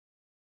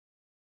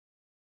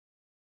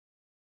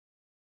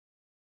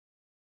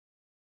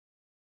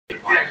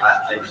So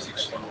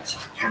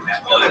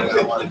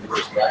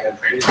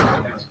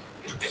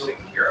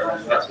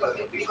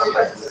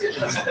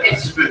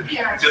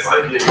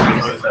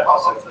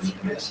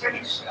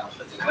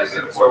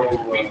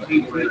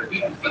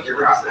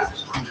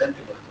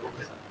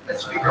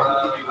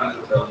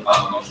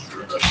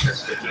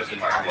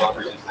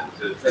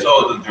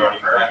the journey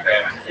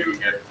and you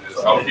get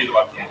how do you feel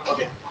about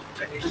it?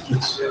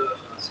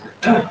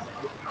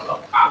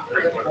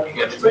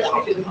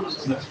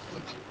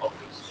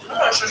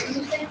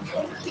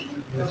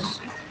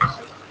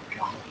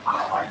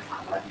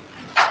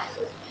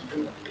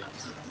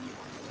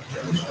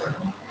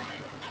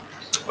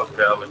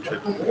 Okay, I'll let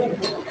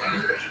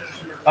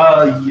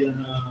you.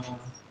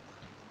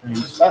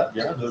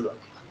 Ya, no.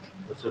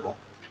 That's it.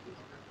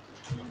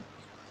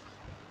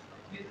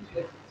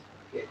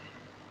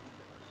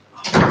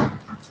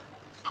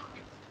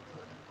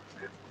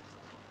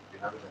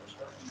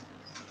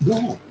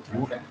 No.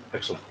 Okay.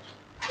 Excellent.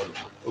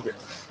 Okay.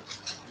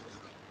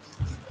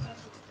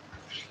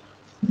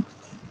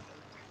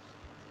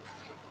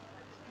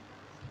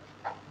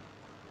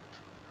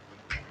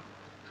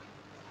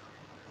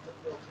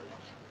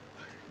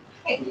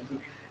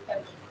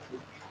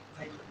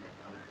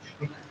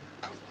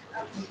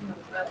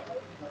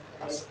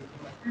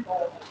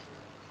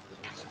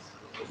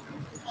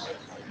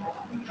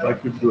 If I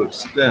could do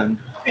extend.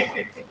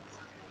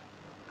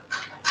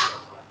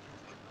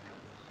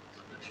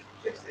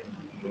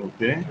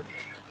 Okay.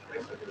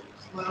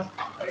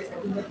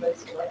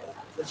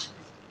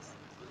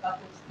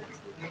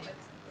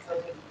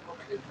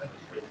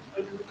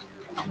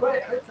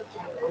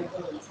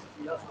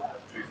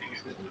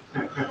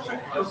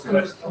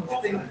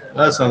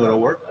 That's not gonna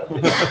work.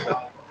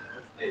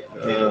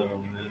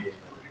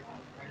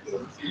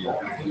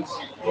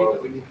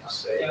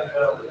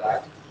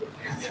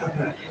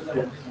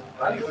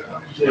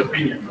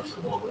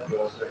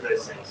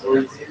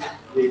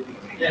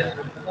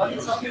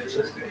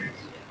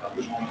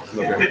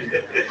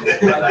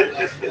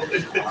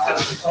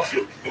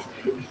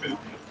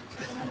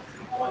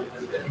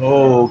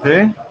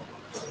 Okay.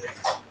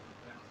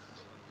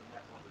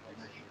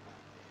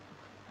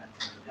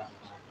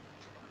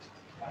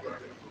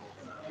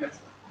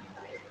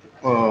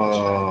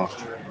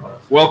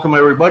 Welcome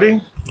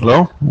everybody.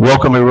 Hello.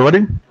 Welcome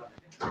everybody.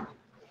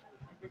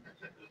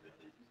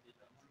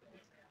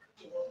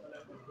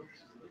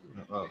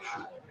 Oh,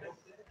 shoot.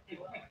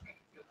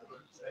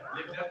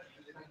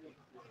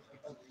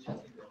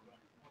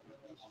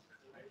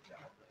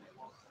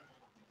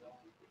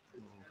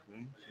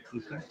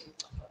 Okay.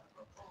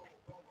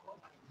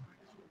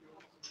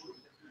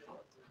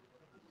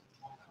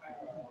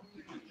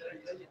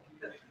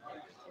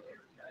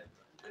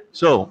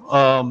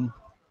 So,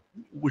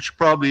 we should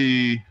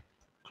probably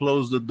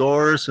close the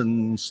doors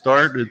and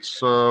start.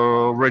 It's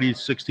already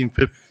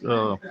 350,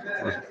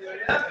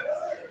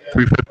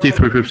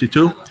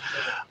 352.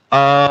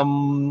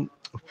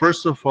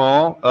 First of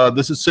all,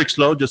 this is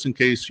 6LO, just in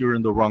case you're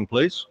in the wrong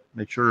place.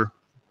 Make sure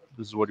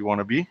this is what you want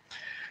to be.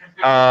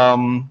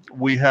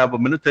 We have a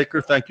minute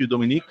taker. Thank you,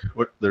 Dominique.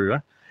 There you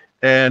are.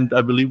 And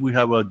I believe we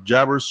have a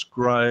Jabber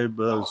scribe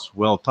as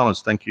well.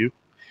 Thomas, thank you.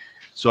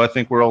 So I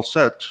think we're all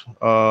set.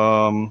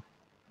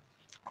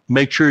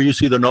 Make sure you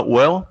see the note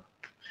well.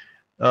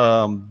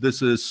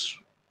 This is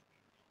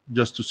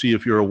just to see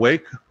if you're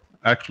awake.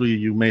 Actually,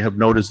 you may have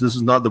noticed this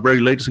is not the very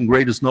latest and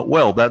greatest note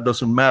well. That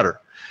doesn't matter.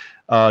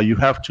 You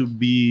have to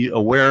be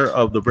aware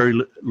of the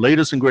very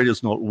latest and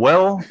greatest note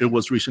well. It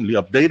was recently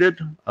updated.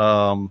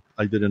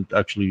 I didn't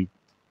actually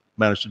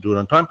manage to do it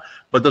on time,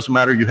 but it doesn't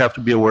matter. You have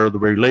to be aware of the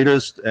very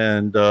latest,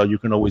 and you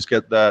can always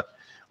get that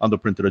on the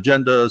printed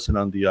agendas and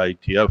on the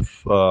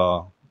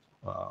IETF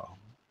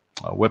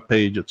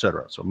webpage,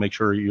 etc. So make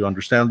sure you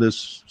understand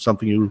this.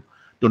 Something you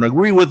don't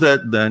agree with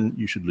it, then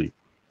you should leave.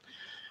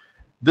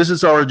 This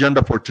is our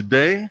agenda for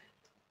today.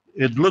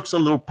 It looks a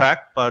little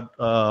packed, but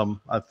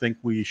I think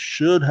we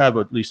should have,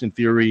 at least in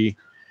theory,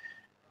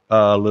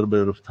 a little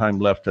bit of time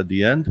left at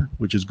the end,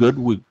 which is good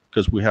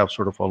because we have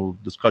sort of a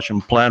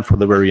discussion planned for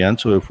the very end.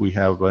 So if we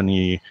have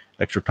any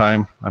extra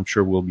time, I'm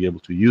sure we'll be able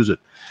to use it.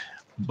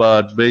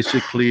 But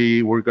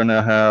basically, we're going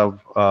to have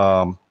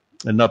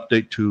an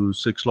update to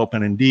 6LO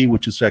Pen and D,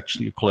 which is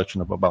actually a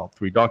collection of about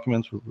 3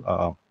 documents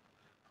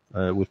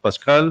with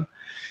Pascal.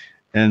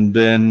 And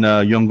then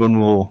Yongun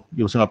will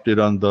give us an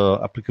update on the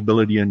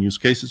applicability and use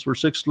cases for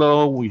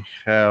 6LO. We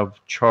have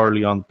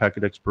Charlie on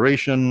packet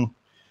expiration,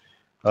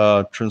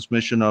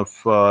 transmission of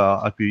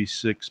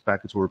IPv6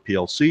 packets over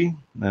PLC.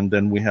 And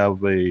then we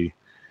have a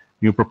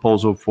new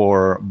proposal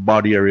for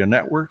body area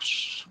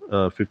networks,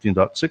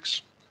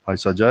 15.6, by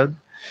Sajad.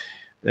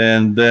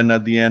 And then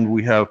at the end,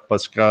 we have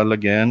Pascal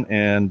again,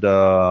 and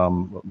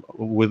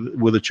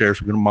with the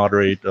chairs, we're going to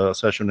moderate a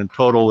session. In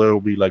total, there will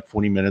be like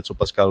 40 minutes, so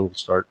Pascal will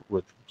start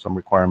with some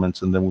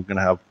requirements, and then we're going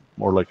to have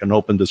more like an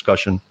open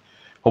discussion,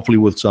 hopefully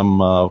with some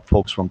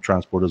folks from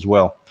transport as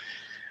well.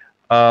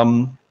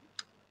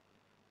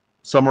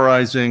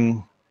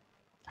 Summarizing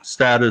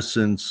status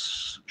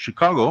since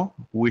Chicago,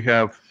 we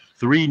have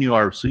 3 new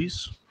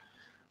RFCs.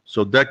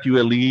 So deck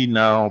ULE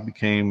now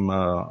became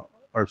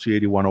RFC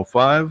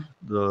 8105.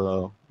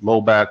 The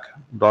low back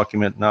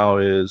document now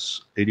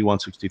is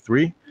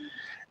 8163.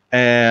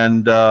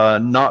 And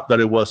not that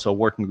it was a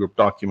working group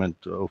document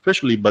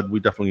officially, but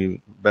we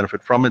definitely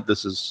benefit from it.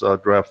 This is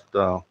draft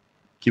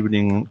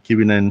keeping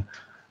in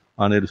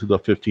on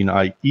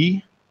 82.15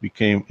 IE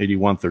became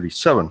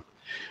 8137.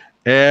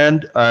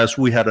 And as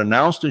we had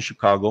announced in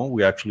Chicago,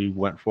 we actually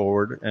went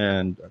forward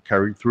and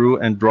carried through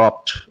and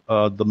dropped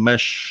the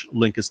mesh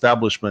link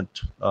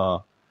establishment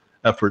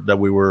effort that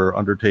we were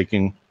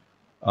undertaking,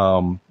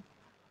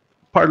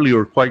 partly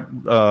or quite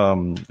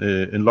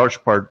in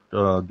large part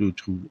due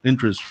to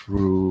interest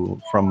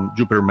from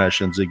Jupyter Mesh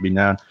and Zigbee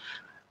NAND.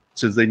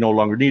 Since they no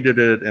longer needed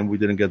it and we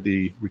didn't get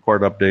the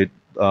required update,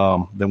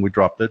 then we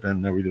dropped it,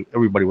 and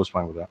everybody was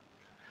fine with that.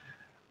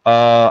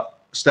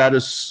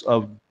 Status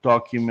of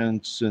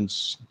documents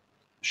since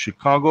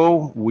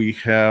Chicago, we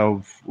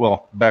have,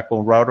 well,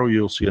 backbone router,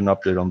 you'll see an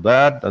update on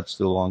that. That's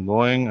still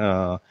ongoing.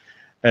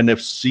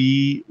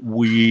 NFC,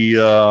 we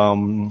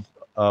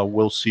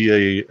will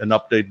see an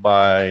update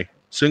by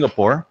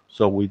Singapore.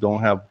 So we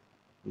don't have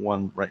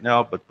one right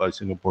now, but by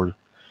Singapore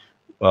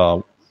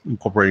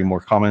incorporating more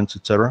comments,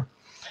 etc.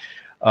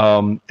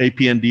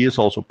 APND is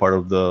also part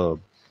of the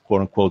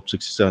quote-unquote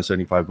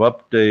 6775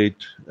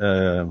 update,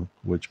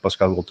 which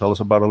Pascal will tell us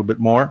about a little bit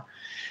more.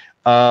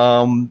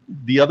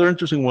 The other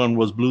interesting one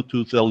was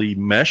Bluetooth LE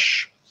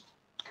Mesh.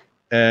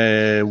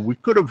 We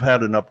could have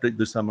had an update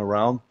this time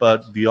around,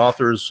 but the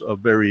authors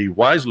very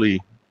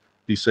wisely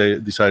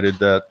decided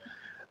that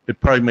it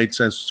probably made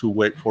sense to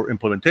wait for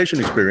implementation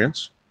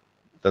experience.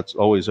 That's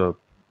always a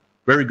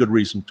very good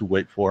reason to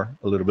wait for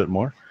a little bit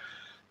more.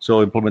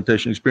 So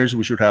implementation experience,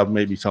 we should have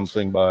maybe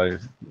something by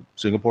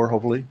Singapore,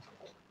 hopefully,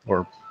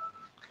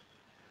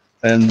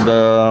 and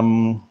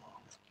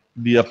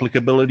the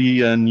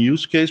applicability and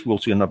use case, we'll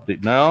see an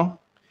update now.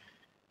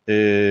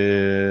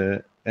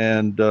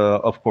 And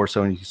of course,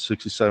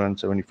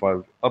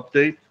 6775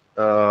 update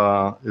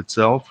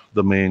itself,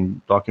 the main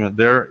document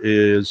there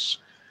was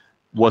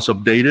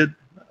updated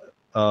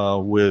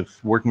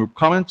with working group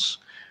comments.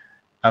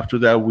 After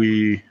that,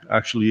 we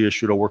actually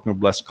issued a working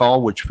group last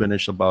call, which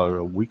finished about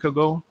a week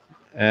ago.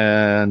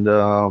 And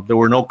there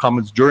were no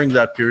comments during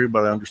that period,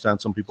 but I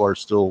understand some people are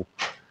still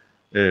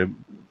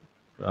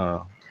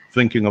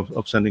thinking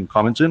of sending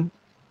comments in.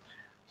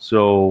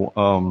 So,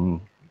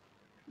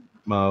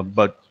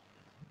 but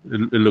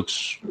it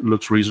looks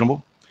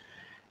reasonable.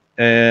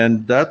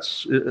 And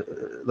that's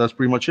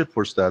pretty much it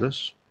for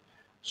status.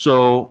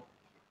 So,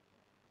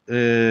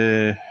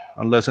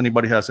 unless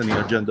anybody has any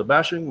agenda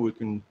bashing, we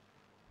can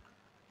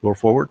go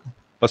forward.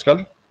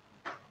 Pascal?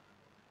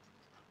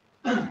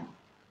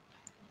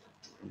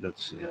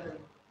 Let's see.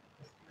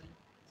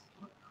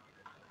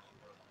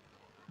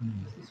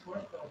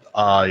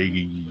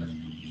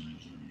 I'm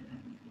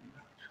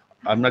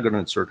not going to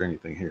insert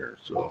anything here,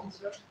 so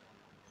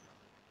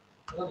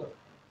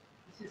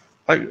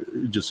I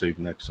just save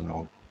next and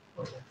I'll.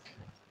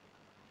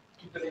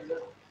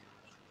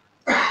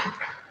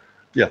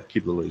 Yeah,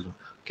 keep the laser.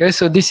 Okay,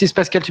 so this is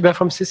Pascal Thubert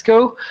from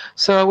Cisco.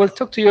 So I will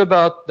talk to you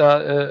about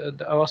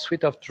our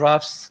suite of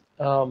drafts,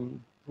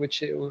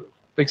 which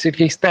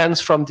basically stands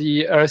from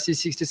the RFC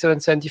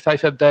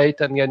 6775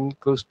 update and then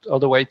goes all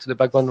the way to the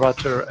backbone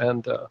router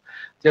and the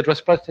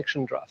address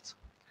protection drafts.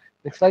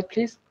 Next slide,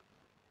 please.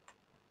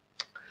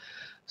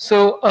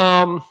 So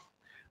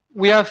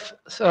we have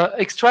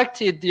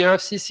extracted the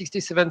RFC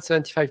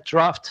 6775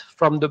 draft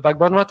from the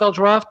backbone router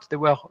draft. They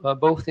were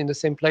both in the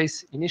same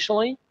place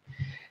initially.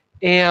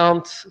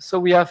 And so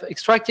we have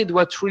extracted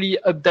what really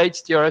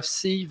updates the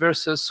RFC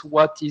versus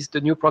what is the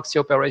new proxy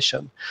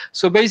operation.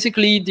 So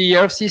basically, the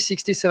RFC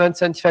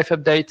 6775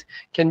 update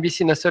can be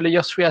seen as a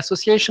layer 3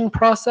 association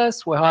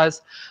process,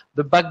 whereas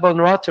the backbone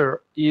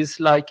router is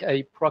like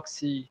a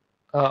proxy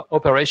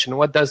operation.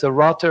 What does a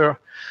router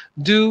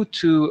do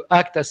to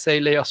act as a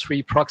layer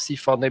 3 proxy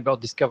for neighbor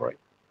discovery?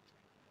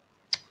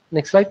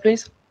 Next slide,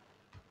 please.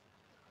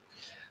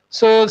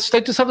 So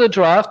status of the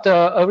draft,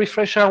 a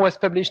refresher was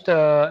published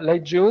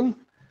late June.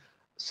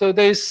 So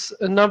there's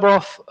a number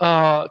of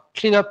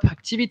cleanup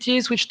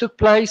activities which took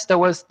place. There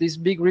was this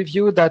big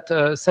review that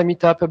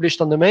Samhita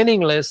published on the mailing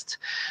list,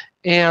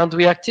 and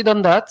we acted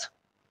on that.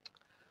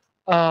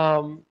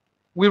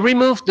 We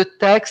removed the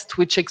text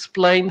which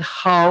explained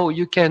how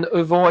you can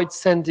avoid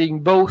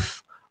sending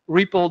both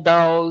REPL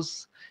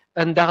DAOs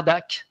and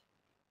DARDAC,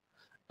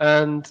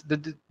 and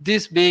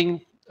this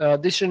being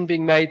decision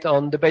being made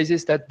on the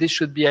basis that this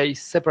should be a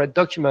separate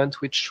document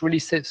which really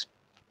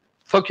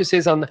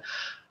focuses on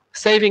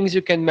savings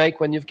you can make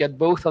when you've got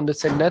both on the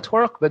same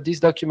network, but this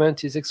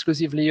document is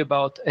exclusively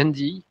about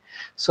ND.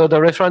 So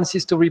the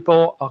references to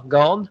REPL are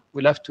gone.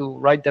 We'll have to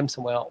write them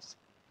somewhere else.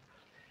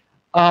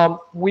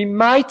 We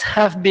might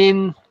have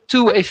been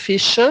too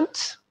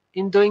efficient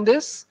in doing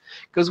this,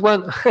 because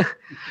one,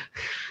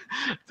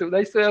 so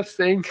nice way of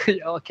saying,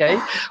 okay,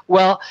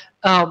 well,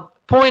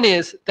 point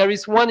is, there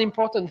is one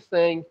important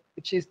thing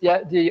which is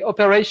the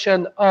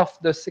operation of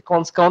the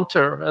sequence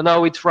counter and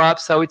how it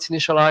wraps, how it's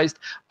initialized,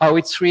 how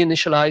it's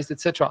reinitialized,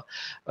 etc.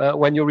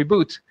 When you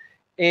reboot.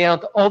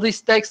 And all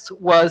this text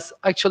was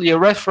actually a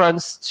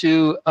reference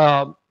to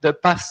the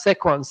path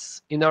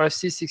sequence in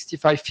RFC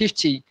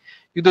 6550.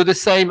 You do the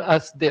same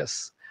as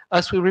this.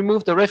 As we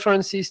remove the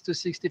references to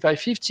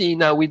 6550,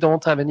 now we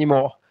don't have any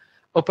more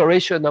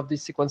operation of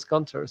this sequence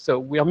counter. So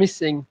we are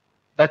missing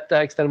that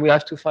text, and we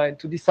have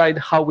to decide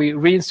how we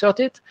reinsert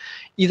it,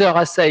 either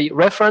as a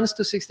reference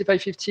to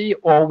 6550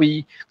 or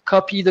we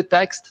copy the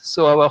text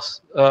so our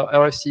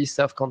RFC is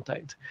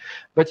self-contained.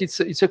 But it's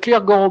a clear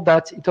goal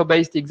that it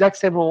obeys the exact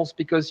same rules,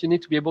 because you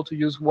need to be able to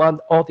use one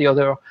or the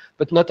other,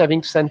 but not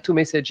having to send two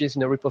messages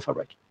in a repo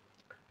fabric.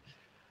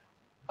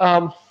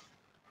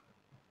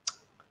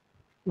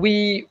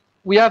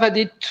 We have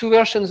added 2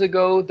 versions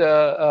ago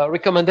the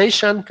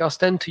recommendation,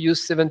 Carsten, to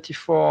use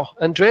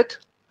 7400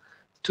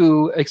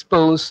 to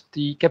expose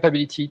the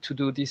capability to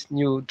do this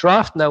new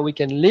draft. Now we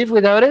can live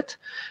without it,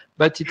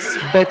 but it's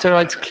better,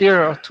 it's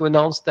clearer to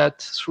announce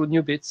that through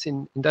new bits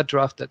in that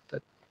draft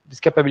that this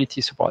capability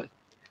is supported.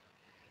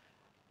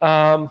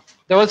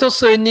 There was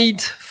also a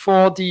need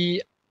for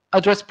the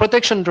address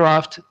protection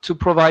draft to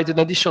provide an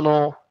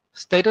additional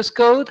status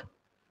code,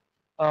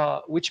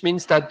 which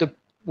means that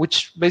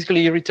which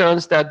basically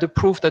returns that the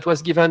proof that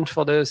was given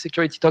for the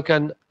security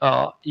token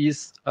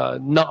is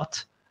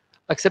not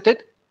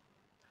accepted.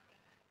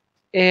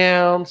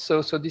 And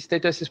so this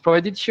status is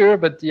provided here,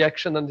 but the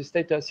action on the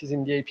status is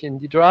in the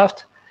APND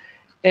draft.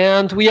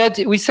 And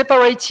we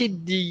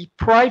separated the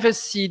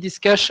privacy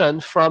discussion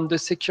from the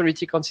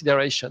security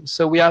consideration.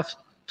 So we have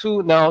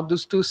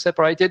those two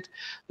separated.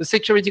 The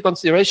security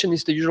consideration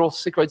is the usual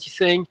security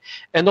thing,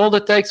 and all the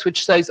text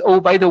which says, oh,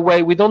 by the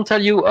way, we don't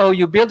tell you, oh,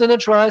 you build an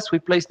address, we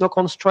place no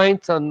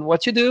constraint on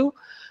what you do,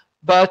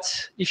 but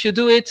if you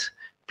do it,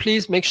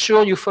 please make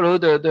sure you follow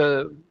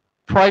the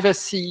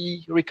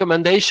privacy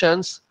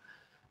recommendations.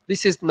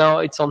 This is now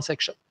its own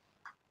section.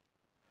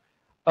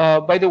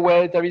 By the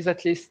way, there is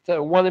at least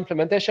one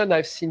implementation.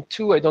 I've seen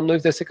 2. I don't know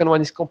if the second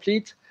one is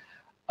complete.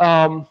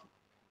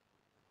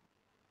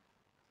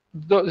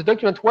 The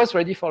document was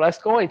ready for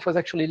last call. It was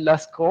actually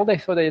last call. I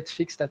thought I had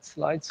fixed that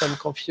slide, so I'm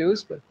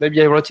confused, but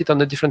maybe I wrote it on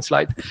a different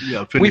slide.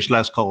 Yeah, finished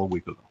last call a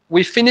week ago.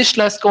 We finished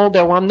last call.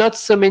 There were not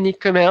so many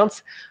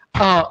comments.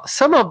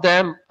 Some of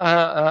them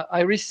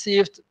I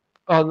received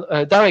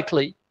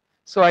directly.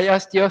 So I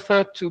asked the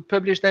author to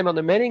publish them on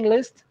the mailing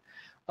list.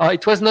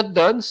 It was not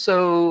done,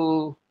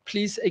 so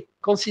please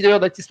consider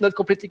that it's not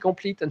completely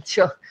complete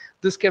until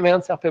those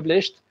comments are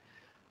published.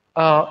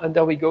 And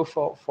there we go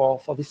for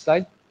this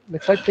slide.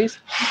 Next slide, please.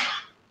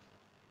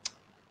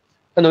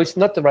 Oh, no, it's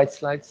not the right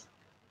slides.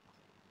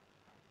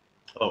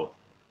 Oh.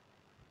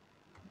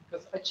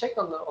 Because I checked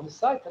on the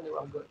site and they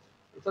were good.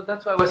 So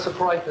that's why I was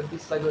surprised that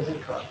this slide was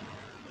incorrect.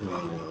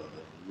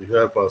 We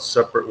have a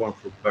separate one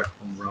for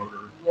backbone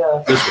router.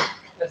 Yeah. This one.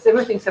 Yes,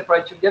 everything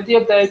separate. You get the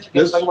update, you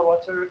get backbone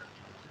router.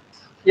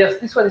 Yes,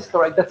 this one is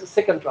correct. That's the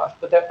second draft.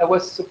 But I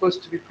was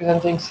supposed to be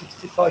presenting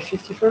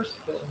 6550 first.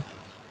 But,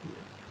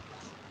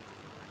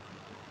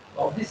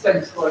 oh, this slide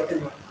is correct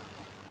anyway.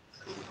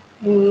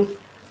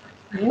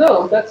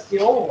 No, that's the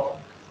old one.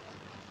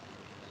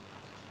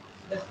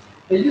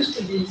 There used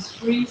to be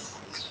three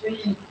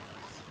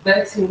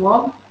decks in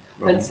one,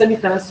 and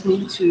Samit asked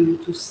me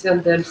to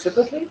send them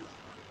separately.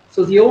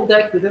 So the old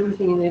deck with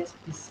everything in it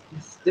is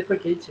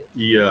deprecated.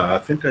 Yeah, I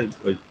think I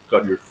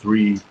got your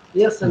 3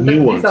 yes, and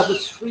new ones. These are the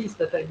 3s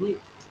that I need.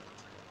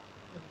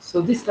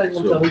 So this time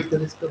I'm going to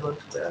discover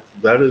to that.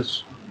 That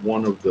is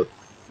one of the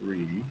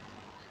 3.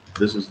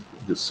 This is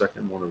the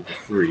second one of the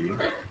 3,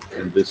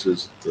 and this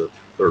is the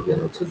third one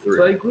of the 3.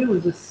 So I agree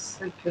with the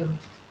second.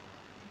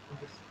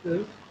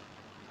 The third.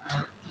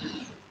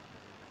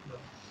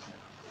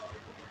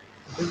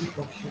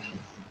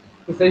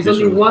 Because there's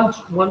only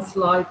one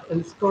slide,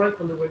 and it's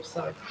correct on the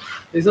website.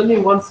 There's only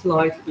one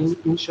slide in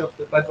each of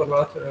the backbone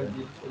router and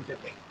the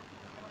interface.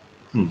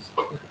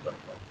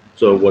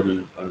 So what do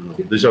you, I don't know.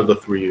 These are the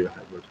 3 I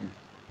have right here.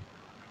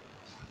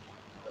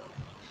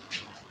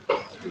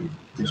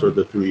 These are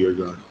the 3 you're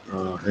going.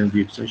 And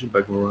the extension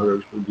backbone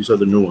routers, these are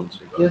the new ones.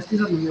 Yes,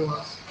 these are the new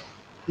ones.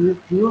 Can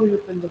you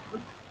open the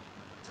one?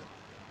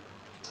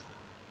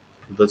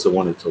 That's the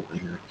one that's open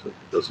here. So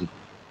it doesn't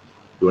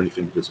do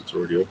anything because it's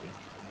already open.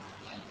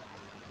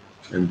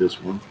 And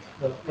this one.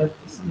 No,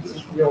 this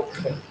is the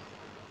open.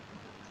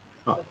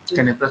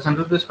 Can you present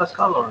with this,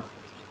 Pascal, or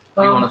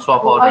do you want to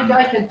swap out?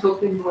 I can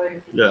talk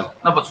anyway. Yeah.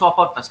 No, but swap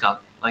out,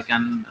 Pascal. I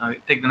can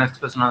take the next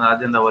person on the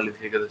agenda while you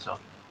figure this out.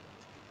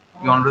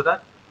 You want to do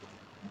that?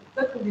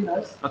 That would be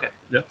nice. Okay.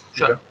 Yeah.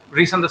 Sure. Okay.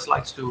 Resend the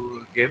slides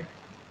to Gabe.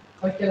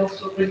 I can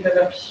also bring that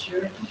up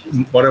here.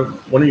 Why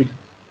don't you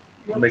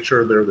make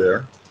sure they're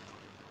there?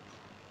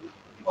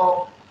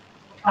 Oh,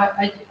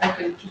 I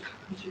can just,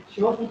 if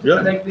you want me to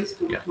connect this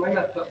to my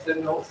laptop,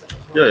 then also.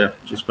 Yeah.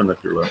 Just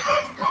connect your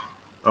laptop.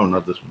 Oh,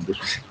 not this one. This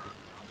one.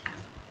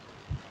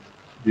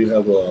 Do you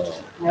have a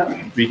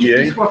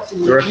VGA? This works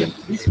in directly?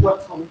 This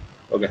works for me.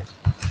 Okay.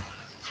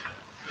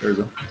 There you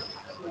go.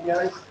 So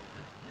guys,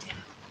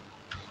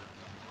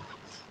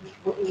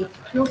 what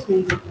kills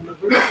me is that in the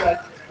very side.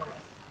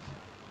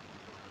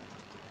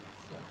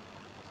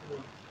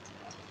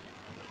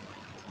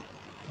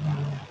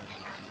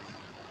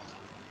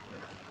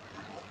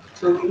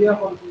 So we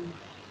are on the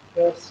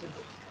first.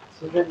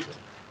 So there we go.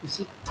 You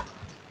see,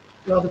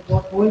 there are the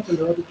PowerPoint and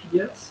there are the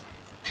PDFs.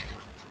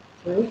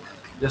 Okay.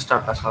 Just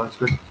start, Pascal. It's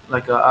good.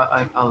 Like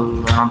I'll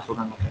run through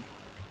them. Okay.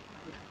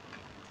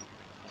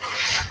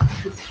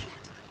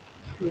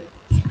 Yeah.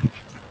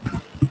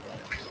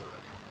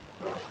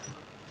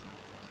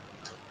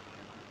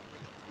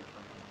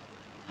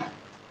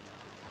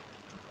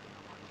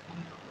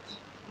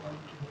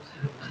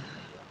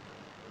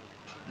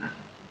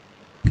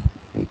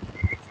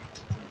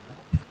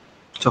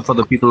 So for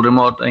the people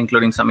remote,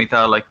 including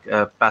Samita, like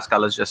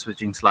Pascal is just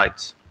switching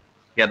slides.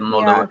 Getting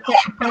all Yeah, the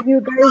can you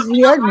guys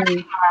hear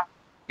me?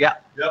 Yeah.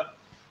 Yep.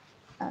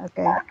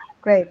 Okay,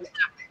 great.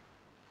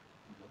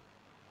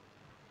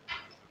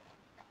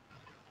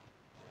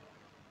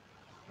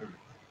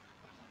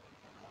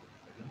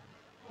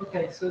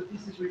 Okay, so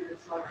this is really a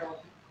slide.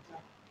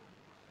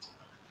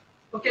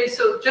 Okay,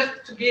 so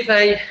just to give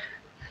a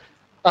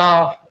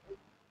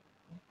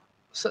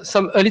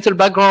little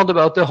background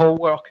about the whole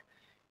work,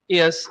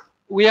 is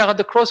we are at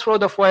the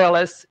crossroad of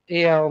wireless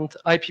and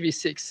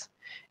IPv6,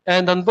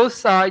 and on both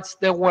sides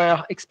there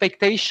were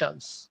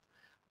expectations,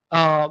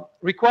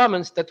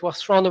 requirements that were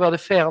thrown over the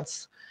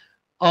fence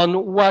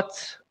on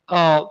what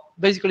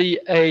basically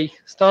a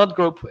standard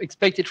group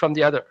expected from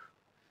the other.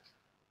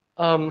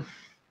 For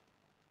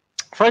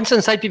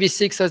instance,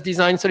 IPv6 has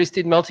designed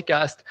solicited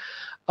multicast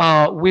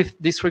with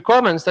these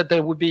requirements that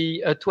there would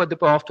be 2 to the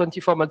power of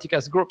 24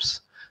 multicast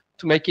groups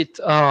to make it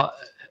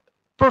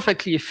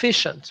perfectly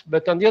efficient.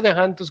 But on the other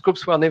hand, those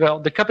groups were never,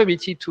 the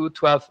capability to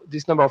have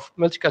this number of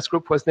multicast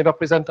group was never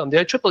present on the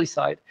IEEE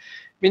side,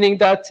 meaning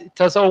that it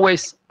has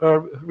always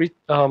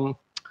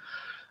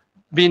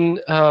been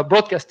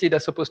broadcasted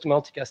as opposed to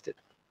multicasted.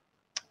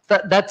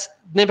 That's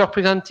never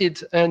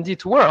prevented ND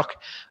to work,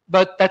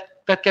 but that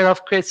kind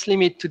of creates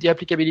limit to the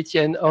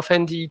applicability of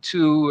ND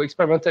to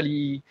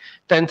experimentally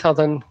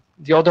 10,000,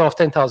 the order of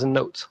 10,000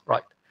 nodes,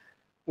 right?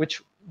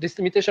 Which this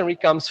limitation really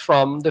comes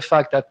from the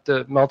fact that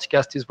the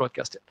multicast is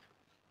broadcasted.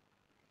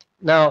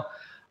 Now,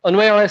 on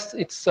wireless,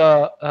 it's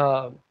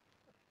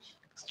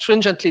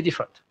stringently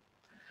different.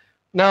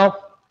 Now,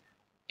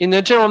 in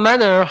a general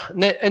manner,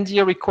 ND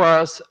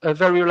requires a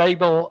very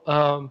reliable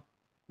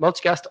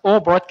multicast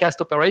or broadcast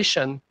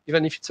operation.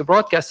 Even if it's a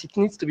broadcast, it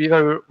needs to be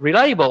very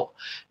reliable,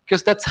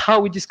 because that's how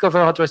we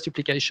discover address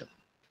duplication.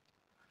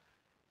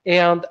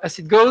 And as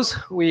it goes,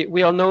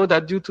 we all know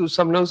that due to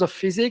some laws of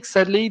physics,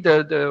 sadly,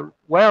 the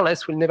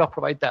wireless will never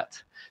provide that.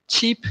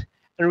 Cheap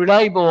and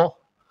reliable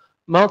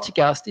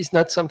multicast is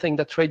not something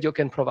that radio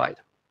can provide.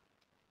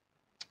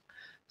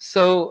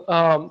 So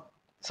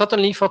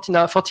certainly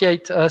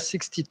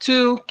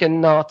 4862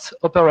 cannot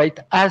operate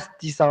as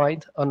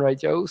designed on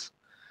radios,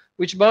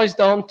 which boils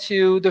down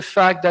to the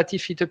fact that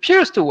if it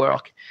appears to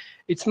work,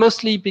 it's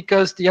mostly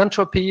because the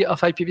entropy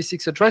of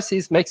IPv6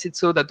 addresses makes it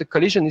so that the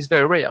collision is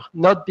very rare,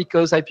 not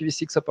because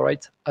IPv6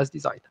 operates as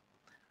designed.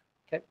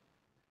 Okay,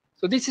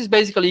 so this is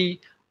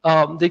basically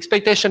the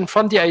expectation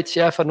from the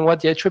IETF and what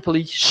the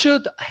IEEE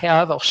should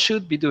have or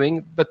should be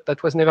doing, but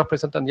that was never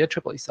present on the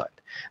IEEE side.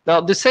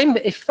 Now, the same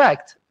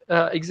effect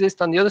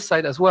exist on the other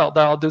side as well.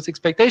 There are those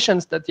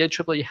expectations that the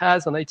IEEE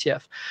has on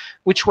IETF,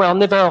 which were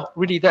never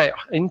really there.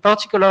 In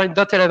particular, in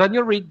 .11,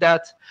 you read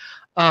that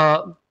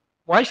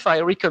Wi-Fi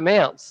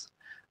recommends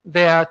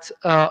that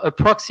a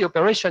proxy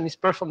operation is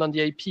performed on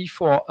the IP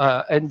for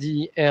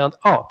ND and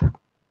ARP.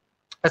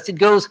 As it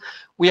goes,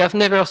 we have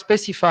never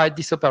specified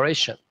this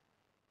operation.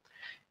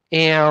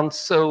 And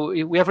so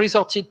we have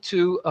resorted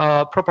to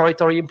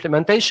proprietary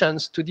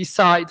implementations to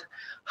decide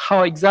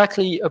how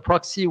exactly a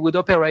proxy would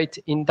operate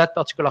in that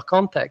particular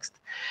context.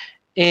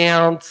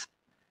 And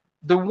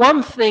the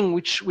one thing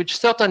which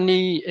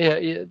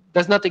certainly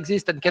does not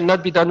exist and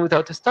cannot be done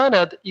without a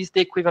standard is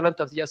the equivalent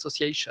of the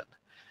association.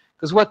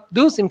 Because what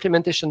those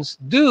implementations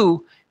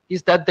do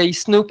is that they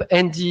snoop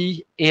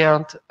ND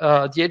and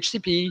the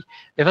HCP.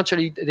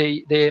 Eventually,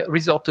 they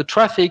resort to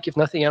traffic if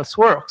nothing else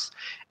works.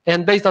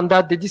 And based on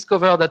that, they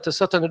discover that a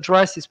certain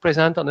address is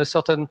present on a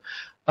certain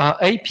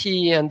AP,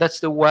 and that's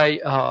the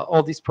way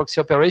all this proxy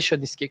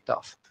operation is kicked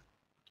off.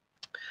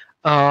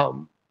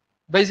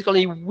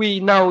 Basically, we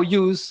now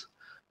use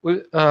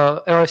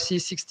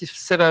RFC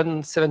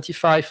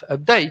 6775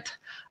 update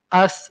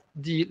as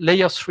the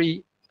layer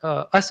 3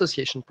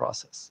 association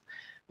process,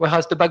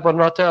 whereas the backbone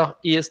router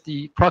is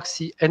the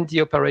proxy ND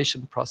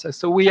operation process.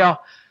 So we are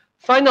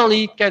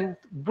finally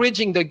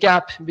bridging the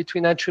gap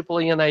between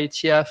IEEE and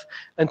IETF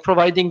and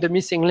providing the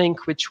missing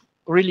link, which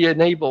really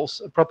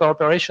enables a proper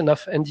operation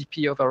of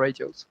NDP over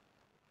radios.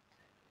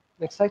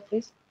 Next slide,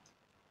 please.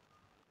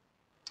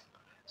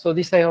 So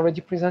this I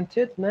already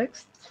presented.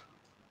 Next,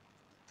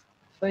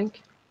 I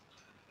think.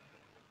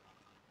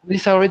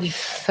 This I already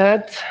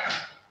said.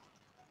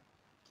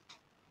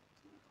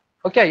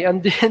 Okay,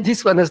 and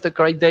this one has the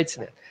correct dates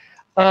in it.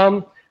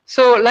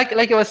 So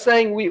like I was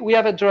saying, we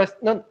have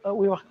addressed, no,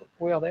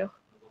 we are there.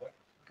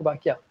 Go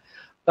back, yeah.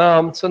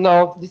 So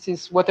now this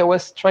is what I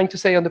was trying to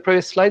say on the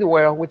previous slide,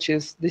 which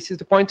is this is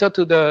the pointer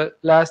to the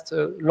last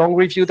long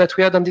review that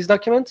we had on this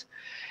document.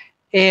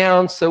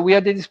 And so we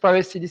had this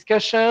privacy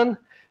discussion.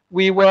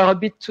 We were a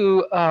bit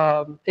too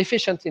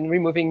efficient in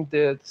removing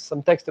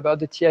some text about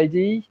the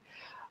TID.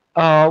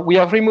 We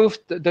have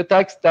removed the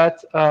text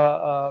that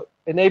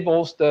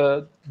enables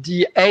the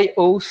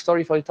DAO,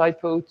 sorry for the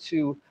typo,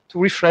 to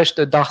refresh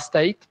the DAR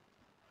state.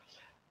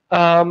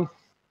 And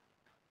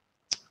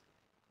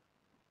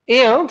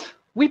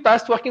we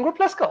passed working group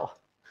last call.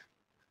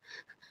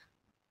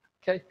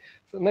 Okay,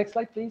 so next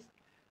slide, please.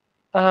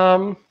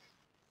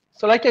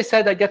 So like I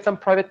said, I get some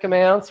private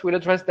commands. We'll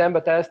address them,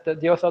 but I asked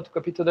the author to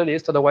copy to the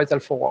list, otherwise I'll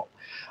forward.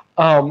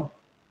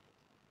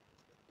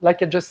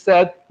 Like I just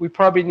said, we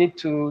probably need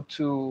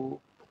to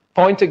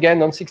point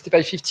again on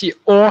 6550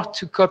 or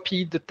to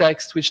copy the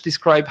text which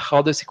describe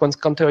how the sequence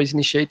counter is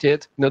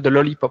initiated, the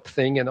lollipop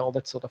thing and all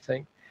that sort of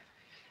thing.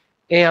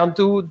 And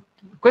the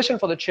question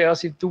for the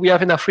chairs is, do we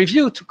have enough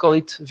review to call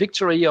it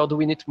victory, or do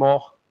we need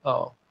more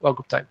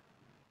workgroup time?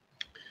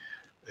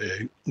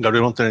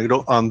 Gabriel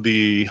Montenegro, on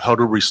the how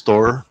to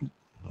restore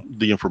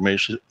the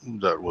information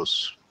that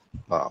was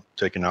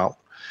taken out,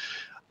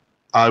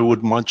 I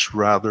would much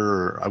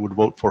rather, I would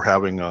vote for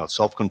having a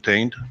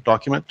self-contained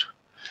document,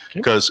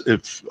 because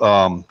if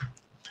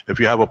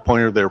you have a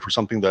pointer there for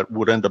something that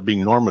would end up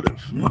being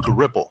normative to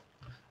Ripple,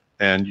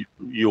 and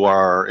you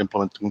are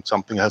implementing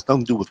something that has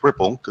nothing to do with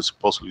Ripple, because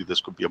supposedly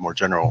this could be a more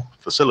general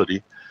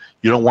facility,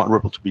 you don't want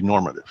Ripple to be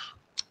normative.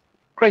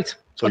 Great.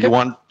 So you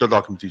want the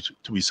document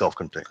to be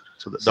self-contained.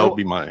 So that would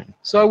be mine.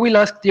 So I will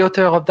ask the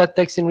author of that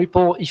text in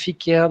Ripple if he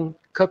can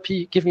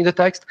give me the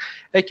text.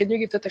 Hey, can you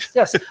give the text?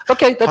 Yes.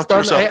 Okay, that's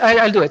done.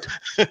 I'll do it.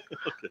 Okay.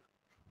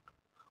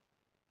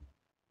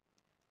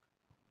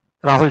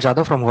 Rahul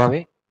Jadhav from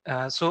Huawei.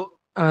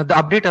 The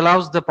update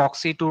allows the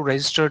proxy to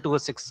register to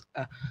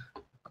a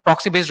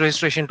proxy-based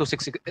registration to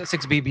 6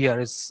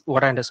 BBR is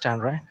what I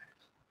understand, right?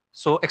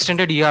 So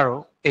extended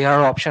ARO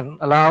option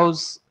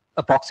allows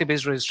a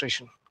proxy-based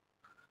registration.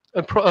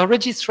 A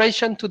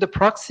registration to the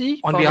proxy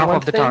on behalf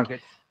of the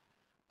target.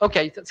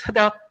 Okay, so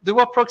now the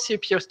word proxy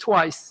appears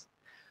twice.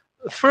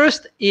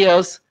 First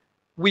is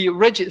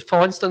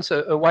for instance,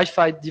 a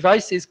Wi-Fi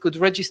devices could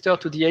register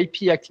to the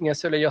AP acting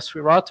as a layer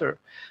 3 router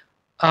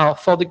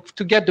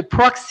to get the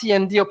proxy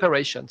and the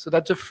operation. So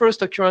that's the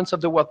first occurrence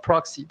of the word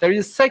proxy. There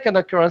is a second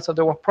occurrence of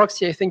the word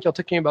proxy. I think you're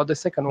talking about the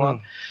second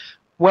one,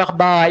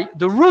 whereby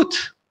the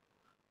root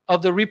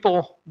of the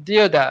Ripple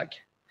DODAG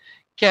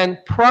can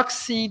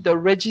proxy the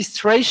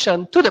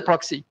registration to the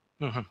proxy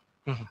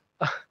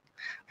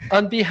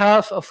on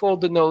behalf of all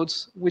the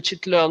nodes which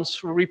it learns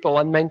through Ripple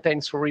and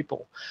maintains through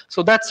Ripple.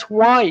 So that's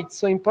why it's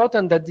so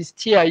important that this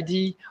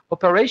TID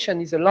operation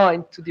is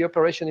aligned to the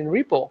operation in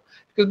Ripple.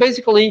 Because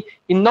basically,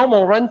 in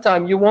normal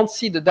runtime, you won't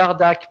see the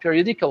DARDAC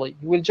periodically.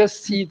 You will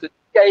just see the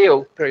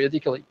DAO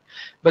periodically.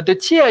 But the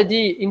TID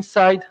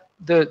inside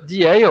the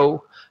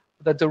DAO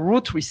that the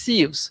root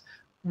receives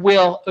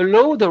will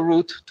allow the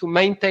root to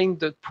maintain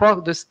the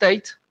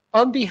state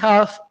on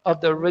behalf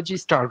of the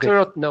registered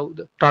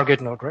node.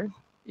 Target node, right?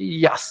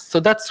 Yes.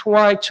 So that's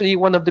why actually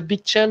one of the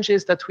big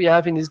changes that we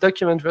have in this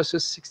document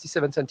versus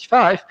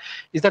 6775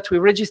 is that we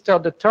register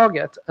the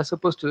target as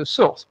opposed to the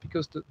source,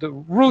 because the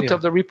root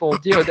of the Ripple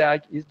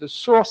DODAG is the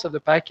source of the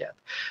packet.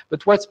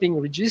 But what's being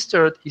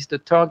registered is the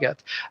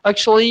target.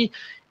 Actually,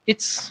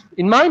 it's,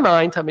 in my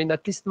mind, I mean,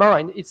 at least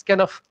mine, it's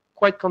kind of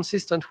quite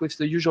consistent with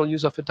the usual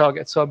use of a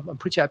target. So I'm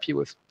pretty happy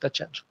with that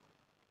change.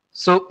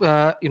 So,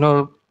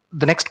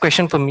 the next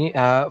question from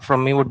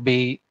me would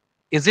be,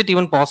 is it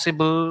even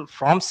possible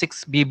from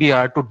 6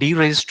 BBR to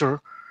deregister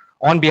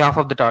on behalf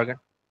of the target?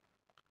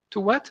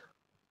 To what?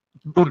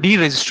 To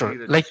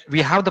deregister. Like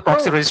we have the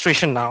proxy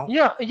registration now.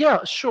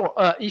 Yeah, sure.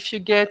 If you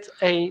get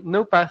a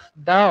no-path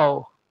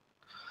DAO.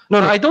 No,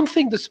 I don't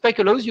think the spec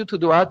allows you to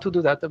do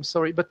that. I'm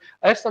sorry, but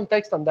I have some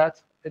text on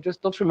that. I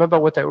just don't remember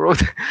what I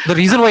wrote. The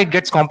reason why it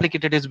gets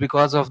complicated is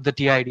because of the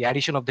TID,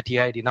 addition of the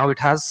TID. Now it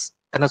has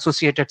an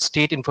associated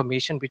state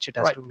information which it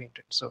has to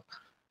maintain. So,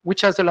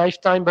 which has a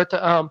lifetime, but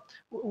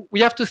we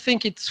have to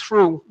think it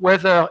through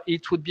whether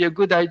it would be a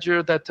good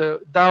idea that a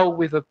DAO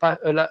with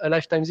a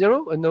lifetime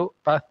 0, a no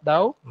path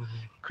DAO,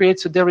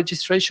 creates a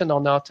deregistration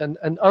or not. And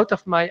out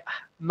of my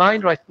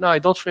mind right now, I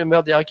don't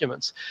remember the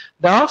arguments.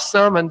 There are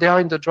some, and they are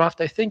in the draft.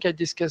 I think I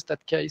discussed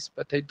that case,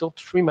 but I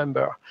don't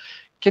remember.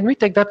 Can we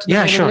take that to the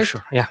mailing list?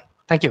 Sure. Yeah,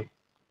 thank you.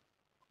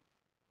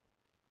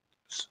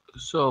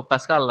 So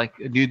Pascal, like,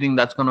 do you think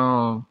that's going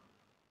to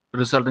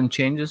result in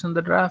changes in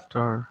the draft,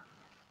 or?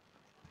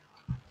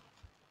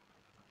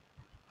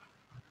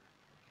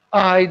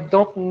 I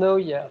don't know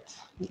yet.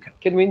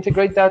 Can we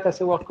integrate that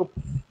as a workgroup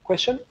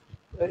question?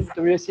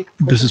 The realistic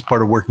question? This is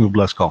part of working with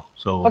last call.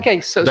 So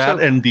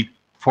and the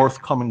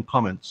forthcoming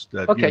comments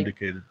that you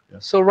indicated. Yeah.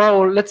 So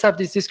Raul, let's have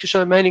this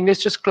discussion on mailing.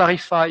 Let's just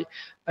clarify.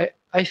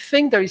 I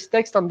think there is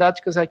text on that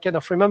because I kind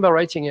of remember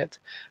writing it.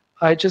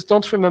 I just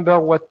don't remember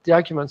what the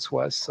arguments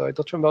was, so I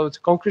don't remember what the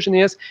conclusion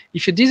is.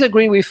 If you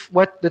disagree with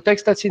what the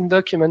text that's in the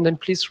document, then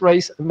please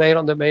raise a mail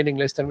on the mailing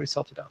list and we'll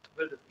sort it out.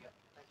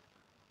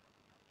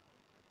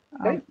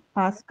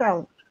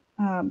 Pascal,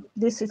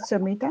 this is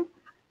Samita.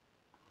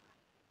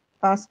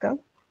 Pascal.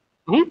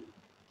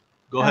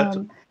 Go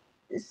ahead.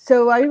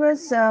 So I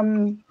was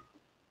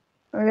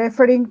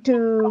referring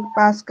to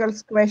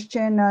Pascal's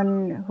question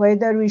on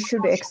whether we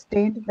should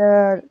extend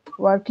the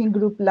working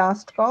group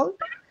last call.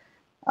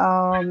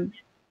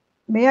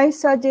 May I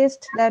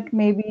suggest that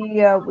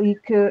maybe we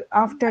could,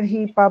 after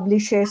he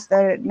publishes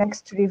the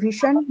next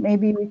revision,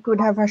 maybe we could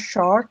have a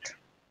short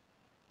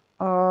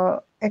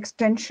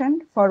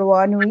extension for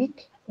 1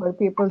 week for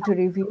people to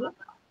review.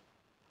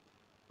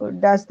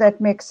 Does that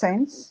make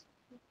sense?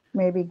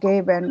 Maybe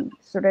Gabe and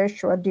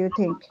Suresh, what do you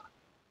think?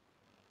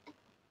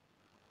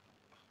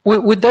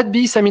 Would that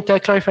be, Samita, a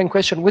clarifying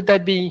question? Would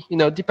that be,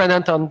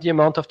 dependent on the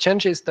amount of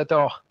changes that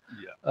are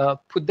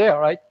put there,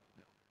 right?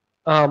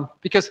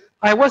 Because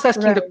I was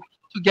asking to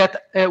get,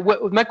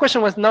 my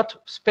question was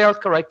not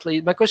spelled correctly.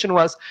 My question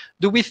was,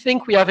 do we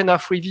think we have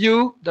enough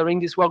review during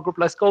this work group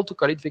last call to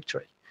call it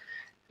victory?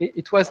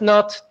 It was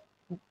not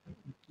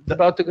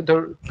about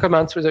the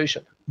comments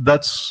resolution.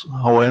 That's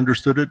how I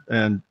understood it.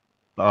 And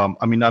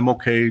I mean, I'm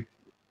okay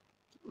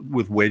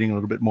with waiting a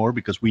little bit more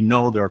because we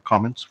know there are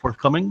comments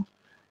forthcoming.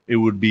 It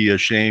would be a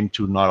shame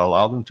to not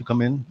allow them to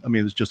come in. I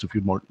mean, it's just a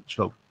few more.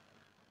 So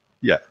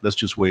yeah, let's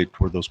just wait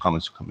for those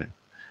comments to come in.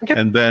 Okay.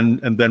 And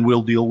then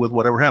we'll deal with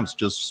whatever happens,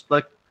 just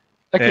like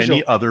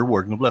any other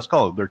working group last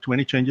call. If there are too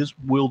many changes,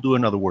 we'll do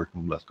another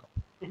working group last call.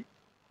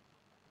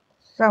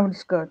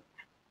 Sounds good.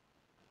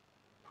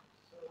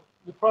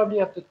 You probably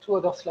have the 2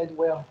 other slides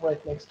were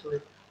right next to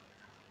it.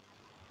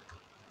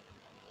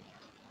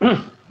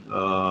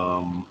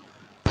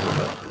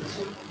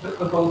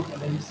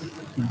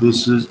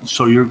 This is,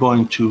 so you're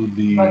going to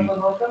the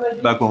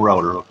backbone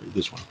router. Okay,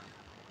 this one.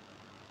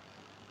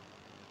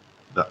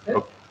 That,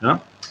 okay. Yeah.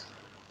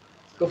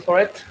 Go for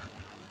it.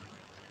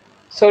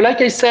 So like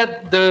I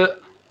said, the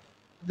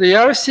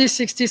RC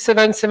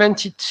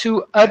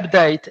 6772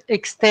 update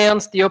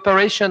extends the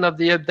operation of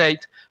the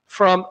update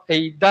from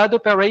a DAD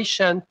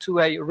operation to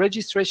a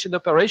registration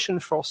operation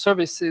for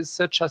services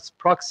such as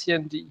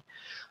ProxyND.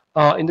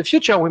 In the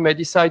future, we may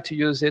decide to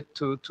use it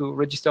to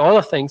register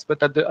other things,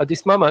 but at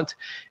this moment,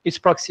 it's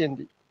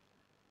ProxyND.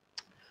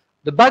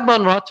 The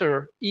backbone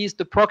router is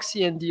the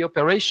ProxyND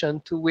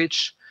operation to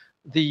which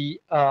the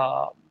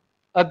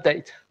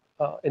update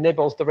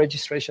enables the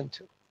registration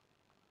to.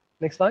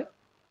 Next slide.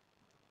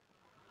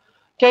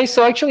 Okay,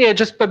 so actually I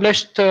just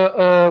published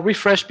a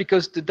refresh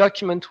because the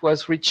document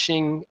was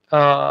reaching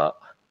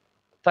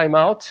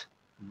timeout.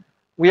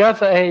 We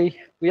have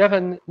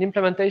an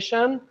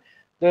implementation.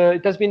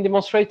 It has been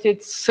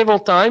demonstrated several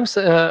times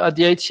at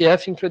the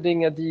IETF,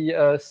 including at the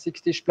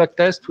 6-dish plug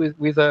test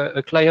with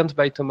a client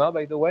by Thomas,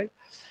 by the way.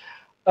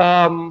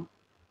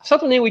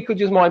 Certainly, we could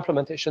use more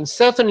implementation.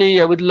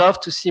 Certainly, I would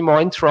love to see more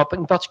interop.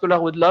 In particular, I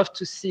would love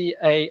to see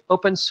a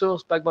open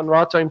source backbone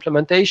router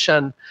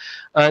implementation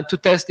to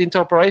test the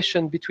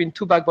interoperation between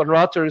 2 backbone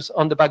routers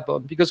on the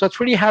backbone. Because what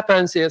really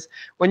happens is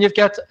when you've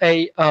got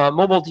a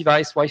mobile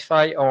device,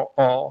 Wi-Fi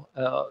or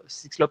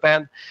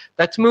 6LoWPAN,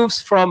 that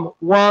moves from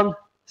one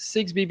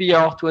 6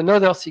 BBR to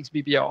another 6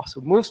 BBR.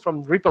 So it moves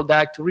from ripple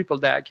DAG to ripple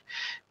DAG,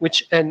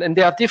 and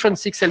there are different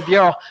 6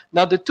 LBR.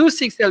 Now, the 2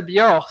 6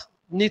 LBR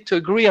need to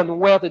agree on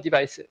where the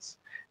device is.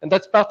 And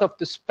that's part of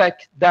the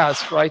spec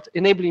does, right?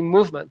 Enabling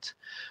movement.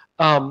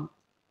 I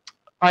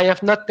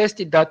have not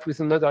tested that with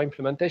another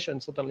implementation,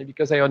 certainly,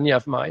 because I only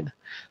have mine.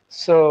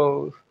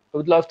 So I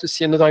would love to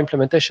see another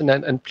implementation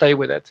and play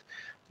with it.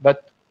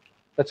 But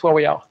that's where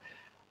we are.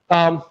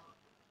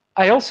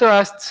 I also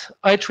asked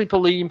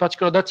IEEE, in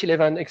particular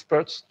 .11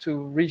 experts,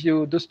 to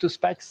review those 2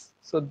 specs.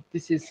 So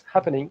this is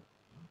happening.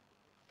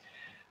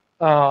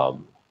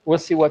 We'll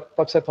see what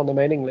pops up on the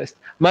mailing list.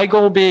 My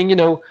goal being,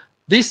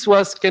 this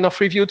was kind of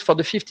reviewed for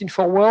the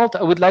 15.4 world.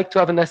 I would like to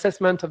have an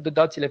assessment of the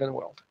 .11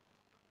 world.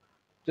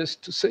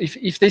 Just to, so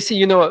if they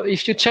see,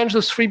 if you change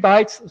those 3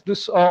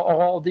 bytes,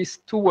 or these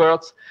 2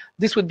 words,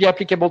 this would be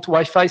applicable to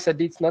Wi-Fi. Said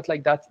it's not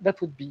like that.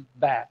 That would be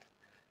bad.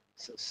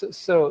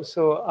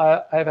 So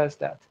I've asked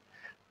that.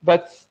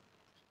 But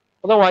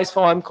otherwise,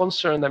 for I'm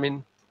concerned, I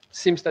mean, it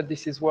seems that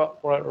this is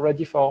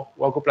ready for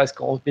work last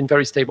call. It's been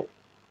very stable.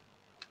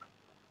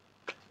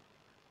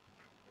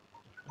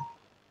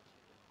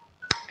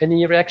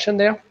 Any reaction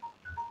there?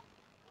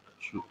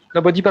 Shoot.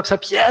 Nobody pops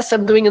up, yes,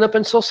 I'm doing an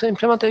open source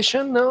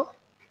implementation? No?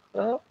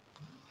 No?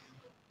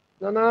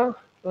 No?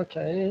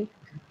 Okay.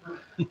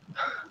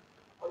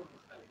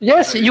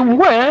 Yes, you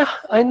were.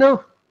 I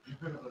know.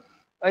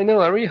 I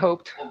really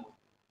hoped.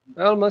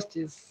 Almost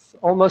is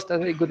almost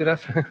good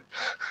enough.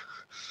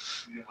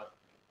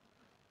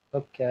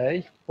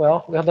 Okay.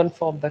 Well, we are done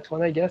for that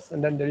one, I guess.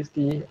 And then there is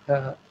the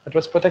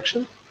address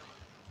protection.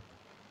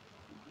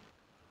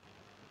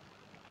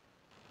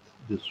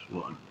 This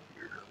one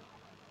here.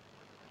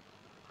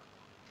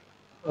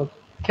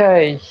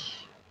 Okay.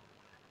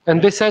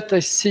 And Besat, I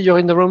see you're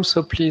in the room,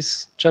 so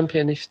please jump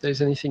in if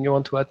there's anything you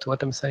want to add to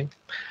what I'm saying.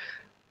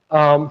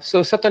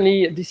 So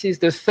certainly, this is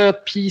the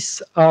 3rd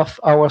piece of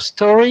our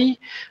story.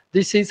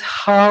 This is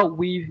how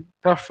we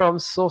perform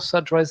source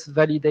address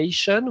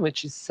validation,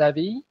 which is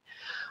savvy.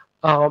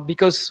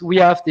 because we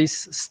have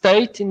this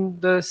state in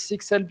the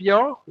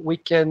 6LBR, we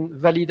can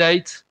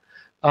validate,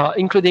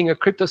 including a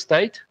crypto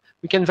state.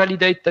 We can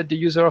validate that the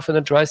user of an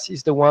address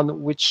is the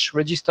one which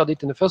registered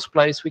it in the first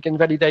place. We can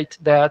validate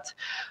that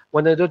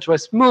when an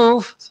address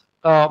moves,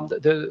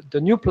 the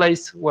new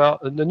place, where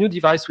the new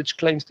device which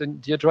claims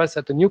the address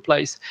at the new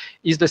place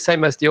is the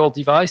same as the old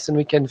device, and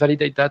we can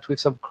validate that with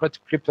some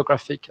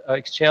cryptographic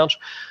exchange,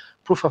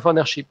 proof of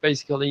ownership,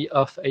 basically,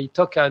 of a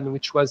token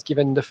which was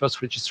given in the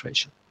first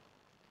registration.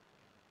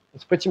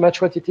 That's pretty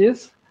much what it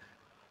is.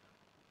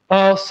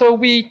 So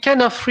we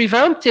kind of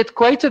revamped it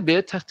quite a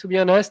bit, to be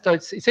honest.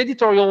 It's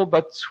editorial,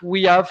 but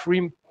we have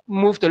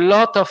removed a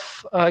lot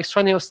of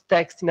extraneous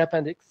text in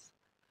appendix.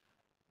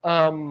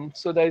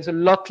 So there is a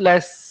lot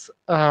less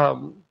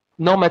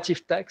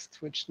normative text,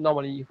 which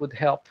normally would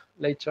help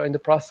later in the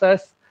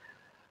process.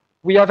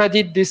 We have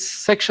added this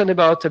section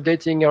about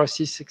updating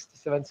RC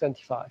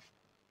 6775.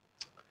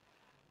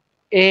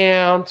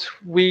 And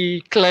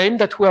we claim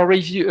that we are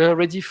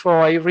ready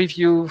for a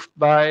review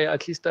by,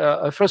 at least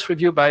a first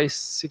review by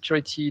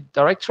Security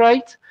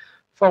Directorate,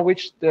 for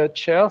which the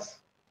chairs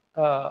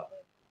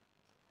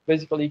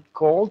basically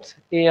called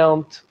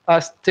and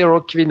asked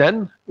Tero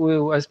Kivinen,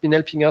 who has been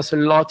helping us a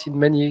lot in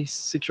many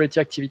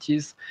security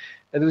activities,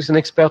 and who's an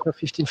expert of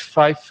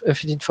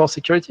 15.4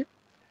 security.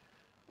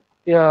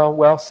 Yeah,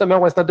 well, summer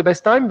was not the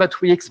best time, but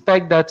we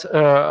expect that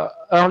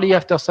early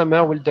after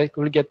summer we'll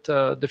get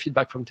the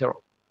feedback from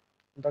Tero.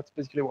 That's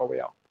basically where we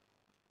are.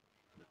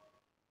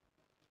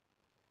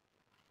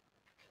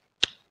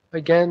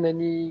 Again,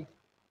 any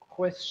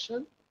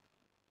question?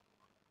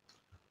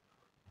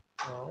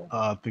 No.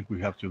 I think we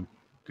have to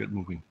get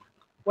moving.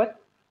 What?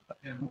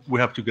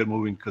 We have to get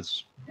moving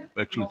because it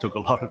actually took a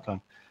lot of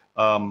time.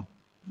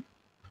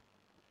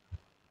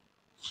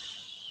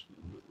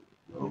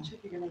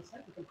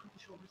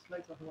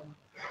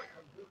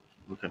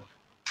 Okay.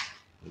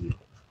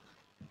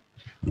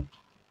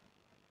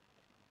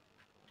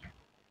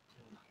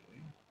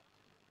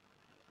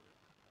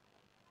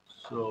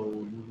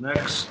 So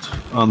next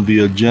on the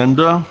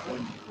agenda,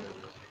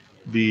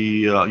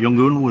 the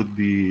Yongun with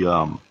the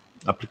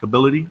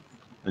applicability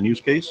and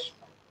use case.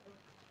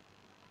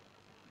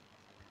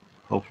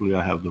 Hopefully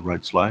I have the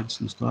right slides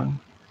this time.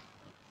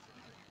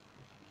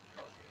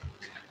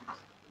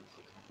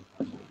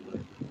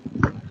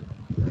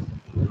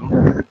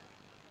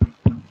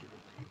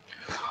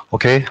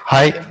 Okay,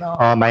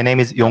 hi, my name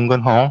is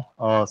Yonggun Hong.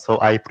 So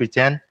I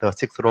present the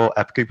 6LO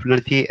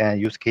applicability and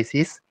use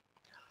cases.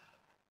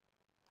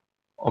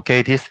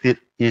 Okay, this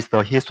is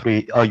the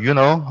history.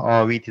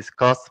 We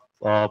discussed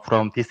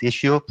from this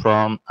issue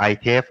from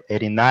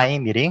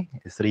IETF89 meeting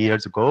 3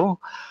 years ago.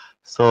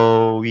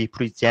 So we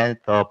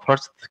present the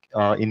first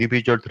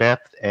individual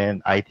draft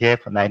and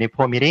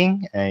IETF94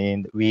 meeting,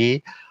 and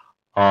we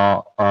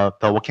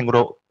the working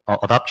group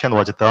adoption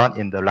was done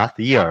in the last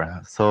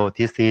year. So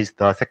this is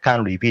the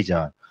second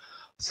revision.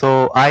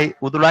 So I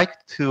would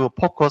like to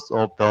focus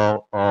on the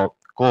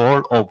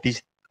goal of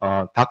this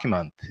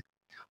document.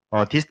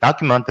 This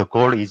document, the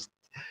goal is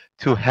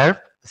to help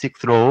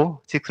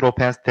 6LO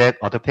pen stack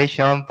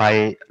adaptation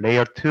by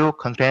layer 2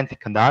 constraint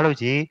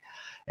technology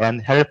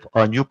and help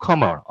a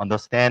newcomer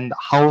understand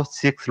how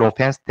 6LO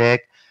pen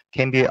stack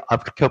can be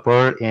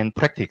applicable in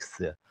practice.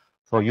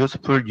 So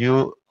useful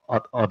new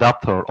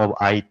adapter of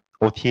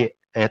IoT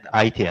at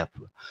IETF.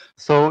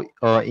 So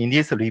in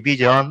this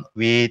revision,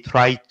 we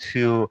try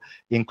to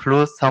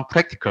include some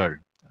practical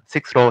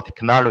 6LO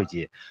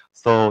technology.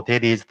 So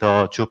that is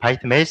the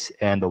Byte mesh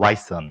and the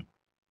Wyson.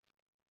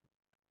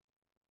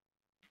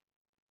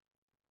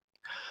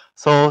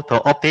 So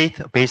the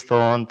update based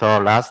on the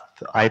last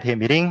IETF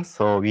meeting,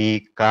 so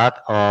we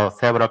got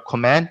several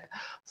comments.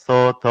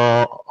 So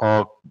the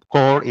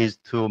goal is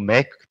to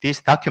make this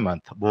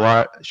document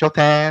more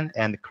shortened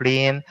and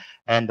clean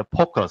and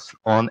focus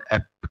on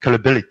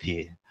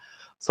applicability.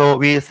 So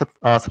we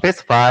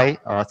specify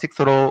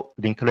 6LO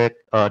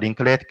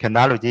linklet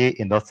technology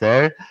in the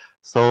cell.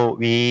 So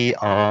we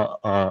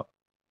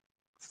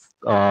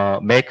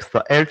make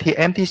the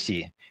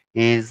LTMTC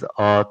is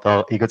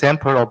the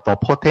example of the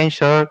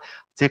potential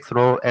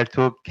 6LO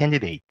L2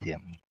 candidate.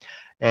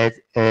 And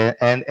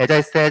as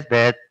I said,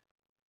 that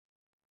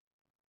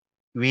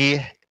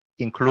we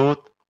include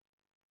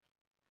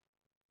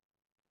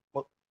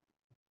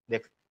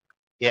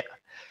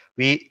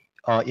we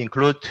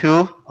include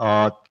two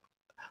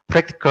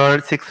practical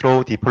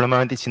 6LO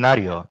deployment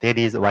scenario, that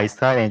is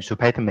Wyson and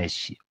Byte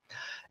mesh.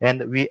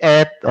 And we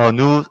add a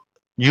new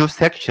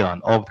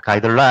section of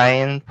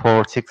guideline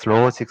for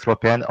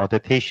 6LO pen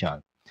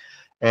adaptation.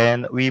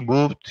 And we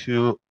move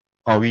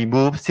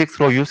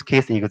 6LO use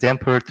case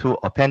example to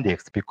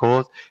appendix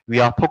because we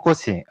are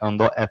focusing on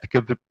the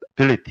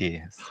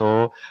applicability.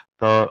 So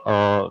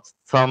the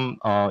some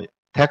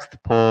text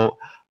for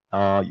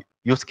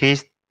use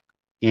case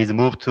is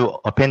moved to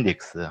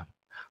appendix.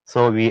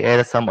 So we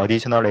add some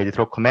additional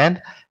editorial comment,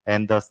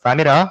 and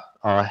Samira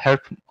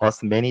helped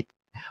us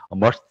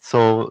much.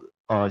 So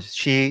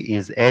she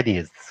is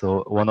added,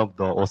 so one of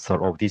the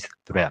author of this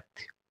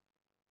draft.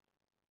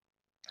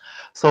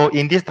 So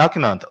in this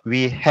document,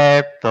 we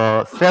have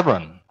the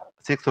 7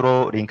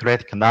 6-row link-array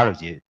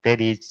technology.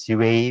 That is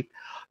G-Wave,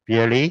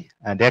 BLE,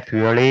 and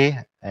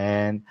DECT-BLE,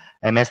 and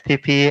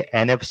MSTP,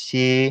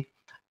 NFC,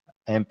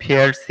 and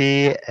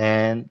PLC,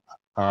 and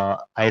IEEE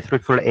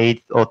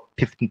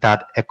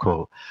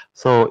 808.15.echo.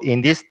 So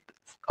in this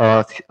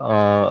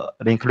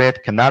link-array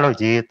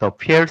technology, the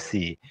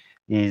PLC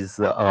is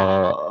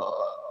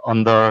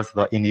under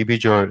the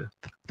individual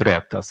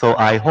draft. So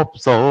I hope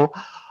so.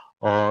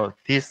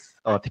 This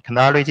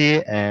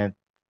technology and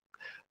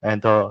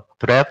the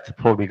draft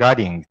for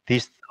regarding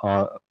this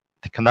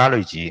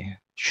technology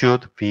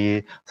should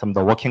be some of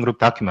the working group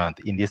document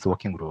in this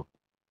working group.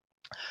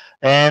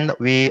 And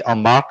we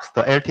mark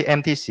the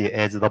LTMTC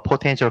as the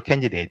potential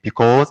candidate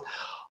because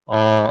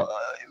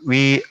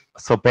we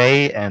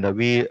survey and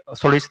we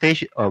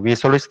solicitate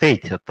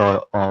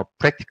the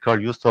practical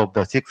use of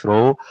the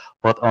 6-row,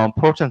 but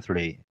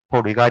unfortunately,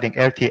 for regarding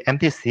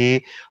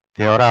LTMTC,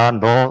 there are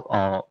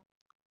no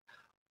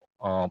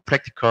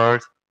practical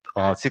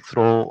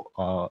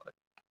 6-row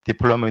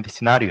deployment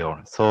scenario.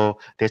 So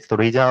that's the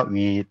reason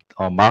we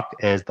mark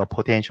as the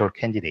potential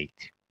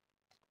candidate.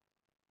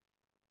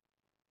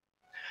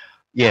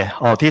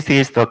 Yeah, this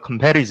is the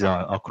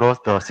comparison across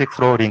the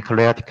 6-row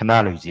link-layer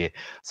technology.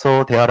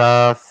 So there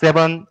are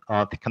 7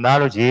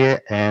 technology,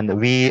 and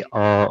we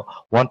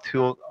want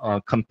to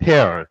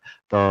compare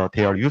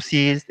their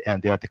uses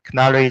and their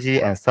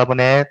technology and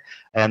subnet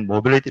and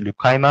mobility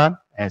requirement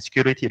and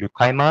security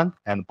requirement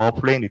and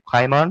buffering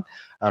requirement,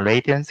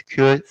 latency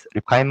queue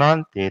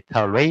requirement,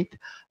 data rate,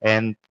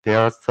 and there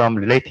are some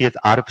related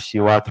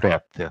RFCOR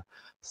draft.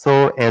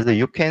 So as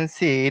you can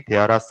see,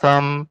 there are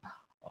some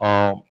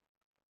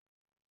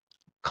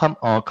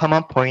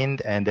common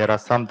point, and there are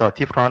some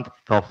different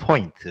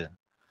points.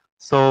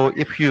 So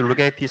if you look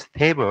at this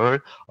table,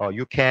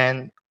 you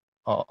can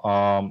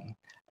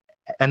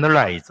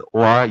analyze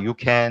or you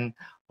can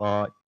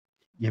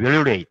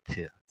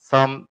evaluate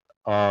some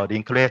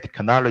link-layer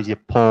technology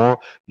for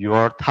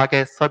your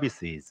target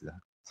services.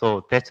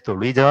 So that's the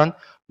reason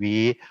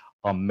we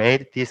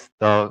made this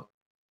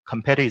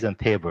comparison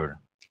table.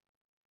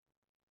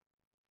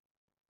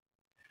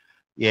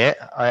 Yeah,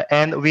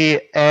 and we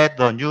add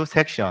the new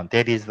section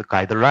that is the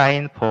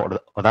guideline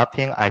for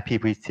adopting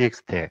IPv6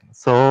 stack.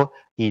 So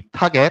it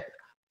target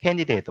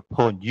candidate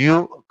for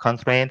new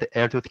constrained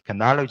L2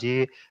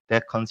 technology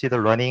that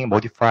consider running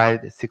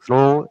modified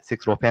 6-row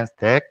PAN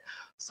stack.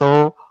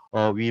 So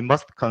we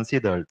must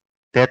consider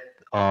that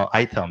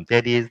item,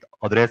 that is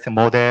addressing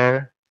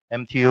model,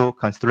 MTU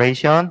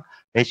consideration,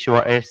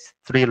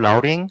 HOS3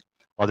 routing,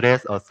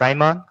 address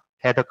assignment,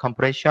 header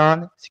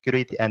compression,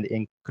 security and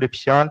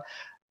encryption,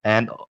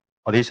 and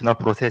additional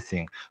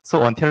processing.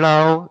 So until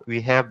now,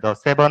 we have the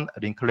 7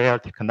 link-layer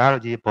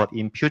technology, but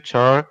in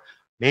future,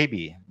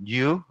 maybe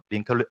new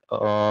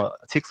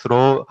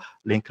 6-row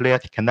link-layer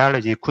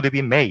technology could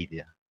be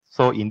made.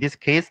 So in this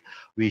case,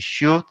 we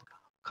should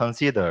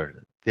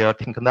consider their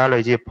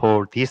technology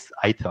for these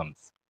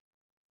items.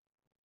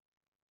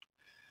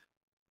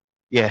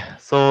 Yeah,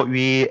 so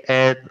we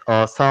add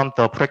some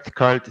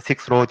practical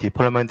 6-row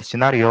deployment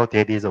scenario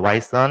that is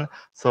YSON.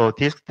 So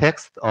this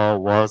text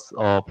was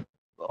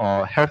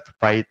helped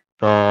by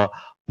the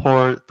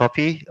Paul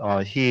Duffy.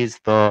 He is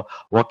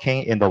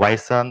working in the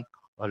YSON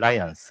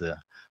Alliance.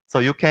 So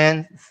you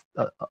can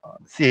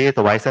see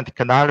the YSON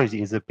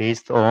technology is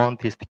based on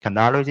this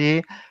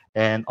technology,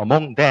 and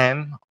among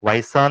them,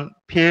 YSON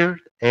Field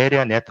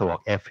Area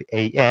Network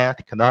 (FAN)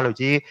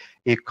 technology.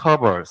 It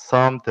covers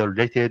some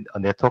related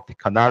network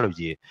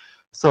technology.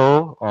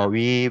 So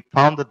we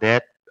found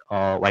that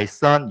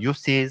YSON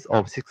uses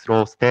of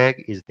 6-row stack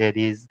is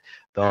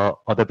the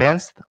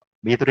advanced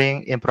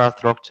metering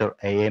infrastructure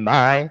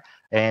AMI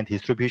and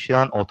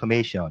distribution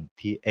automation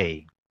TA.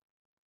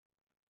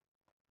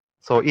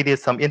 So it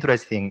is some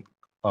interesting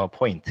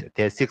point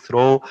that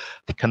 6-row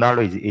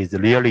technology is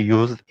really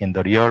used in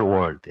the real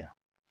world.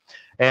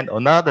 And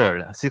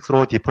another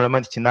 6-row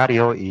deployment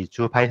scenario is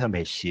Python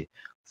mesh.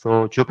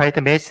 So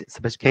Python mesh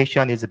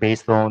specification is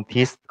based on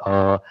this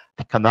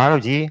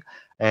technology,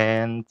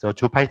 and the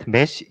Python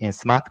mesh in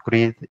smart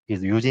grid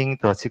is using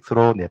the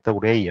 6-row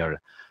network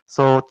layer.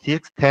 So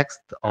this text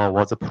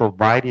was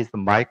provided by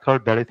Michael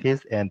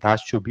Belletis and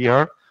Dash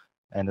Shubier,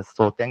 and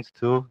so thanks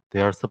to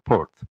their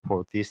support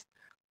for this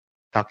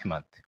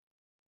document.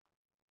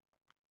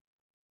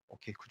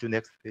 Okay, could you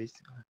next page?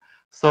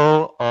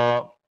 So,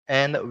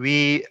 and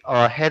we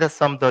had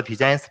some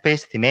design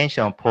space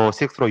dimension for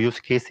 6-row use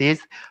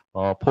cases.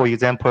 For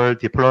example,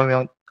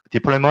 deployment,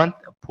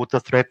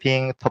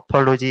 bootstrapping,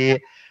 topology,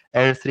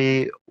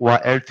 L3 or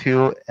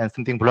L2, and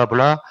something blah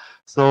blah.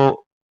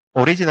 So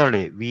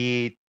originally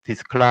we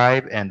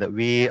describe and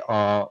we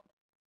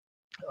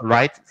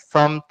write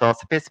some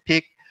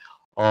specific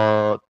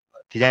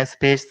design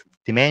space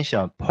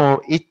dimension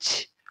for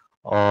each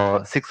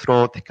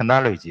 6-row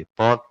technology,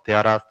 but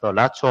there are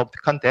lots of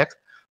context.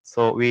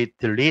 So we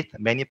delete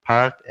many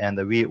parts,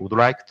 and we would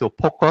like to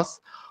focus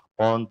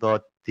on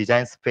the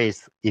design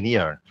space in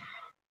here.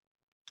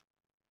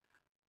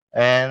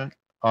 And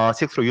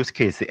 6-low use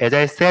case. As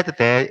I said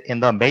that in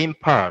the main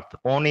part,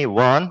 only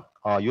one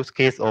use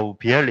case of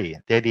BLE,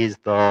 that is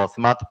the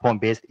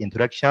smartphone-based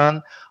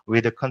interaction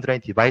with the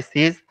constrained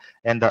devices,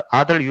 and the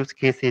other use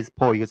cases,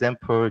 for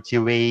example,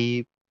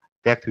 G-Wave,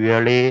 back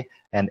BLE,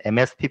 and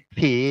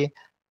MSTP,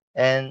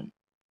 and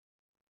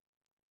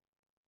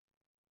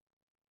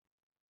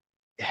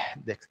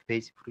next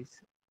page,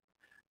 please.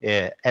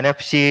 Yeah,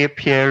 NFC,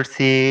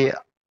 PLC,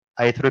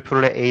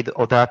 IEEE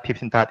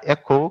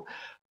 8.15.echo,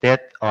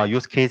 that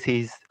use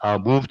cases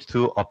moved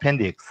to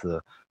appendix.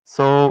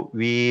 So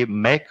we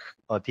make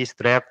this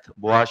draft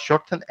more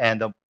shortened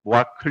and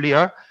more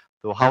clear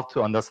to how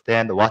to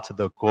understand what's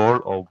the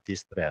goal of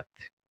this draft.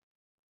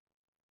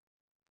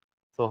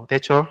 So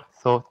that's all.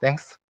 So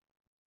thanks.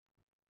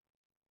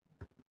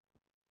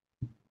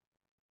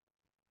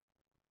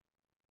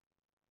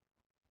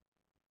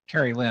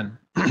 Carrie Lynn,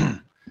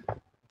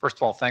 first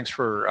of all, thanks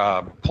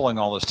for pulling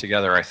all this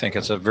together. I think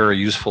it's a very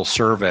useful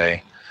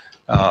survey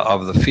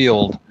of the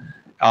field.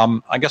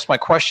 I guess my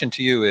question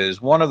to you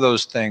is, one of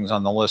those things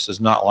on the list is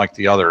not like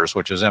the others,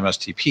 which is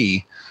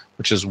MSTP,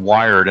 which is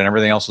wired, and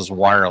everything else is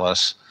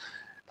wireless.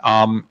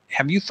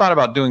 Have you thought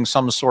about doing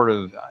some sort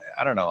of,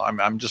 I don't know,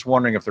 I'm just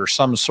wondering if there's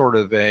some sort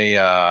of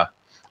a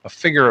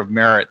figure of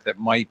merit that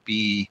might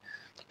be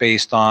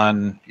based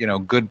on,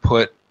 good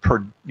put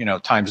per,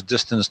 times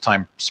distance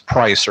times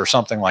price or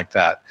something like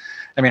that.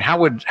 I mean, how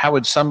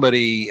would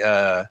somebody,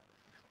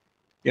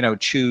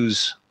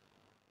 choose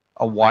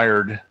a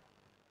wired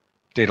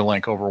data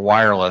link over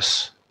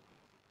wireless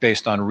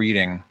based on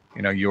reading,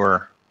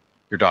 your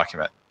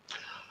document?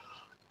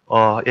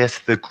 Yes,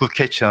 the good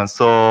question.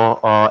 So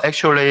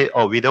actually,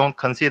 we don't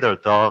consider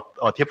the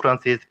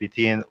differences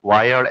between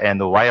wire and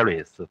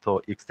wireless.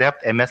 So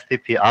except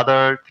MSTP,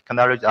 other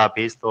technologies are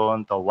based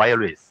on the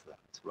wireless,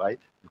 right?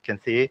 You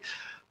can see.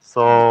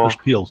 So there's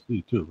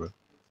PLC too, right?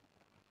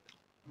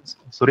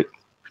 Sorry.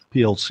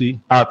 PLC.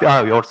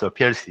 Also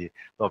PLC.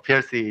 So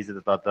PLC is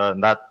not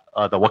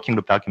the working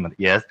group document.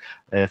 Yes.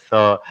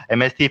 So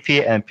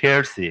MSTP and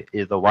PLC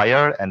is the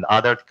wire, and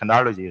other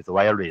technology is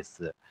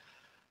wireless.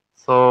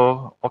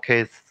 So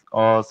okay.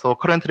 So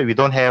currently we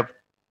don't have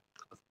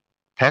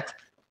text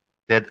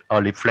that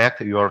reflect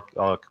your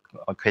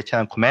question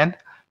and comment.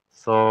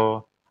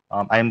 So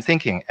I'm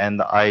thinking,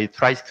 and I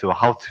tried to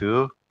how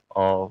to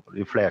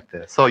reflect.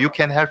 So you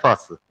can help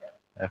us.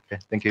 Okay.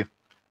 Thank you.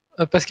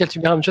 Pascal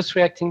Tubert, I'm just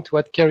reacting to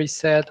what Kerry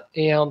said,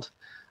 and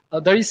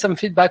there is some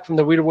feedback from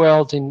the real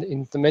world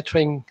in the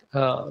metering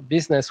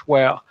business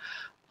where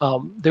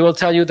they will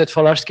tell you that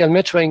for large-scale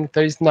metering,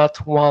 there is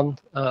not one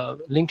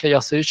link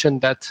layer solution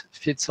that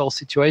fits all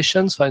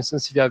situations. For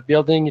instance, if you have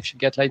building, if you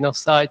get line of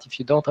sight, if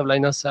you don't have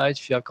line of sight,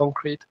 if you have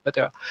concrete,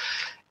 etc.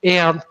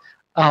 And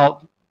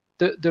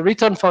the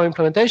return from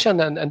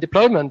implementation and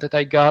deployment that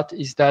I got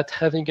is that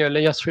having a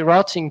layer 3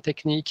 routing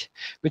technique,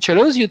 which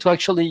allows you to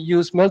actually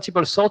use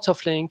multiple sorts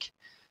of link,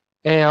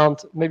 and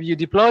maybe you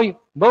deploy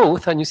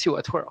both and you see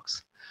what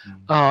works,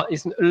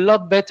 is a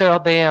lot better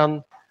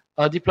than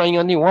deploying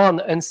only one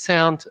and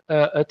send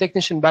a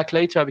technician back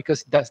later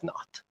because it does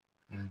not.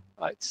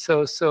 Right.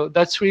 So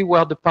that's really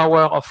where the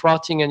power of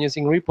routing and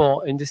using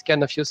Ripple in this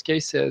kind of use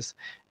cases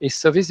is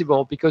so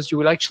visible, because you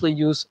will actually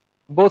use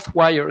both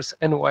wires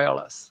and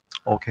wireless.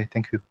 Okay,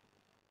 thank you.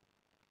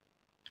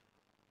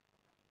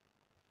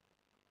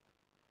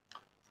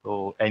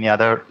 So any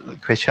other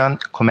question,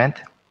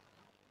 comment?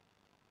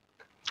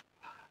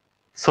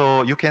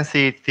 So you can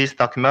see this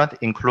document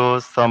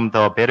includes some of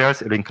the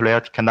barriers in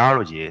clear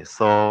technology.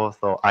 So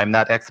I'm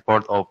not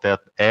expert of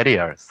that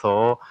area.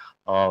 So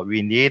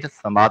we need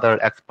some other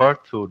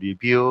expert to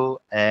review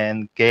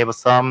and give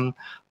some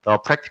the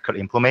practical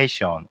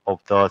information of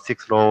the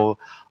 6-low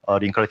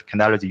linked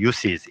technology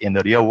uses in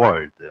the real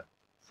world.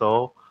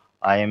 So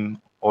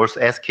I'm also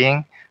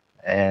asking,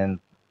 and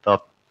the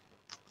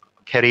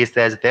Kerry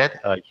says that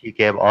he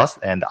gave us,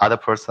 and the other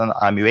person,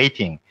 I'm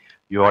waiting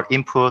your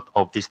input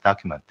of this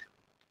document.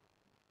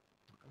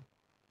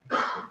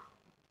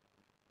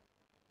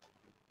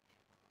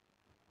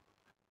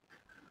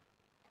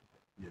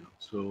 Yeah,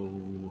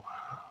 so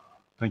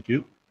thank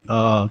you.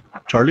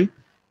 Charlie?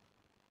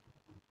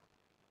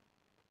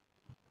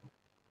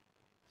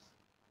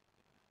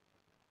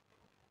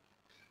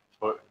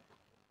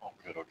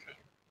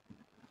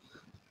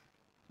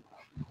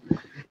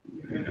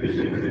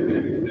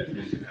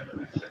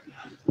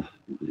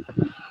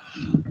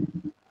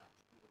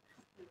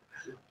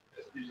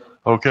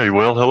 Okay,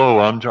 well, hello,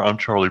 I'm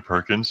Charlie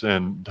Perkins,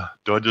 and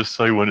do I just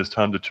say when it's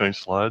time to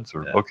change slides?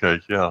 Or yeah.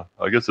 Okay, yeah,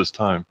 I guess it's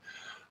time.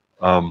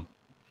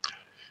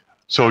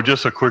 So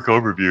just a quick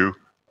overview.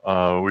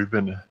 We've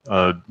been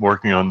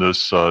working on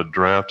this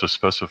draft to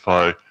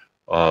specify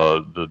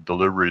the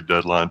delivery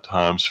deadline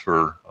times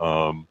for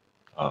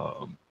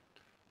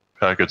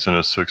packets in a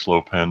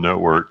 6-low-pan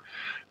network,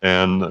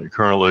 and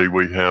currently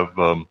we have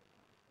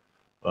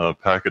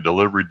packet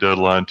delivery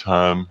deadline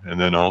time, and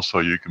then also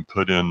you can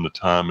put in the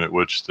time at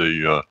which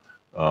the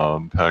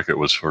packet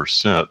was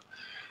first sent.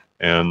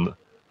 And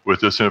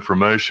with this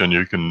information,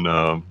 you can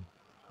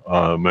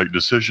make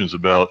decisions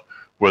about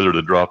whether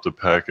to drop the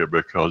packet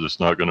because it's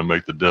not going to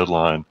make the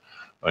deadline.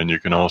 And you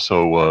can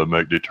also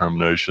make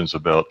determinations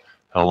about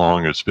how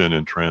long it's been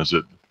in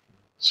transit.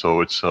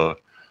 So it's a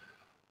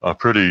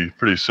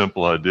pretty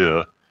simple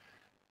idea.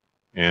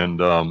 And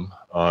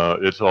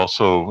it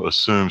also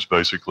assumes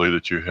basically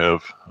that you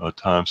have a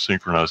time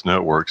synchronized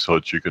network so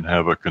that you can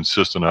have a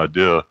consistent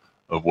idea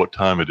of what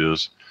time it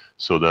is.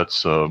 So that's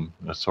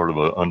sort of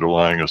an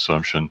underlying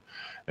assumption.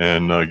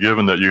 And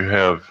given that you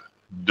have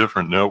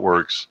different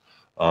networks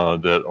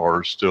that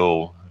are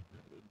still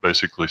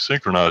basically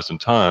synchronized in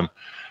time,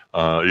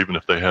 even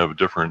if they have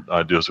different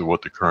ideas of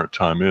what the current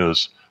time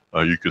is,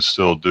 you could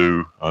still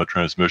do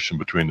transmission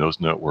between those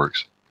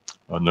networks.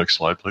 Next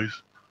slide,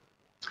 please.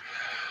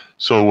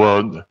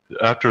 So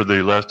after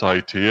the last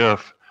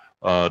IETF,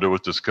 there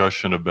was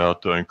discussion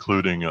about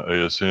including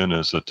ASN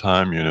as a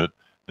time unit,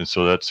 and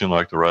so that seemed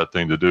like the right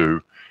thing to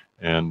do.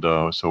 And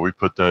so we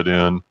put that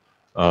in.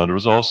 There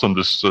was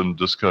also some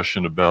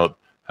discussion about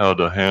how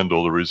to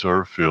handle the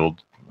reserve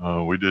field.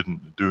 We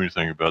didn't do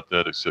anything about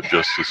that except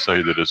just to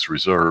say that it's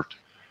reserved.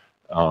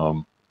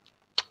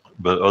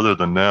 But other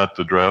than that,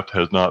 the draft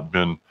has not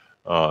been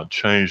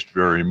changed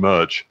very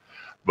much.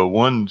 But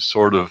one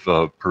sort of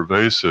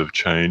pervasive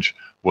change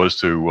was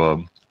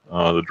to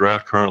the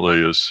draft currently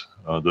is,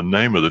 the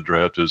name of the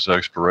draft is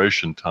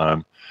expiration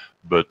time,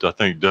 but I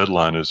think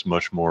deadline is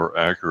much more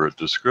accurate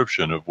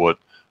description of what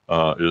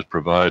is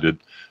provided.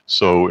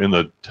 So in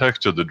the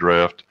text of the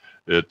draft,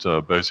 it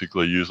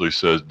basically usually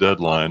says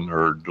deadline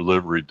or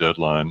delivery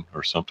deadline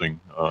or something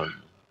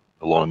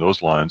along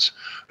those lines,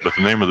 but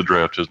the name of the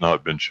draft has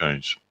not been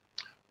changed.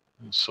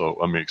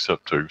 So, I mean,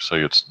 except to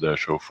say it's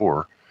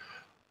 -04.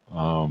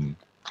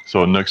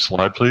 So next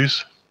slide,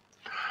 please.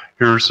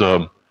 Here's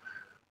a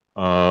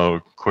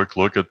quick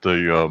look at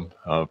the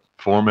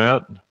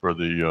format for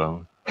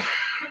the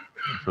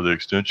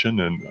extension,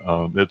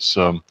 and it's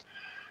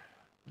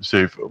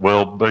see,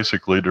 well,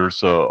 basically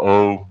there's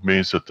O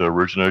means that the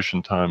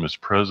origination time is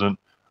present.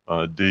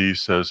 D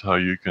says how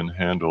you can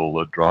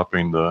handle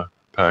dropping the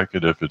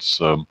packet if it's,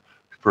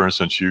 for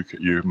instance,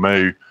 you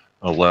may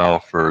allow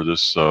for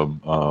this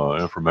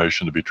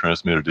information to be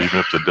transmitted even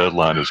if the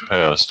deadline is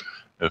passed,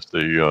 if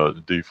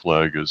the D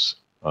flag is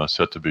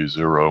set to be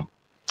 0.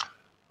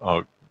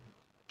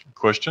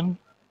 Question?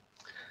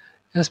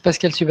 Yes,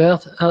 Pascal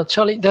Thubert.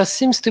 Charlie, there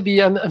seems to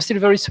be, I'm still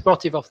very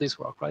supportive of this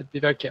work, right? Be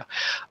very clear.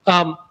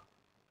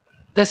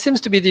 There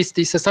seems to be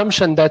this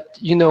assumption that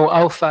you know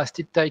how fast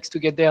it takes to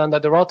get there, and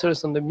that the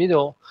routers in the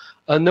middle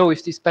know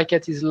if this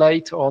packet is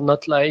late or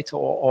not late,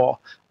 or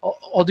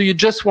do you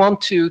just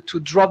want to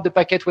drop the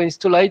packet when it's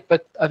too late,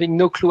 but having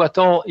no clue at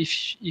all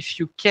if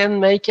you can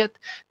make it?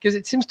 Because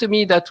it seems to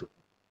me that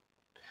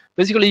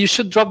basically you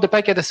should drop the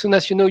packet as soon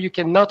as you know you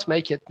cannot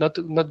make it, not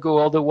go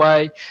all the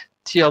way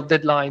till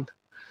deadline.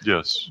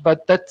 Yes.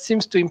 But that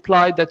seems to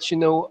imply that you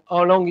know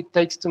how long it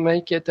takes to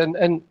make it,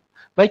 and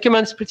my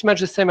comment is pretty much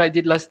the same I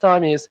did last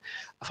time. Is,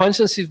 for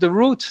instance, if the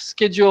root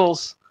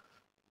schedules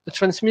the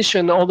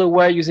transmission all the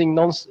way using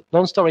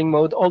non-storing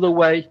mode all the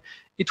way,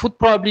 it would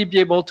probably be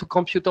able to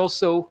compute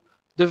also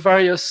the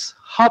various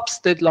hops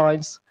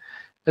deadlines,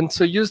 and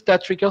so use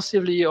that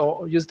recursively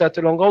or use that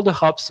along all the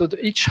hops, so that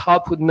each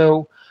hop would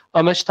know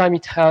how much time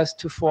it has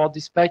to forward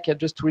this packet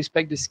just to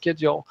respect the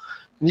schedule.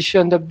 And if you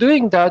end up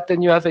doing that,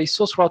 then you have a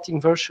source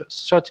routing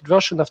sorted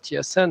version of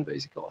TSN,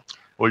 basically.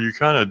 Well, you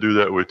kind of do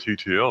that with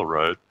TTL,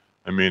 right?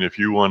 I mean, if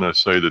you want to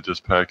say that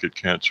this packet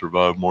can't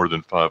survive more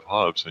than 5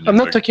 hops, and I'm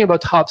not talking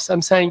about hops.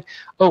 I'm saying,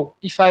 oh,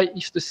 if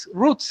the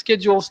root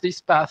schedules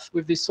this path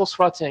with this source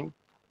routing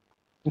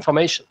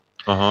information,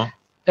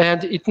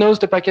 and it knows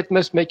the packet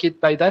must make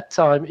it by that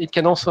time, it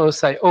can also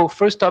say, oh,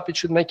 first hop it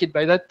should make it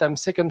by that time,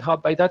 second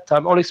hop by that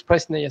time, all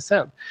expressed in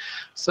ASN.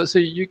 So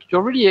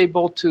you're really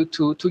able to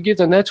give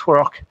the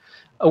network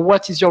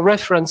what is your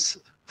reference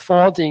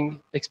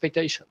forwarding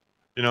expectation.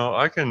 You know,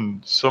 I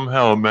can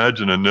somehow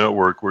imagine a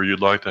network where you'd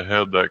like to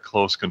have that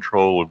close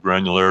control of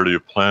granularity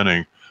of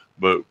planning,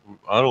 but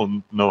I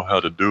don't know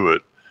how to do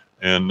it.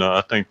 And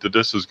I think that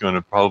this is going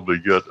to probably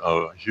get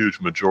a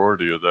huge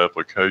majority of the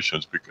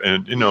applications.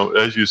 And, you know,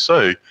 as you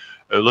say,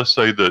 let's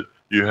say that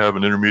you have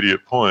an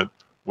intermediate point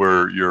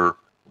where you're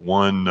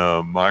 1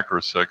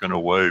 microsecond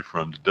away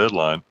from the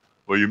deadline.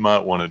 Well, you might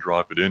want to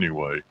drop it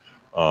anyway.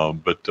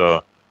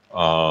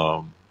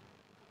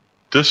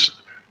 This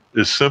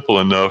is simple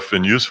enough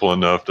and useful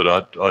enough that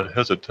I'd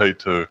hesitate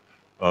to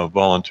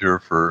volunteer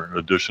for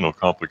additional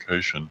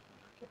complication.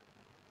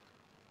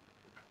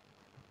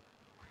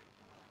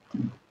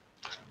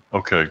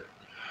 Okay.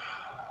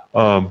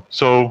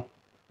 So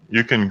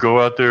you can go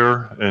out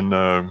there and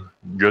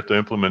get the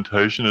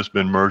implementation. It's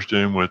been merged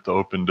in with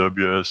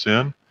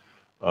OpenWSN.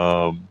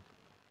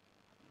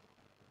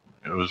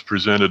 It was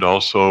presented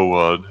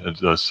also at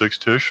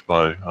 6TISH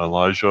by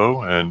Elijah,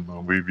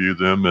 and we view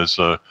them as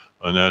a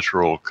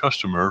natural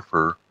customer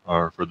for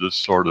this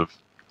sort of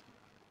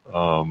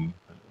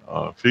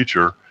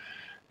feature.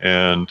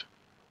 And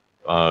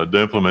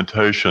the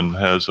implementation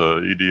has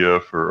a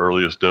EDF, or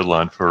earliest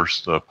deadline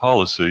first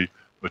policy,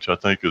 which I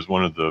think is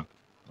one of the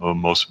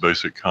most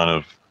basic kind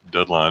of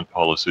deadline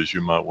policies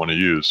you might want to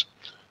use.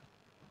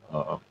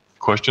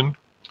 Question?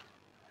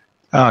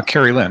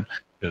 Carrie Lynn,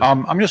 Yes.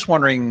 I'm just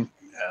wondering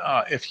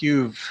if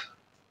you've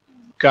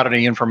got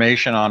any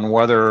information on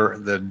whether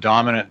the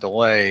dominant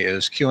delay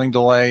is queuing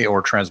delay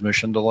or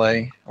transmission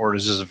delay, or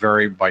does this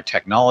vary by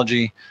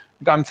technology?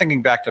 I'm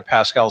thinking back to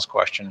Pascal's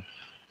question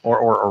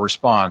or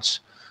response.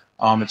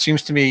 It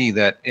seems to me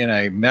that in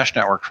a mesh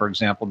network, for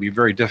example, it'd be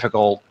very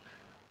difficult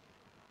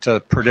to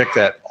predict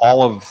that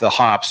all of the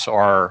hops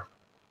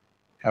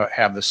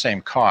have the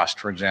same cost,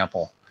 for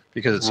example,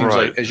 because it seems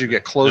like as you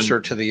get closer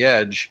to the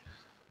edge,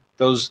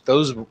 those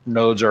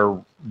nodes are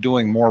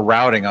doing more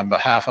routing on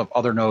behalf of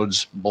other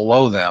nodes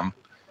below them,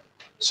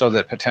 so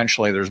that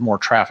potentially there's more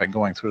traffic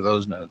going through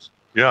those nodes.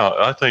 Yeah,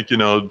 I think,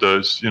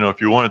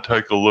 if you want to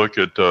take a look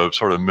at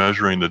sort of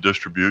measuring the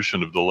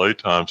distribution of delay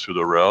times through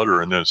the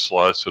router and then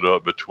slice it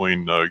up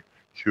between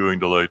queuing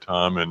delay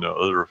time and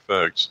other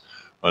effects,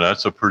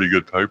 that's a pretty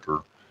good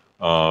paper.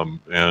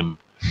 And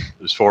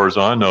as far as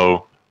I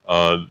know,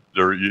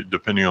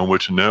 depending on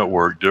which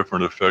network,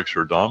 different effects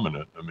are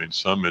dominant. I mean,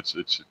 some it's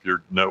if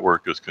your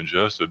network is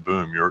congested,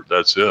 boom,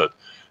 that's it.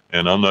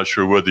 And I'm not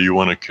sure whether you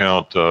want to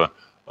count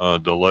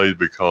delay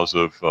because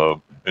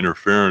of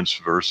interference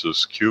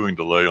versus queuing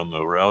delay on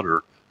the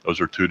router. Those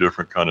are two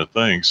different kind of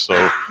things.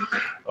 So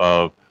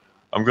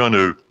I'm going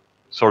to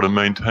sort of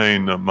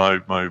maintain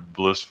my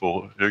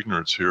blissful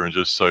ignorance here and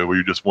just say,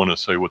 we just want to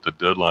say what the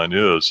deadline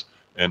is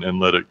and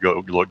let it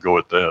go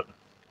at that.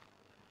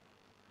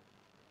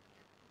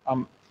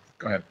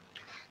 Go ahead.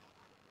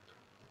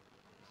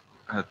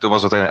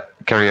 Thomas,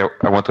 Carrie,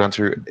 I want to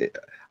answer.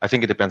 I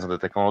think it depends on the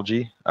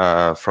technology.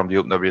 From the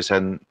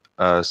OpenWSN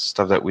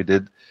stuff that we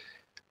did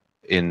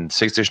in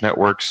 6-dish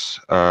networks,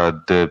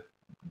 the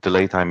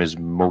delay time is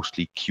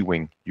mostly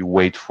queuing. You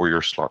wait for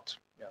your slot.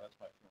 Yeah, that's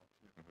my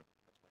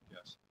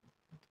yes.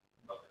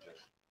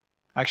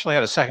 I actually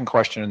had a second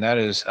question, and that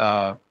is,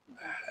 how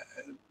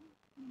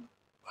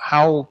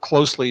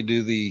closely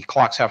do the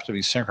clocks have to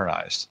be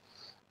synchronized?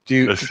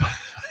 Is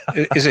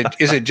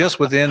it just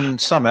within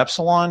some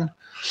epsilon?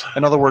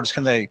 In other words,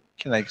 can they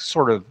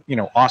sort of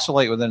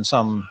oscillate within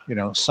some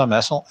some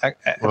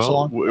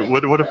epsilon? Well,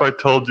 what if I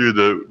told you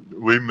that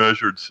we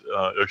measured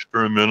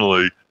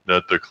experimentally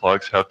that the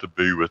clocks have to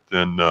be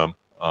within 1%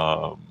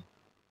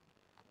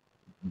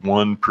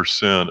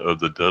 of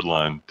the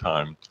deadline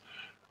time?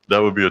 That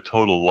would be a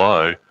total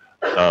lie.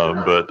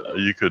 But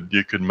you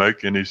could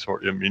make any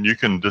sort. I mean, you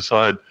can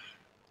decide.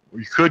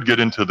 You could get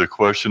into the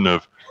question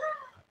of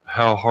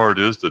how hard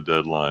is the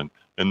deadline,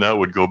 and that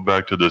would go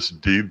back to this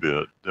D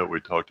bit that we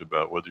talked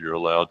about, whether you're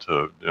allowed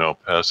to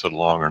pass it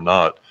along or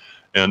not.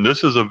 And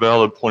this is a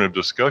valid point of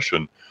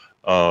discussion.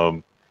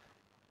 But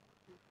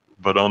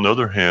on the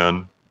other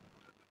hand,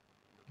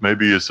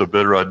 maybe it's a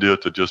better idea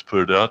to just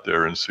put it out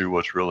there and see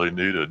what's really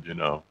needed.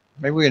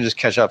 Maybe we can just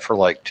catch up for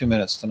like 2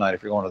 minutes tonight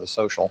if you're going to the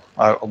social.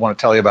 I want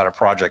to tell you about a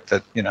project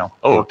that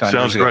Oh,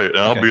 sounds great. And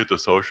Okay. I'll be at the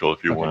social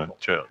if you want to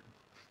chat.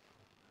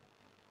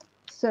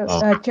 So,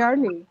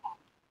 Charlie.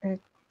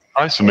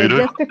 Hi, Samita.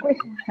 Just a quick,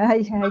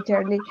 hi,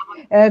 Charlie.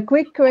 A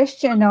quick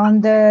question on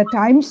the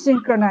time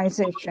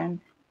synchronization.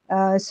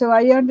 So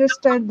I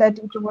understand that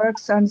it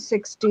works on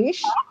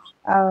 6-dish.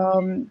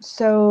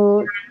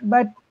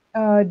 But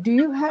do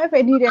you have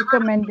any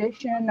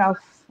recommendation of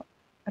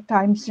a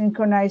time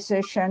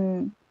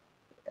synchronization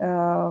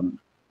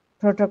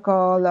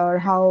protocol, or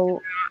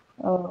how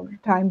what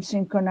time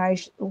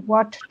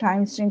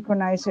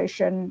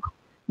synchronization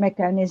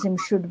mechanism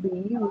should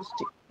be used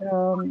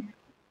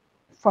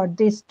for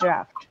this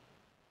draft?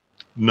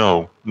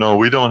 No,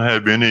 we don't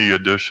have any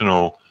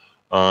additional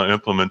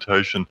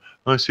implementation.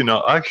 Let me see.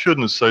 Now, I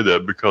shouldn't say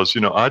that because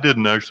I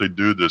didn't actually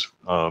do this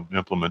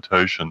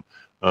implementation.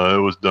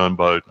 It was done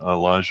by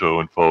Elijah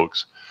and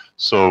folks.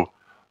 So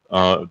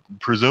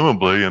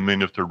presumably, I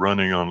mean, if they're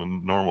running on a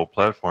normal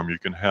platform, you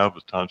can have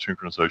a time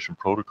synchronization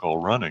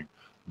protocol running.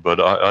 But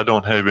I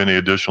don't have any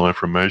additional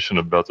information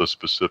about the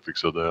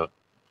specifics of that.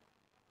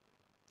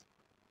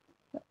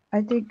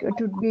 I think it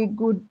would be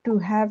good to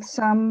have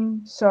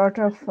some sort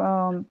of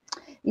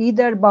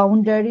either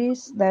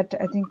boundaries that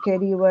I think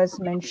Kerry was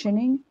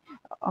mentioning,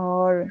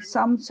 or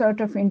some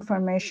sort of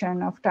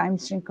information of time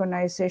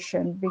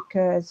synchronization,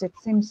 because it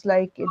seems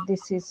like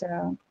this is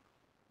a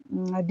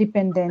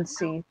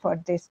dependency for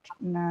this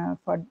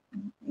for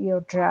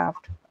your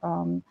draft.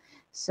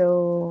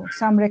 So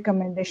some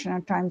recommendation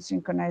on time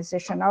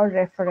synchronization or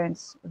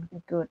reference would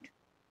be good.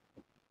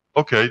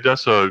 Okay,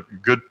 that's a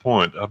good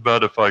point. How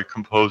about if I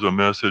compose a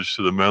message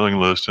to the mailing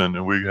list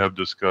and we have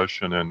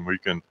discussion and we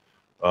can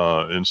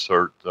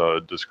insert a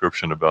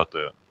description about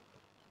that?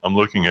 I'm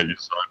looking at you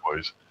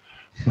sideways.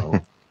 So.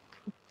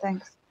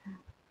 Thanks.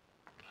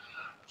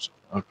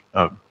 Do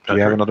we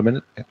have another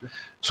minute? Yeah.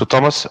 So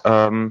Thomas,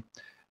 time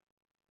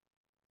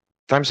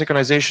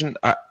synchronization,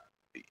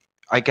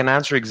 I can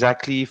answer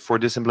exactly for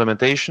this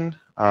implementation.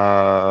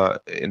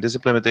 In this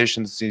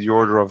implementation, it's in the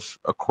order of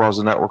across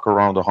the network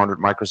around 100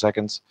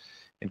 microseconds.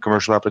 In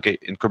commercial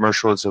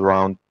it's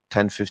around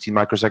 10-15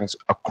 microseconds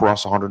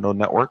across a 100 node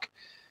network.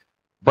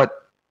 But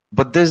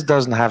But this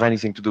doesn't have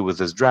anything to do with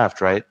this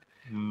draft, right?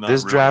 Not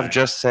This really. draft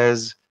just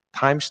says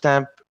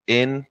timestamp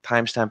in,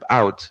 timestamp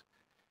out,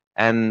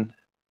 and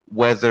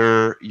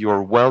whether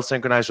you're well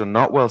synchronized or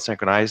not well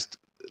synchronized,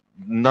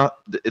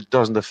 it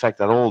doesn't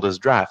affect at all this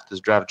draft. This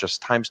draft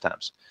just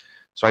timestamps.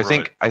 So I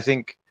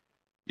think,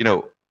 you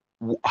know,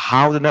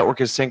 how the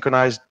network is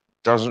synchronized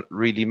doesn't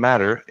really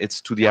matter.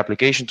 It's to the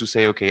application to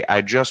say, okay,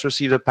 I just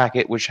received a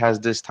packet which has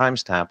this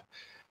timestamp.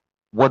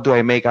 What do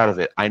I make out of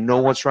it? I know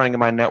what's running in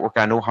my network.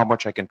 I know how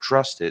much I can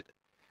trust it.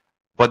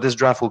 But this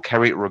draft will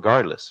carry it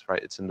regardless,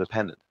 right? It's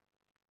independent.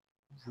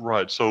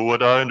 Right. So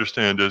what I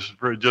understand is,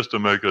 just to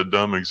make a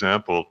dumb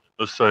example,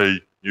 let's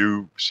say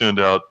you send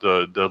out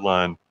the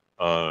deadline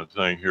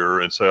thing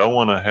here and say, I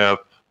want to have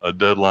a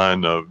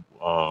deadline of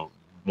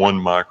 1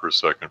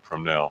 microsecond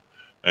from now.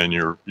 And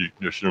you're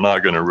not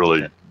going to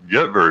really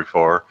get very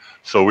far.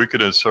 So we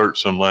could insert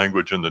some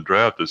language in the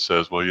draft that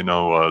says, well, you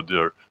know,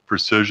 the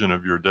precision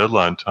of your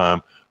deadline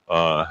time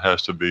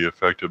has to be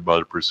affected by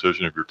the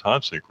precision of your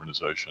time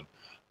synchronization.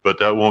 But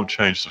that won't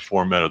change the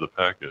format of the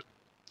packet.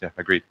 Yeah,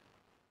 agreed.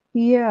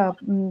 Yeah,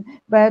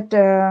 but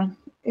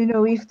you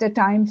know, if the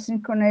time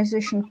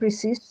synchronization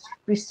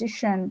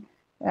precision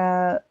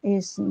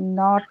is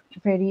not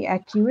very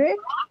accurate,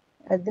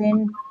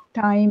 then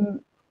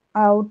time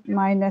out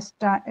minus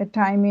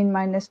time in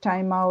minus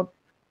time out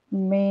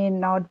may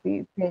not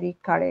be very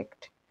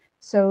correct.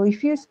 So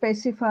if you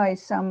specify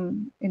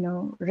some, you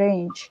know,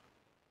 range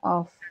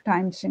of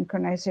time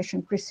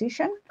synchronization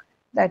precision,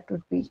 that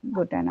would be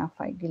good enough,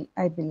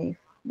 I believe.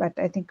 But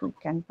I think we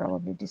can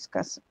probably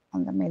discuss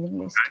on the mailing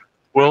list.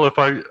 Well,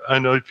 I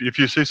know if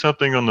you see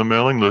something on the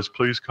mailing list,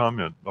 please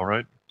comment. All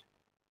right.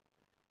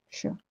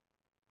 Sure.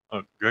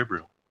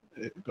 Gabriel.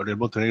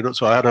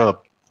 So I had a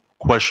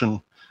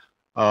question,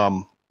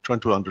 trying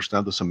to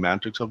understand the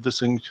semantics of this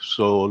thing.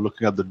 So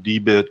looking at the D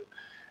bit,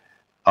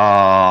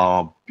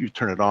 you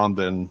turn it on,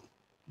 then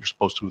you're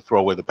supposed to throw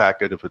away the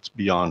packet if it's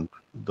beyond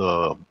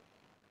the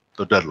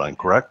deadline,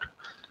 correct?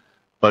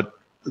 But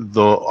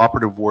the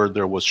operative word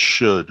there was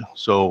should.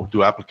 So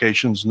do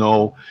applications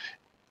know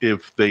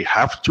if they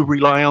have to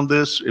rely on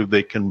this, if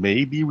they can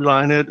maybe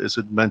rely on it? Is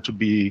it meant to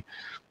be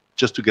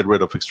just to get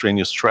rid of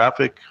extraneous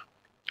traffic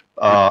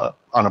on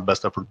a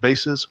best effort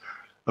basis?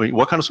 I mean,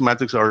 what kind of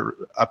semantics are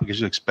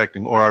applications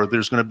expecting? Or are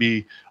there going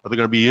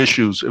to be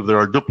issues if there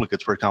are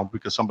duplicates, for example,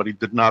 because somebody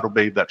did not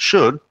obey that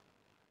should,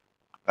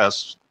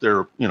 as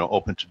they're, you know,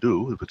 open to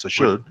do? If it's a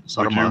should, it's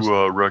not a must.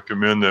 Would you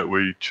recommend that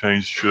we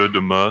change should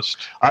to must?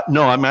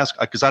 No, I'm asking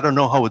because I don't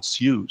know how it's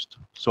used.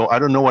 So I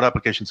don't know what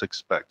applications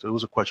expect. It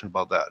was a question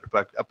about that. If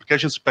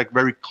applications expect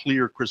very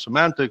clear, crisp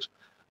semantics,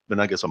 then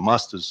I guess a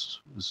must is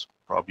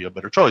probably a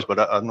better choice. But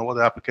I don't know what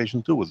the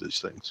applications do with these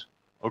things.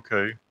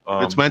 Okay.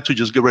 If it's meant to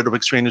just get rid of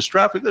extraneous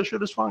traffic, that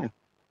should is fine.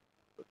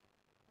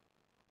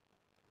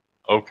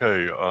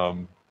 Okay.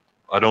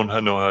 I don't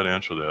know how to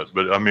answer that,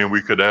 but I mean,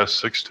 we could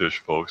ask 6-tish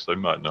folks; they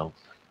might know.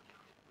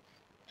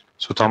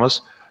 So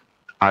Thomas,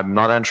 I'm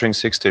not answering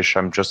 6-tish.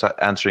 I'm just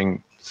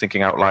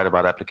thinking out loud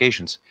about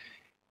applications.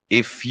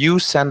 If you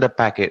send a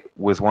packet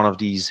with one of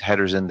these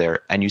headers in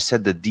there and you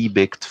set the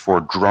debit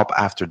for drop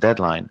after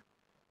deadline,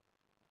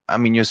 I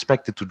mean, you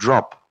expect it to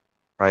drop,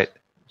 right?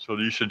 So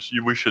we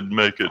should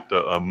make it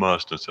a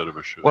must instead of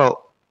a should.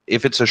 Well,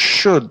 if it's a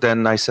should,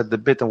 then I set the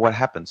bit and what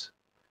happens?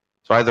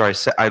 So either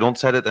I don't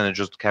set it and it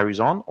just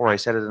carries on, or I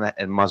set it and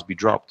it must be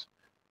dropped.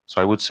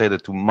 So I would say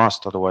that to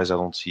must, otherwise I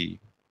don't see.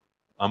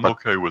 I'm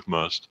okay with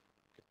must.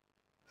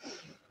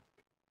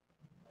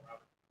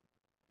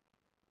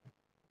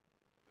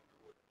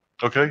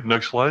 Okay,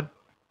 next slide.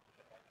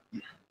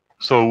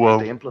 So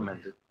they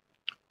implemented.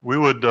 We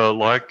would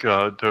like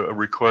to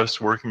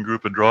request working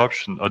group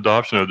adoption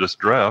of this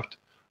draft.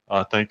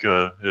 I think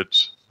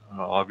it's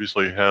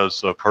obviously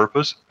has a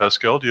purpose.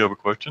 Pascal, do you have a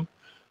question?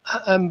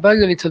 I'm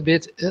bugged a little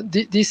bit.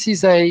 This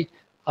is I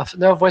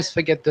always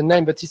forget the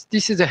name, but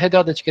this is a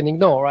header that you can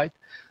ignore, right?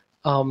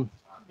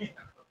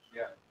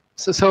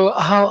 So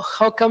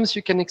how comes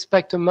you can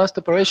expect a must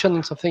operation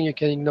on something you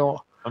can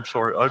ignore? I'm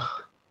sorry. If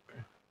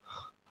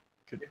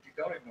you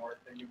don't ignore it,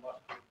 then you must,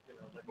 then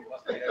you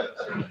must be able to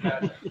certain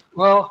pattern.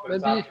 Well,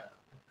 maybe. You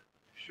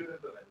should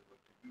implement it, but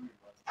you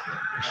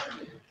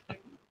do.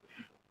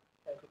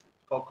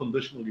 Called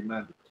conditionally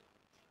mandatory.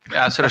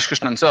 Yeah, Suresh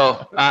Krishnan.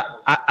 So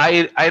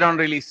I don't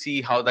really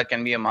see how that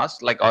can be a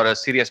must, or a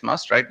serious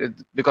must, right?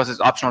 Because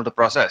it's optional to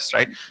process,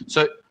 right?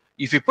 So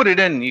if you put it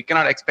in, you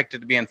cannot expect it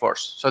to be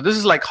enforced. So this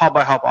is like hop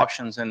by hop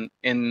options in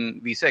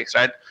V6,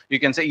 right? You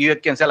can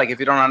say like, if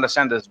you don't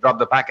understand this, drop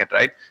the packet,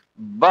 right?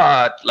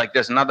 But like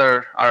there's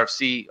another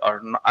RFC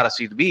or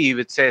RFC2B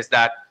which says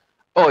that,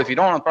 oh, if you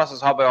don't want to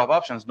process hop by hop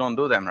options, don't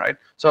do them, right?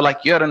 So like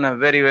you're in a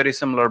very, very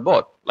similar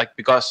boat, like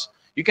because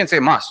you can say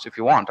must if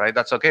you want, right?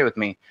 That's okay with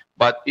me.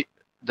 But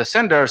the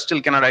sender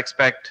still cannot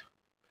expect,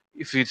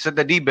 if you set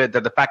the debit,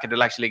 that the packet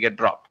will actually get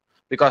dropped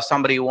because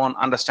somebody won't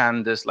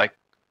understand this like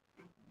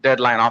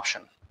deadline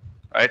option,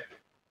 right?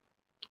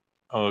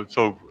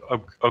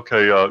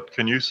 Okay.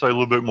 Can you say a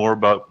little bit more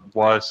about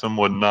why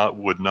someone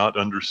would not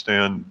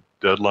understand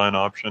deadline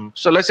option?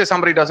 So let's say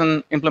somebody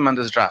doesn't implement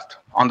this draft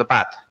on the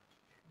path.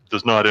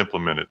 Does not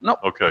implement it? No,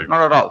 Okay.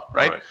 not at all,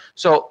 right? Right.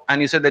 So,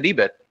 and you said the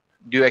debit,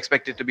 do you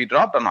expect it to be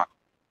dropped or not?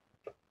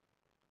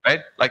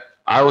 Right? Like,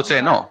 I would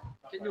say no.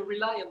 Can you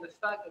rely on the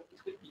fact that it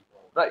will be?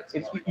 Right.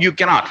 You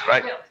cannot,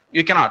 right?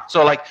 You cannot.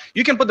 So like,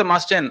 you can put the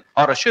must in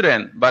or a should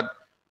in, but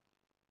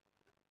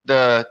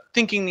the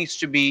thinking needs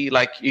to be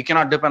like, you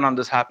cannot depend on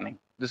this happening.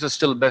 This is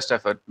still best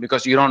effort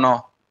because you don't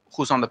know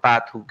who's on the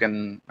path who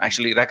can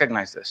actually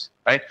recognize this,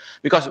 right?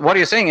 Because what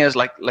you're saying is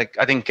like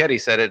I think Kerry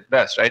said it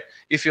best, right?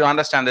 If you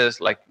understand this,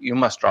 like you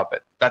must drop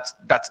it.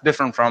 That's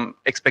different from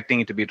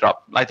expecting it to be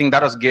dropped. I think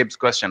that was Gabe's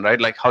question, right?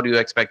 Like, how do you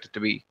expect it to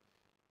be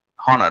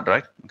honored,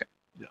 right? Okay.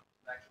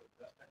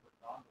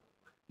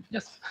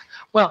 Yes.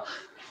 Well,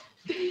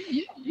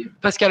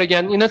 Pascal,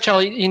 again,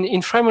 Charlie,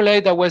 in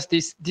Fremulate, there was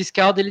this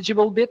discard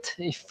eligible bit.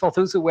 For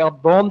those who were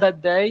born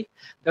that day,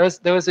 there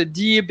was a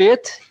DE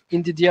bit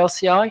in the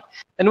DRCI.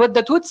 And what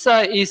that would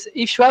say is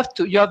if you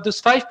have those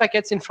 5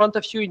 packets in front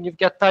of you and you've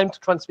got time to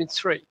transmit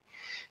 3.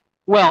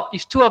 Well,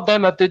 if 2 of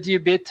them have the DE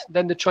bit,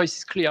 then the choice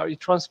is clear. You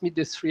transmit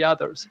the 3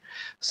 others.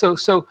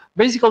 So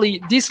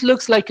basically, this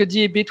looks like a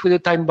DE bit with a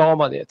time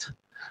bomb on it.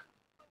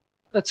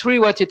 That's really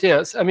what it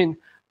is. I mean,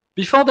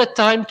 before that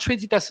time,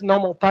 treat it as a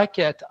normal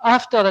packet.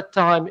 After that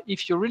time,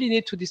 if you really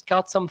need to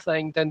discard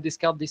something, then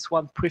discard this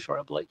one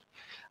preferably.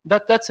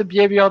 That's a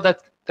behavior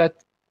that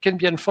can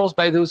be enforced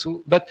by those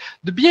who, but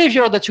the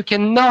behavior that you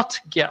cannot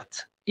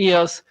get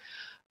is,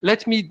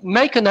 let me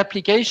make an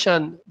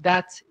application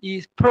that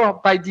is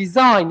by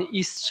design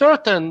is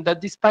certain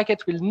that this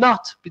packet will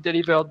not be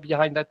delivered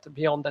beyond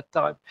that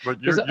time.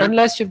 Because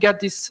unless you've got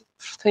this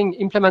thing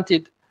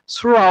implemented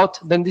throughout,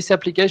 then this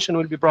application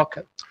will be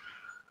broken.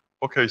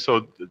 Okay,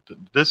 so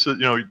this is,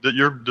 that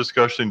you're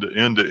discussing the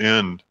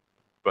end-to-end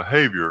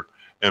behavior,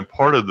 and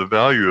part of the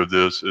value of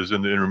this is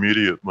in the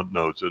intermediate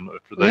nodes. And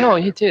No,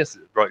 it is.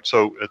 Right,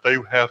 so if they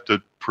have to,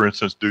 for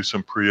instance, do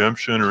some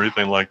preemption or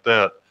anything like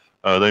that,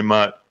 they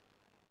might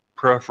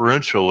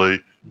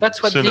preferentially.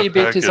 That's what the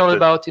bit is all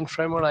about in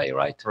Fremulate,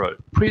 right? Right.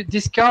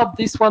 Discard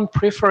this one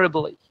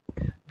preferably,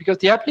 because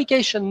the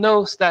application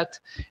knows that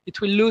it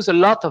will lose a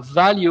lot of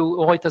value,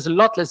 or it has a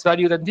lot less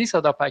value than this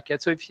other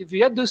packet. So if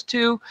you had those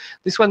 2,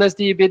 this one has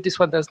the bit, this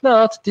one does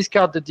not,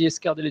 discard the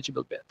discard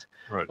eligible bit.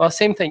 Right. Well,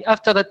 same thing.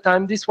 After that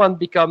time, this one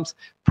becomes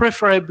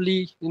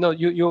preferably,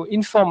 you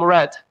inform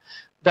red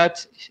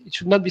that it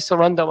should not be so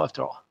random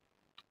after all.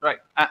 Right.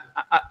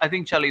 I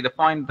think, Charlie, the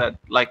point that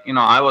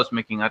I was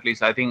making, at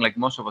least I think like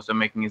most of us are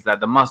making, is that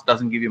the must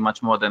doesn't give you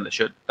much more than the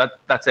should.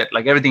 That's it.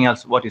 Like everything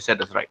else, what you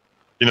said is right.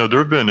 There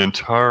have been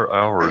entire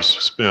hours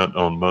spent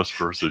on must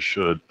versus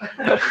should,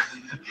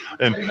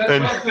 and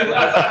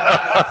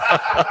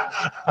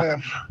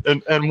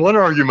one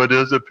argument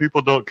is that people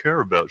don't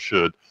care about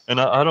should, and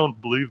I don't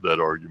believe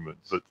that argument.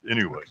 But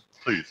anyway,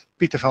 please.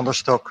 Peter van der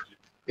Stok.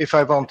 If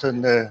I want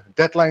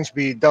deadlines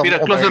be done. Peter,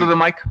 closer to the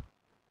mic.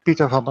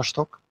 Peter van der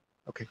Stok.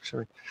 Okay,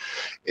 sorry.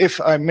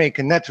 If I make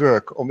a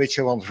network on which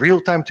I want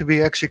real time to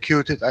be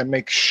executed, I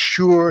make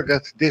sure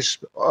that this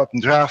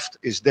draft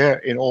is there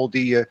in all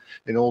the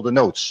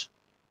nodes.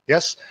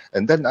 Yes,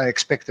 and then I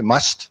expect a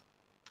must.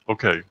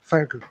 Okay.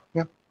 Very good.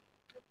 Yeah.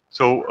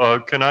 So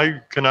can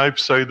I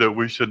say that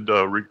we should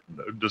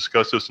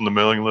discuss this in the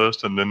mailing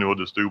list, and then we'll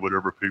just do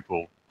whatever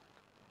people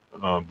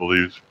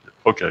believe?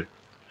 Okay.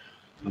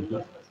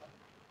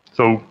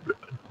 So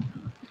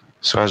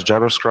as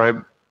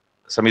JavaScribe,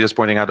 Samir is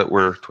pointing out that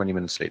we're 20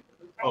 minutes late.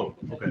 Oh,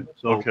 okay.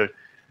 So okay.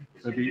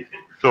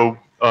 So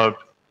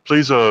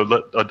please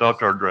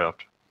adopt our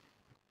draft.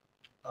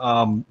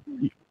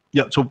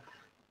 Yeah. So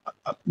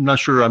I'm not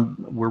sure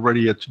we're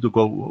ready yet to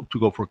go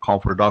for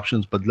call for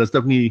adoptions, but let's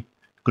definitely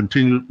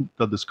continue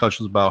the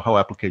discussions about how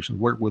applications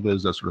work with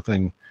this, that sort of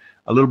thing,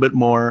 a little bit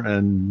more,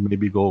 and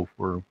maybe go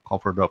for call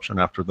for adoption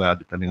after that,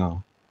 depending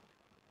on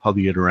how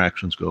the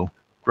interactions go.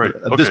 Great.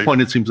 At this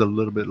point, it seems a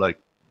little bit like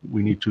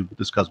we need to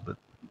discuss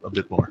a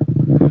bit more.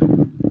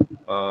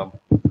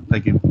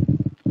 Thank you.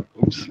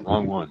 Oops,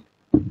 wrong one.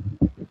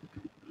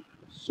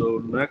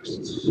 So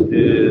next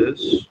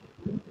is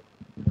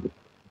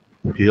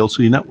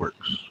PLC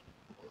networks.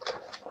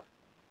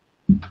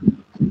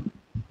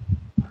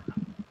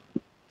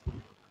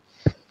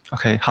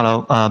 Okay,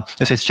 hello.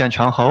 This is Jian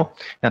Changho,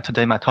 and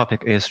today my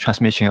topic is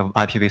transmission of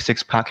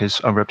IPv6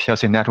 packets over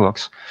PLC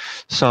networks.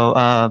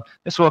 So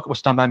this work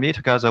was done by me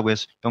together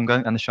with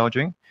Donggen and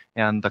Xiaojun,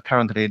 and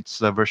currently it's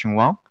version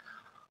 1.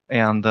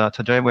 And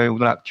today we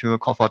would like to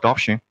call for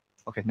adoption.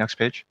 Okay, next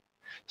page.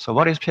 So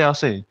what is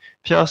PLC?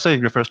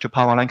 PLC refers to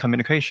power line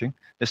communication.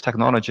 This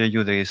technology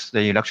uses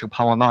the electric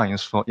power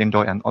lines for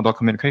indoor and outdoor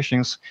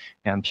communications,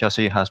 and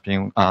PLC has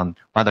been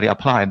widely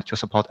applied to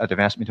support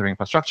advanced metering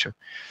infrastructure.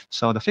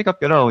 So the figure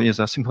below is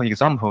a simple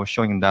example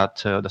showing that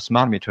the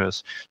smart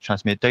meters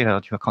transmit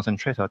data to a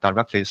concentrator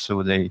directly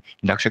through the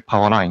electric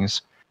power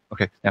lines.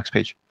 Okay, next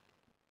page.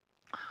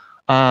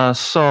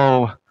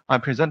 So I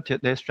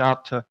presented this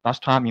draft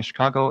last time in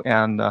Chicago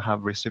and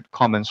have received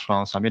comments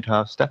from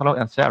Samita, Stefano,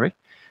 and Sari.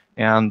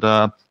 And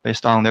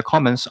based on their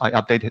comments, I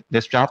updated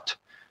this draft.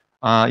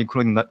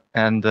 including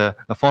the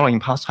following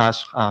path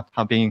types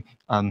have been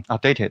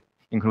updated,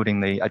 including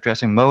the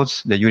addressing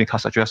modes, the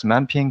unicast address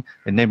mapping,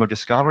 the neighbor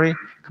discovery,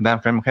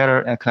 command frame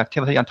header, and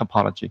connectivity and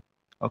topology.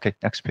 Okay,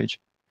 next page.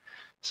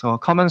 So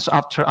comments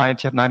after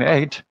IETF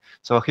 98.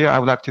 So here I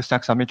would like to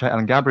thank Samitra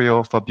and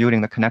Gabriel for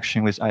building the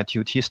connection with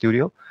ITUT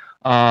Studio.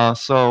 And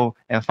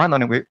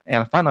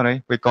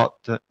finally we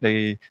got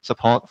the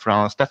support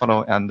from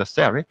Stefano and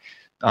Sari.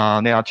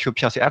 They are two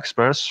PLC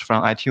experts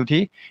from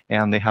ITUT,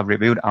 and they have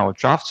reviewed our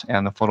drafts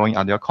and following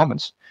on their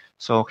comments.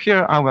 So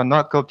here I will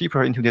not go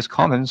deeper into these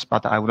comments,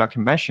 but I would like to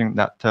mention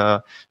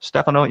that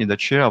Stefano is the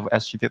chair of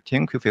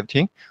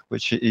SG15Q15,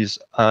 which is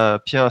a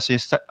PLC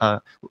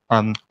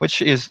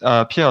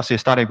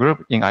study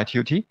group in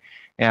ITUT,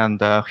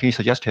 and he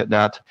suggested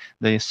that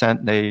they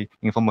send the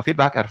informal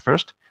feedback at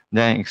first,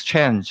 then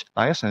exchange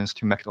license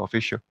to make it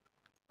official.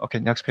 Okay,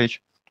 next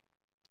page.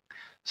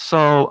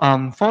 So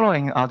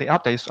following the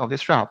updates of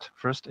this draft,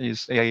 first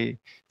is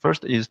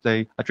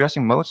the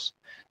addressing modes.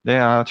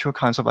 There are two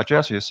kinds of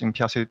addresses in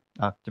PLC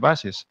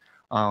devices.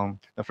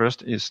 The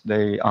first is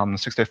the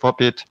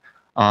 64-bit,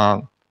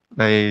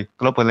 the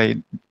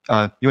globally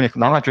unique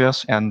long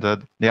address, and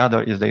the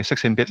other is the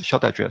 16-bit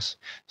short address.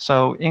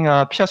 So in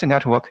a PLC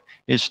network,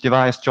 each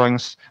device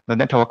joins the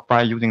network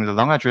by using the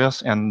long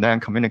address and then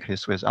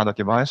communicates with other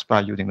device by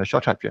using the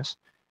short address.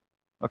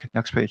 Okay,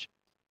 next page.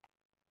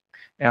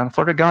 And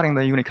for regarding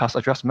the unicast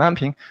address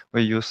mapping,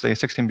 we use the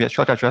 16-bit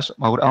short address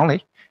mode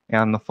only.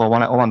 And for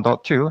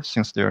 191.2,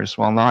 since there is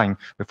one line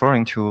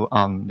referring to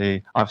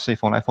the RFC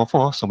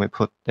 4944, so we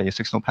put the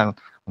 16-pan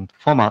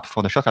format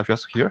for the short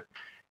address here.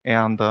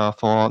 And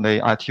for the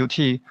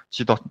ITUT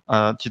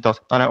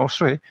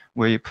G.903,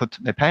 we put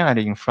the pan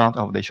ID in front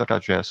of the short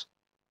address.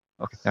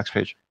 Okay, next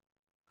page.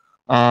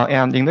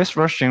 And in this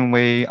version,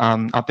 we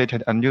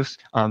updated a new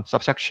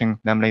subsection,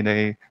 namely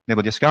the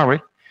neighbor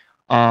discovery.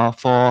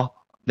 For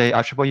the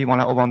IEEE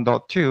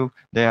 101.2,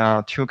 there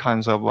are two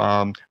kinds of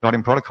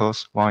routing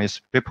protocols. One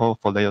is Ripple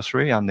for layer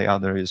 3, and the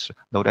other is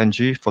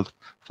LoadNG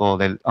for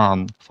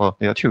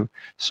layer 2.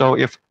 So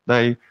if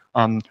the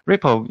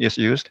Ripple is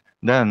used,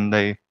 then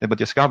the neighbor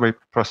discovery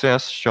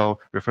process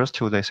refers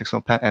to the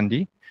 16-pan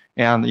ND.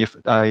 And if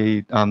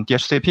a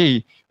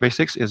DHCP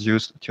v6 is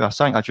used to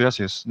assign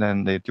addresses,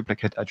 then the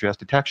duplicate address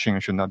detection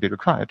should not be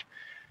required.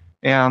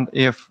 And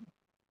if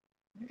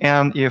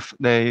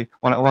the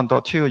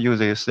 101.2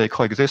 uses the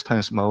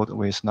coexistence mode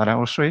with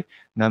 9903,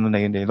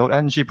 namely the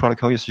LoadNG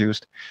protocol is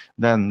used,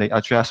 then the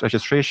address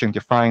registration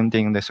defined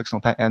in the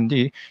 16-pan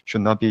ND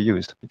should not be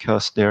used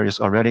because there is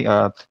already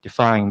a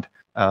defined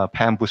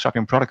pan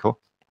bootstrapping protocol.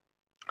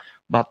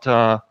 But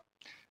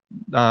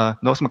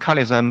those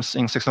mechanisms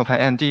in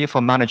 16-pan ND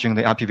for managing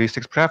the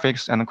IPv6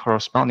 prefix and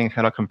corresponding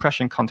header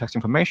compression context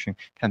information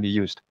can be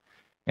used.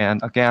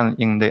 And again,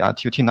 in the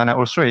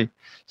IETF99-6LO-20170718-1550,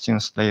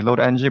 since the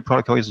LoadNG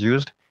protocol is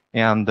used,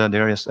 and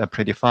there is a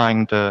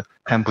predefined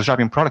pan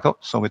bootstrapping protocol,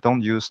 so we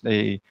don't use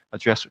the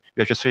address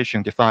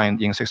registration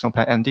defined in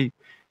 16-pan ND.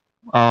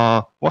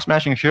 What's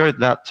mentioned here is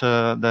that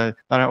the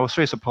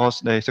 9903 supports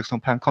the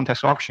 16-pan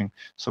context option,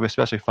 so we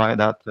specify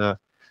that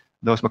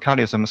those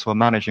mechanisms for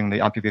managing the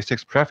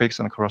IPv6 prefix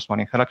and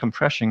corresponding header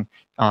compression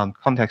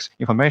context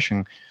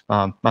information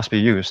must be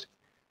used.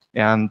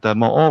 And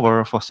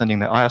moreover, for sending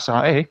the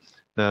ISRA,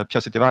 the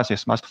PLC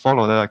devices must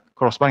follow the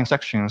corresponding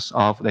sections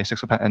of the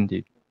 16-pan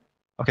ND.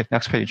 Okay,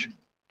 next page.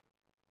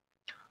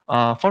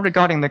 For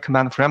regarding the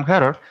command frame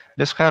header,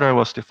 this header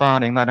was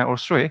defined in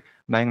 9903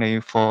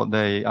 mainly for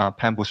the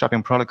pan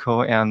bootstrapping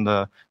protocol and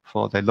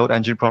for the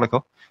LoadNG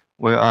protocol.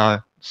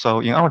 So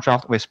in our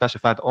draft, we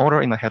specified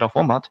order in the header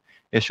format.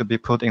 It should be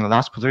put in the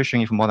last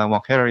position if more than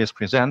one header is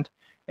present,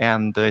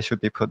 and it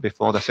should be put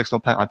before the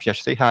 16-pan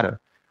IPHC header.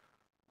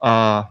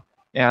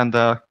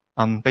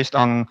 Based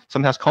on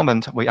Samita's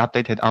comment, we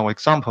updated our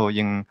example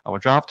in our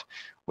draft.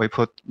 We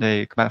put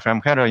the command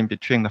frame header in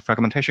between the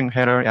fragmentation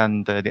header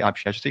and the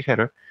IPHC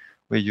header.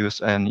 We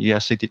use an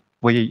ESC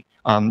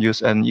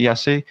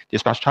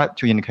dispatch type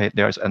to indicate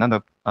there is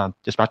another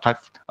dispatch type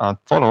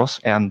follows,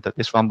 and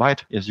this 1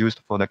 byte is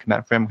used for the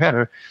command frame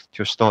header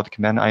to store the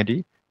command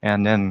ID,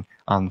 and then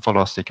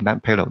follows the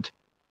command payload.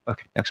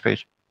 Okay, next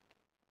page.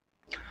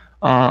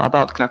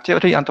 About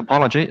connectivity and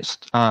topology,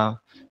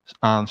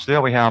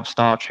 still we have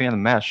star, tree,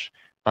 and mesh.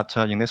 But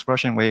in this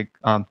version, we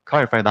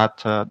clarify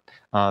that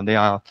they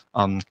are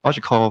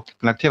logical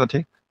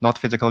connectivity, not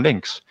physical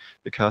links,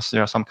 because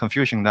there is some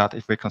confusion that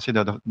if we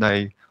consider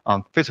the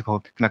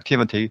physical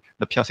connectivity,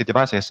 the PLC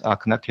devices are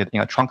connected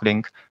in a trunk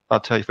link.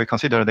 But if we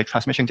consider the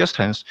transmission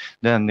distance,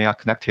 then they are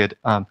connected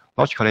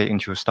logically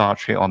into star,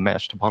 tree, or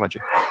mesh topology.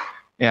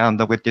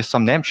 And we did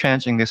some name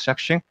change in this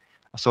section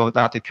so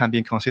that it can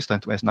be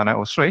consistent with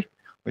 9903,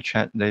 which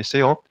had the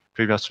CO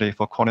previously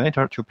for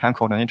coordinator to pan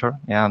coordinator,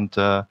 and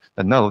the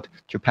node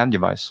to pan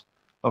device.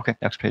 Okay,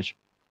 next page.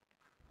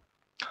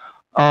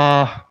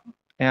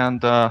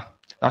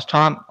 Last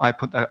time I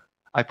put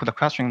a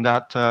question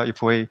that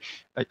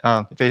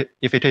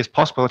if it is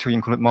possible to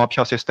include more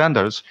PLC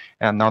standards,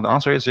 and now the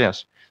answer is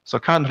yes. So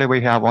currently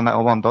we have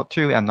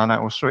 191.2 and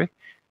 9903,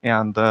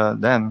 and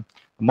then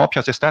more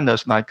PLC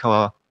standards like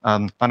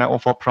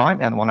 9904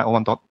 prime and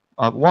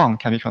 191.1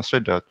 can be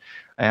considered.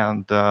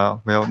 And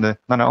well, the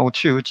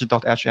 9902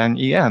 G.H and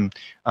EM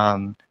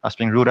has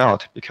been ruled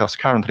out because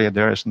currently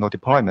there is no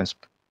deployments.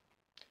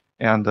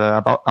 And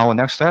about our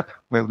next step,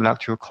 we would like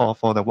to call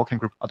for the working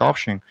group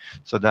adoption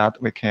so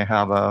that we can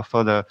have a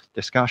further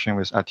discussion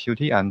with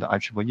ITUT and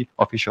IEEE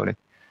officially.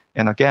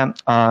 And again,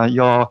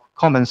 your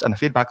comments and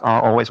feedback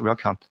are always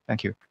welcome.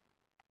 Thank you.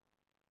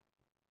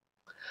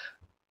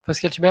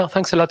 Pascal Hubert,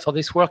 thanks a lot for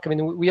this work. I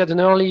mean, we had an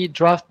early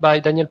draft by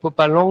Daniel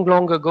Popa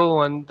long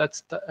ago, and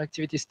that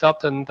activity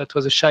stopped, and that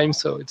was a shame.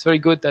 So it's very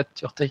good that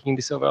you're taking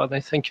this over, and I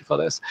thank you for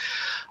this.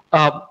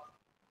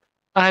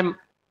 I'm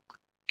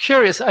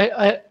curious.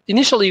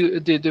 Initially,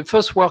 the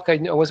first work I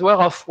was aware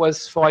of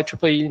was for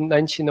IEEE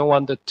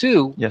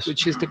 1901.2, yes,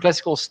 which is the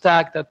classical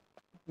stack that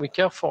we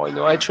care for.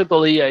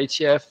 IEEE,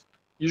 IETF,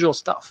 usual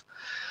stuff.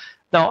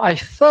 Now, I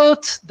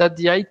thought that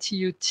the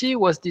ITUT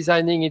was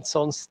designing its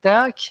own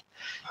stack.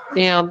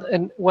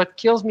 And what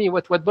kills me,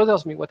 what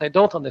bothers me, what I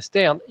don't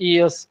understand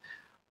is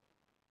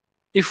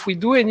if we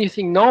do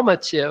anything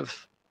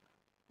normative,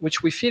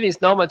 which we feel is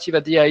normative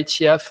at the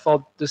IETF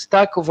for the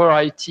stack over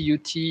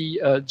ITUT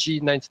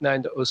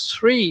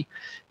G9903,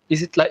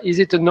 is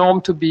it a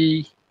norm to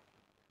be,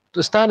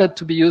 the standard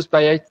to be used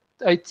by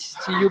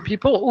ITU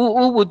people?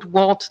 Who would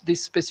want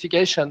this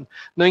specification,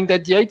 knowing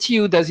that the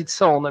ITU does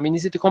its own? I mean,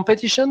 is it a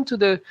competition to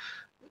the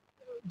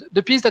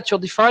piece that you're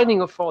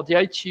defining for the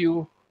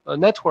ITU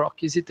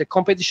network? Is it a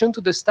competition to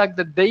the stack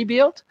that they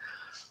built?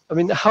 I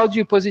mean, how do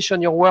you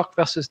position your work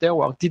versus their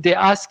work? Did they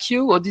ask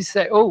you, or did they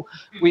say, oh,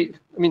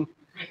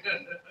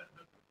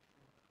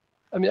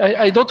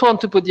 I don't want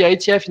to put the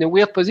IETF in a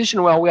weird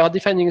position where we are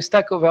defining a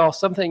stack over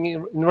something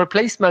in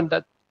replacement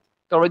that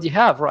they already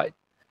have, right?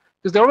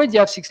 Because they already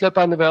have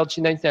 6LoWPAN over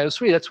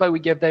G9903. That's why we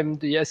gave them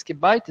the escape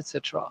byte,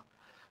 etc.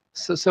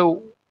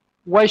 So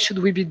why should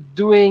we be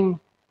doing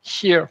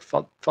here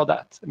for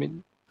that? I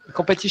mean,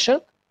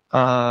 competition?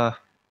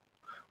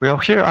 Well,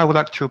 here I would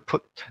like to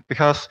put,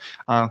 because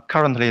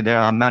currently there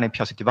are many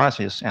PLC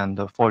devices, and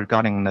for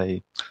regarding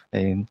the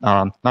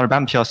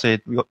narrowband PLC,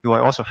 you will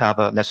also have,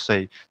 let's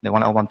say, the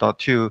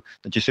 101.2,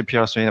 the GC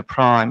PLC, the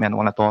Prime, and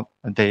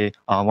the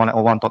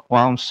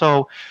 101.1.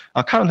 So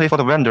currently for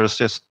the vendors,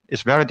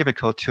 it's very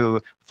difficult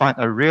to find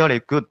a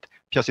really good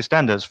PLC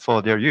standards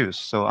for their use.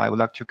 So I would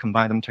like to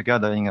combine them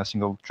together in a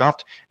single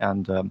draft,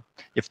 and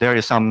if there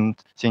is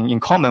something in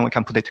common, we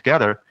can put it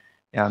together,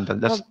 and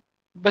that's.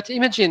 But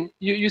imagine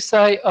you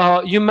say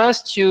you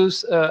must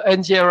use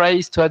ND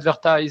arrays to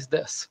advertise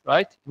this,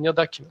 right, in your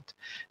document.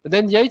 But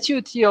then the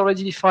ITUT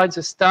already defines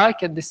a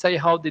stack and they say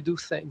how they do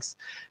things.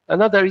 And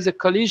now there is a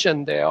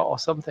collision there or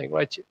something,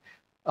 right?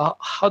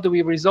 How do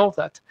we resolve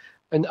that?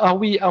 And are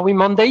we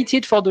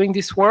mandated for doing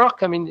this work?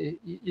 I mean,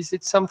 is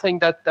it something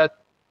that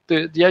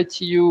the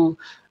ITU,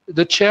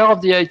 the chair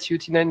of the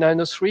ITUT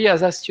 9903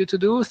 has asked you to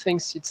do?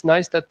 Thinks it's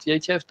nice that the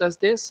IETF does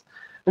this?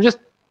 I'm just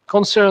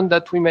concerned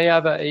that we may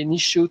have an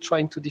issue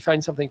trying to define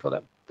something for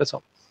them. That's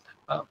all.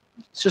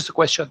 It's just a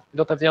question. We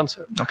don't have the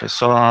answer. Okay,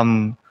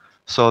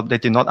 so they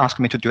did not ask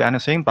me to do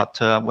anything, but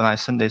when I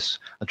send this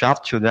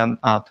draft to them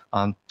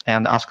and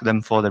ask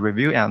them for the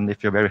review, and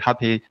if you're very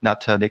happy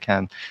that they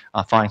can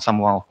find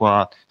someone who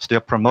are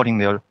still promoting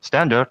their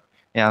standard,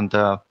 and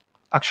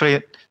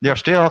actually they're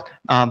still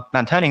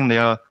maintaining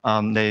their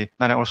the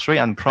 903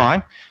 and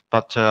Prime,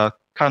 but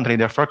currently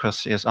their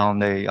focus is on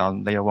the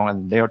layer 1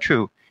 and layer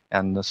 2.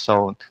 And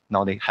so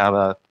now they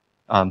have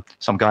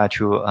some guy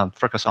to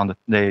focus on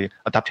the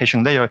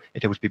adaptation layer.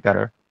 It would be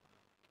better.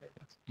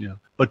 Yeah,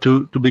 but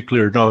to be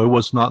clear, no, it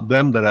was not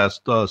them that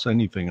asked us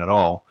anything at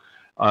all.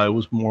 It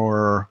was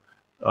more,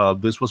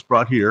 this was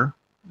brought here,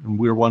 and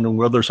we were wondering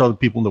whether there's other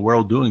people in the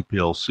world doing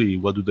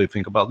PLC. What do they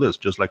think about this?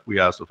 Just like we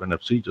asked of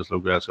NFC, just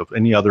like we asked of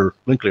any other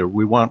link layer.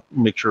 We want to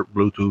make sure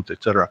Bluetooth,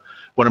 etc.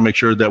 Want to make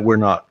sure that we're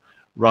not,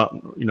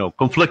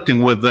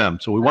 conflicting with them.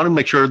 So we want to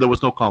make sure there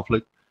was no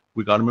conflict.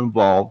 We got them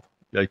involved.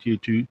 The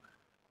ITUT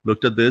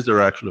looked at this.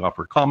 They're actually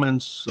offered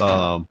comments.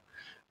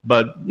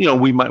 But,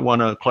 we might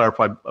want to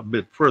clarify a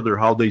bit further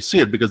how they see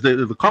it, because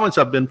the comments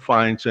have been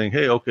fine, saying,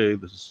 hey, okay,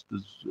 this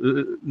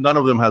none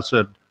of them has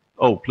said,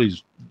 oh,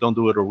 please don't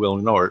do it or we'll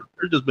ignore it.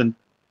 There's just been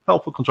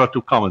helpful,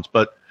 constructive comments.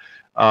 But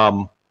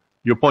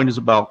your point is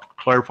about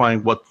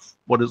clarifying what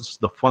is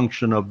the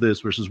function of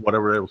this versus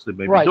whatever else they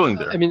may be doing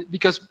there. I mean,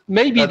 because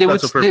maybe they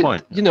would,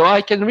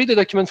 I can read a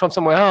document from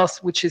somewhere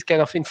else, which is kind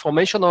of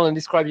informational and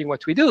describing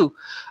what we do.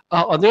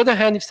 On the other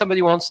hand, if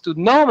somebody wants to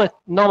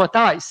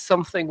normatize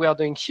something we are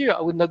doing here,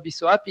 I would not be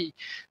so happy.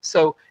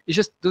 So it's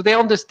just, do they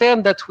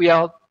understand that we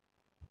are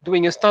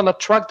doing a standard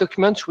track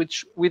document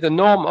with a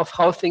norm of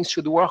how things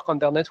should work on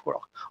their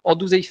network? Or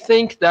do they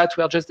think that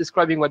we are just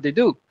describing what they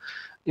do?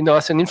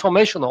 As an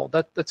informational,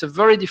 that's a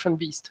very different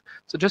beast.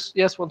 So just,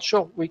 yes,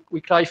 sure,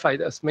 we clarify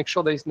this, make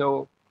sure there is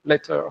no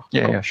letter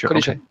sure.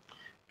 collision.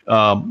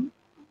 Okay.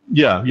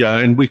 Yeah,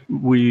 and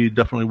we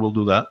definitely will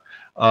do that.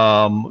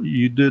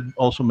 You did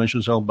also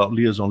mention something about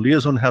liaison.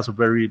 Liaison has a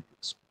very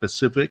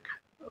specific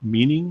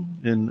meaning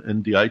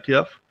in the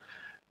IETF,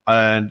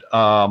 and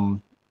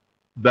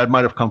that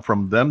might have come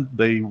from them.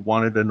 They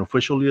wanted an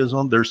official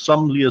liaison. There's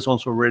some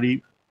liaisons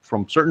already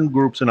from certain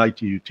groups in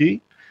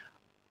ITUT.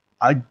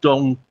 I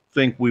don't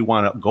think we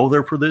want to go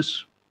there for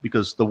this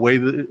because the way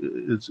that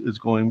it's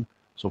going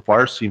so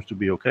far seems to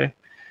be okay.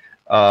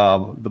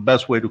 The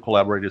best way to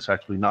collaborate is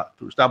actually not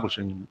through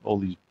establishing all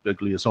these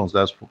big liaisons.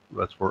 That's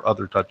for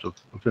other types of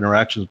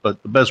interactions.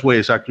 But the best way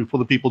is actually for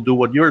the people to do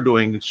what you're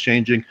doing,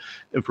 exchanging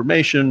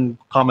information,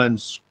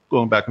 comments,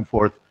 going back and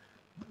forth.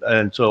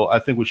 And so I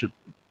think we should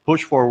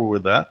push forward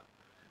with that.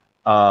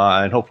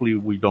 And hopefully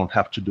we don't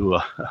have to do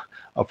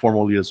a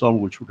formal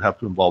liaison, which would have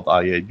to involve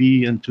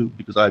IAB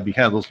because IAB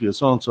handles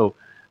liaison. So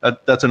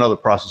that's another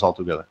process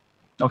altogether.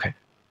 Okay.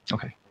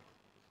 Okay.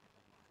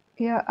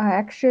 Yeah,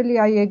 I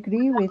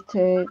agree with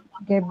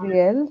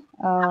Gabriel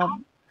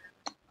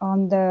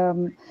on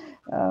the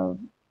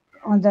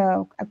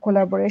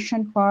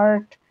collaboration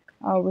part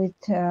with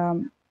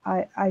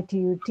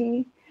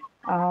ITUT.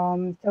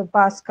 So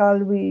Pascal,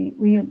 we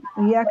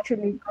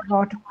actually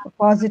got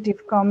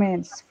positive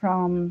comments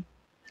from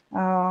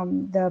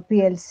the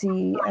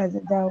PLC as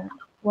the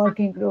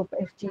working group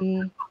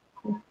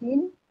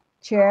FG15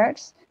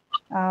 chairs.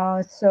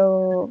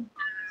 So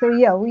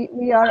yeah,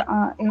 we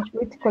are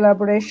with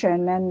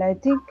collaboration, and I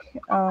think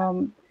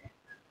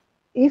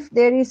if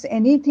there is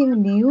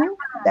anything new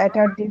that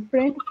are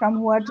different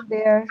from what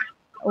they are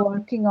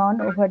working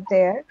on over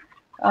there,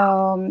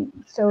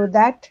 so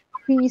that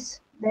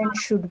piece then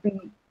should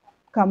be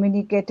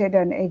communicated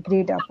and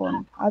agreed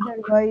upon.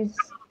 Otherwise,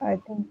 I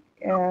think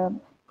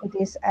it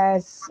is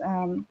as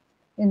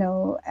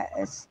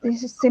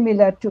this is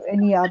similar to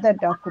any other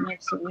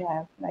documents we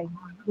have, like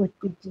with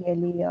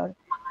PTLE or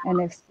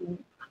NFC.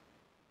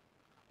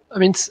 I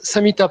mean,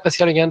 Samita,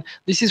 Pascal again.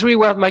 This is really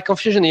where my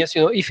confusion is.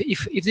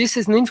 If this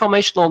is an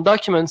informational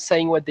document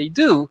saying what they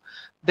do,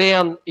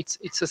 then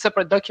it's a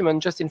separate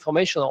document, just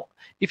informational.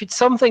 If it's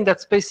something that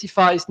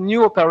specifies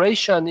new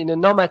operation in a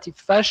normative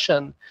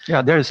fashion,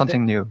 yeah, there is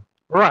something new.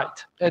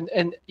 Right,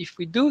 and if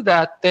we do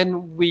that,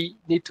 then we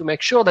need to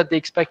make sure that they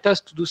expect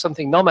us to do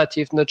something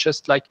normative, not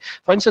just like,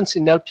 for instance,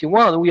 in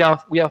LP1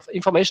 we have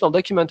informational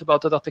document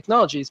about other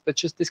technologies, but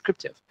just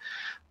descriptive.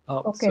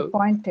 Okay,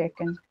 point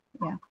taken.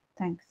 Yeah,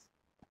 thanks.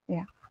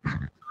 Yeah.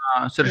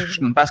 So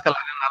Pascal,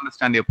 I didn't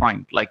understand your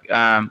point. Like,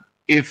 are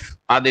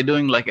they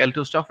doing like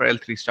L2 stuff or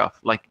L3 stuff?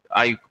 Like,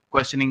 are you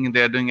questioning if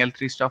they're doing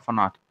L3 stuff or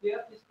not?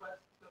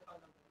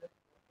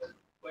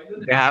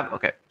 They have.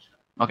 Okay.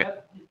 Okay.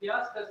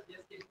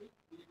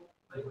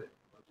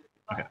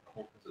 Okay.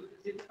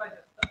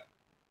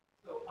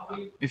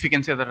 If you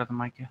can say that at the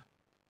mic, yeah.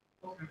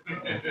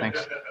 Okay,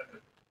 thanks.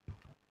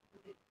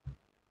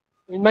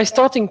 My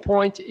starting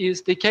point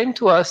is they came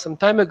to us some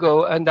time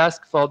ago and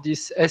asked for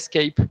this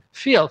escape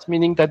field,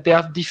 meaning that they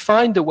have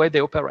defined the way they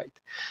operate.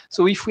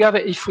 So if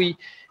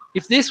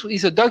this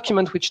is a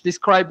document which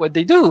describes what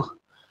they do,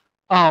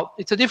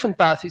 it's a different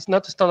path. It's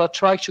not a standard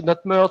track, should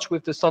not merge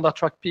with the standard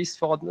track piece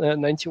for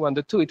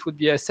 91.2. It would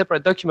be a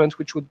separate document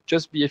which would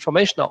just be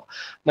informational.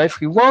 Now, if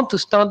we want to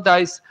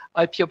standardize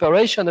IP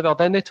operation over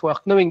the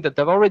network, knowing that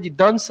they've already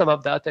done some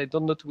of that, I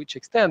don't know to which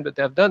extent, but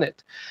they've done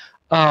it,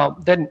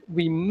 then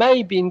we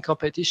may be in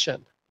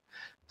competition.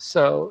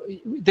 So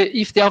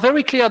if they are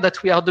very clear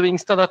that we are doing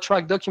standard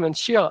track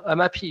documents here, I'm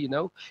happy,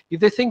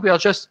 If they think we are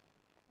just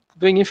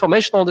doing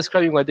informational,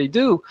 describing what they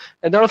do,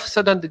 and all of a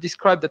sudden they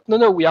describe that,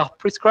 no, we are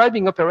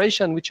prescribing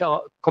operations which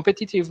are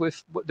competitive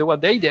with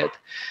what they did,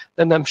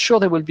 then I'm sure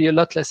they will be a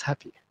lot less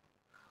happy.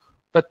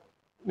 But,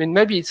 I mean,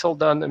 maybe it's all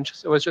done. I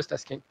was just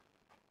asking.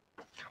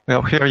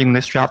 Well, here in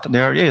this draft,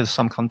 there is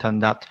some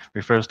content that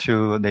refers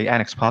to the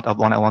annex part of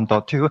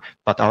 191.2,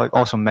 but I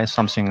also made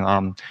something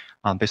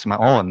based on my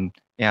own,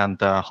 and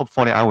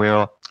hopefully I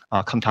will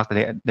contact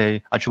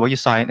the IEEE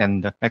side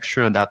and make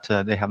sure that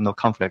they have no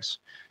conflicts.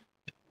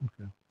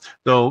 Okay.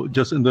 So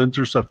just in the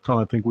interest of time,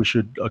 I think we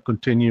should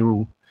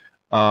continue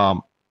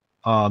on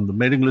the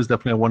mailing list.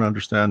 Definitely, I want to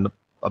understand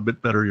a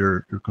bit better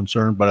your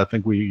concern, but I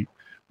think we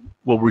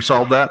will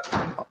resolve that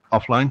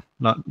offline,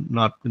 not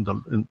in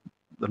the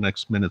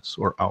next minutes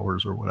or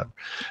hours or whatever.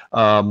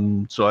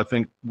 So I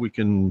think we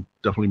can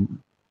definitely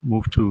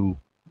move to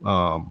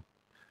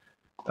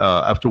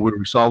after we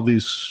resolve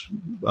this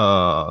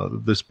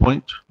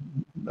point.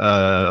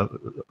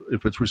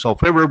 If it's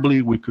resolved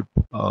favorably, we could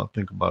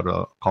think about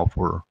a call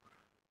for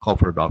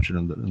adoption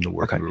in the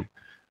working group.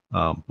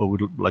 But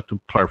we'd like to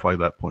clarify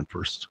that point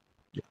first.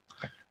 Yeah.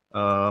 Okay.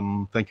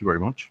 Thank you very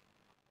much.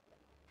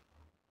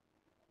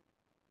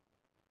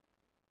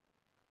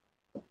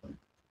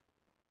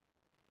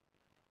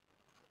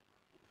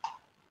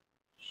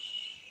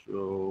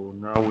 So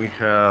now we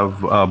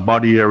have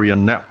body area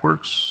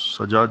networks.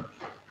 Sajad.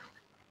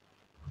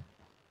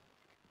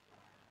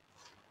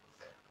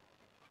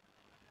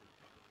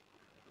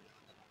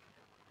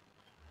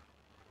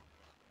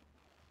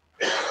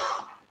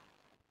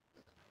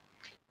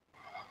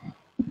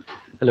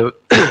 Hello,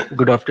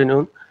 good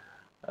afternoon.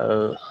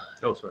 Oh,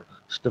 sorry.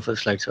 The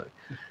first slide, sorry.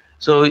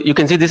 So you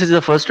can see this is the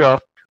first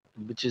draft,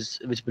 which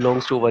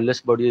belongs to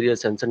wireless body area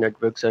sensor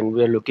networks, and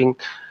we are looking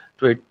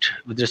to it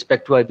with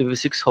respect to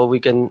IPv6, how we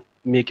can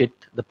make it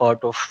the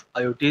part of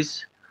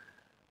IoTs.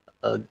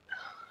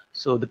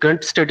 So the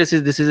current status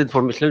is this is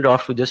informational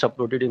draft we just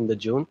uploaded in the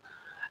June,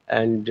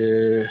 and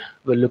we're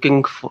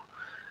looking for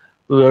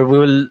we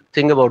will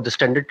think about the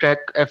standard track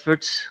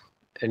efforts,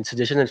 and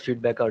suggestion and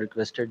feedback are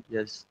requested.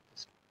 Yes,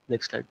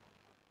 next slide.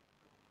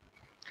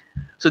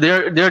 So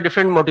there are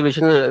different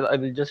motivations. I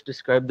will just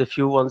describe the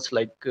few ones.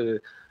 Like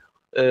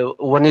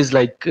one is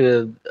like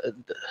the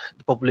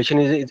population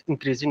is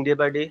increasing day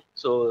by day.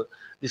 So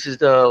this is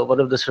the one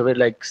of the survey,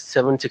 like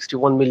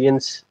 761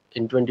 millions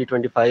in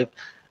 2025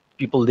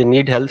 people. They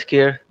need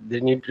healthcare.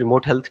 They need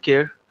remote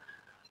healthcare.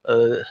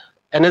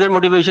 Another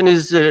motivation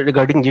is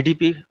regarding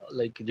GDP.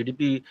 Like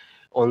GDP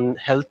on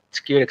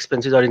healthcare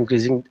expenses are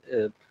increasing.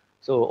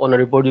 So on a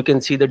report, you can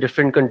see the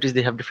different countries,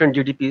 they have different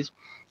GDPs,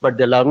 but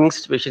the alarming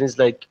situation is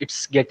like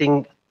it's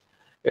getting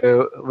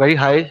very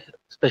high,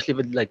 especially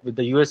with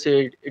the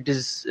USA. It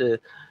is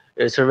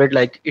surveyed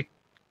like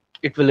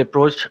it will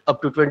approach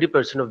up to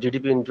 20% of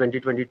GDP in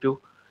 2022.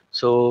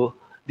 So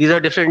these are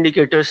different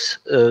indicators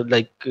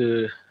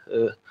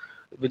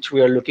which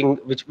we are looking,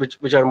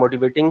 which are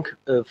motivating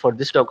for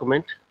this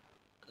document.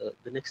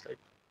 The next slide.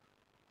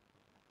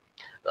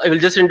 I will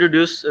just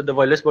introduce the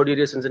wireless body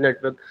area sensor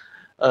network.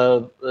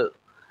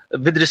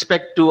 With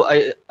respect to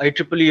IEEE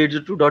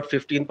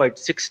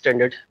 802.15.6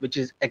 standard, which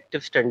is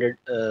active standard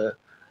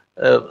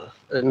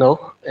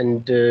now,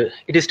 and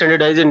it is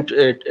standardized in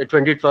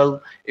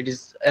 2012. It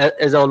is,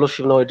 as all of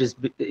you know,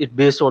 it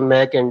based on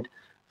MAC and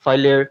file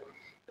layer.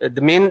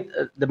 The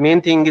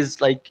main thing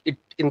is like it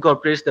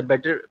incorporates the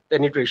better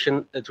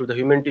penetration through the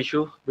human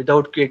tissue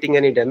without creating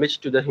any damage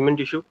to the human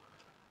tissue.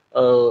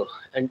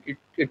 And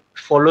it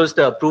follows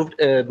the approved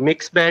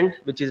mix band,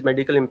 which is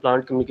medical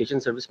implant communication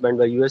service band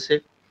by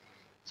USA.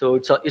 So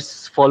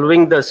it's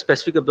following the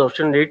specific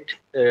absorption rate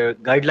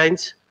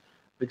guidelines,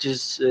 which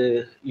is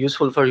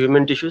useful for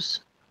human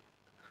tissues.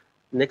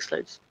 Next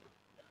slides.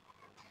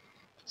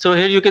 So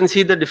here you can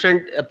see the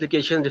different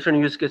applications, different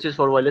use cases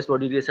for wireless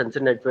body area sensor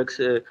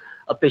networks. A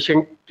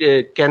patient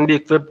can be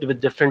equipped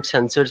with different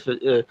sensors.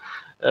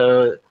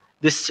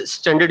 This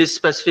standard is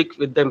specific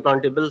with the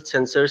implantable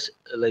sensors,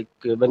 like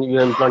when you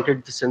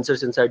implanted the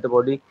sensors inside the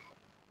body.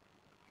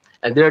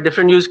 And there are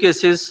different use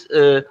cases.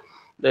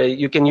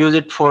 You can use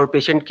it for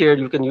patient care.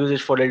 You can use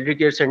it for elderly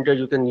care center.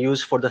 You can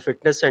use for the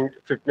fitness and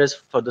fitness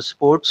for the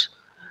sports.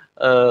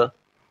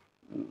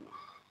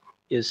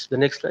 Yes, the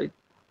next slide.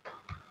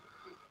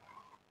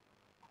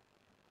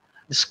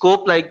 The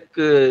scope, like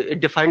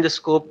it defined the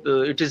scope.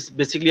 It is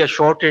basically a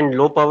short and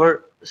low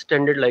power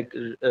standard, like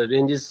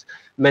ranges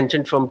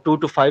mentioned from 2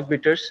 to 5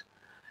 meters,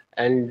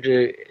 and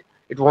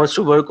it wants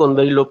to work on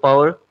very low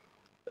power.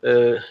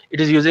 It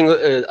is using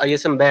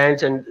ISM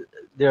bands, and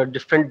there are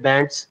different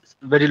bands.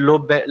 Very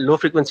low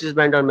frequencies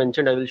band are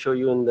mentioned. I will show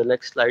you in the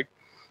next slide.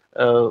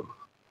 Yeah,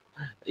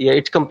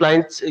 it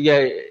complies.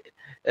 Yeah,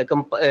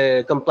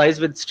 complies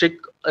with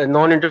strict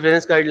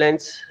non-interference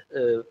guidelines.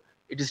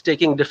 It is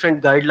taking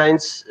different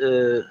guidelines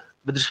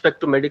with respect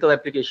to medical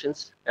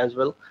applications as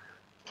well.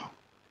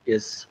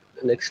 Yes,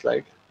 next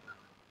slide.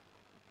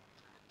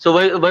 So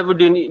why would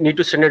you need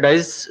to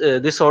standardize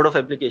this sort of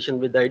application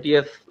with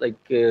IETF? Like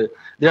there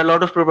are a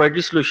lot of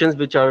proprietary solutions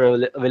which are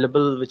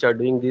available, which are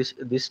doing this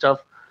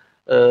stuff.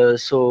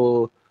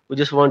 So we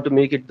just want to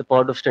make it the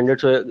part of standard,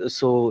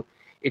 so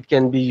it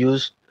can be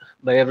used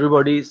by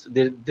everybody.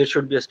 There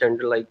should be a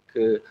standard, like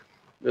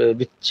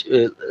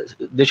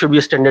there should be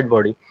a standard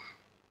body.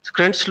 So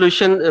current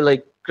solution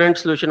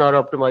are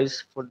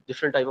optimized for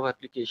different type of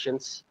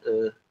applications.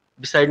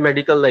 Beside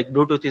medical, like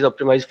Bluetooth is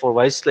optimized for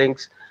voice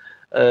links.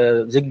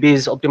 Zigbee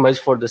is optimized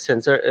for the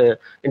sensor,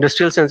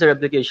 industrial sensor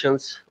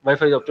applications.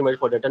 Wi-Fi is optimized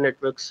for data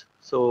networks.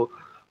 So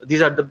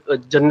these are the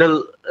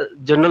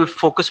general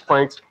focus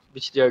points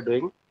which they are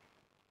doing.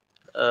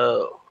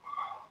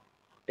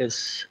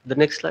 Is the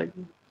next slide.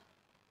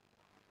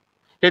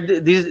 Here,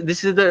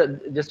 this is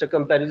just a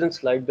comparison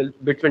slide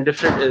between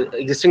different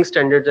existing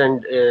standards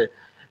and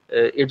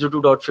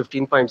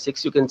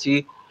 802.15.6. You can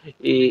see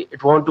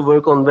it want to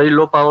work on very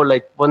low power,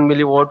 like 1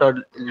 milliwatt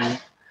or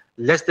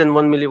less than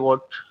 1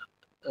 milliwatt,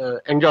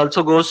 and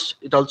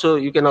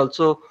you can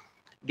also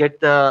get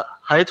the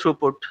high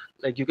throughput,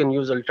 like you can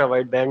use ultra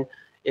wideband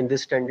in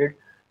this standard,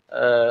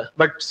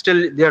 but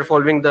still they are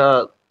following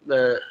the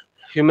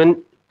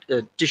human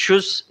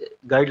tissues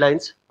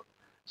guidelines.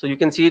 So you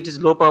can see it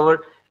is low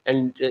power,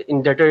 and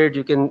in data rate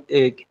you can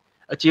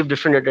achieve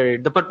different data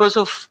rate. The purpose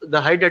of the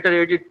high data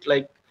rate, it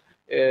like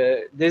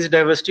there is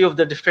diversity of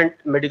the different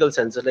medical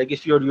sensors. Like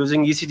if you are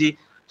using ECG,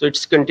 so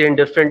it's contain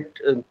different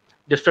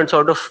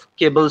sort of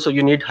cables, so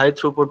you need high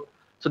throughput.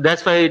 So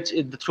that's why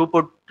the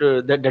throughput,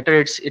 the data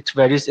rates, it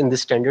varies in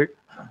this standard.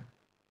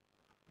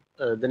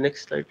 The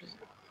next slide, please.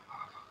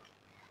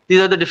 These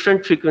are the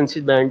different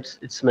frequency bands.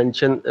 It's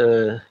mentioned.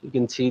 You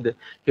can see the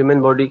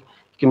human body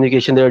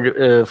communication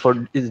there for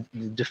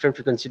different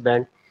frequency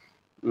band.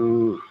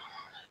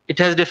 It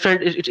has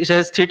different. It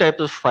has 3 types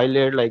of file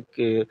layer, like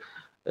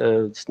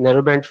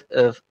narrowband,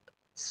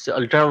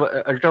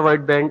 ultra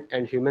wideband,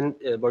 and human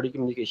body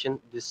communication.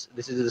 This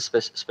is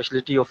the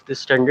specialty of this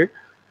standard.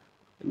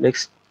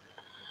 Next.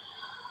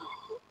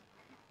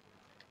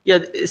 Yeah,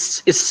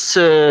 it's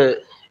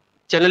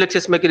channel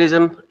access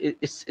mechanism.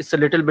 It's a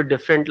little bit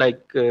different.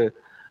 Like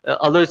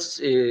although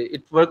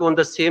it work on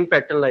the same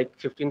pattern, like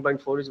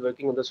 15.4 is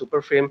working on the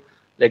super frame.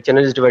 Like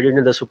channel is divided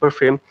in the super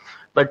frame,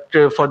 but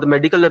for the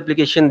medical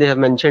application, they have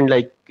mentioned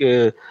like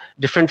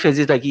different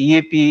phases, like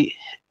EAP,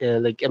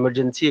 like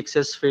emergency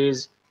access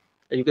phase.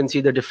 You can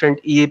see the different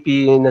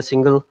EAP in a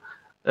single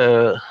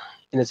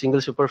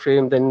super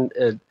frame. Then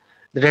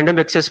the random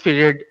access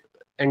period,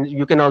 and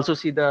you can also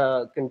see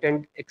the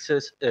content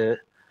access,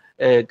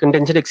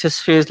 contention access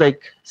phase,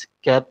 like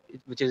CAP,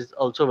 which is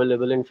also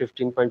available in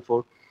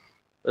 15.4.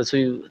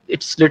 So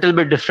it's little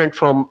bit different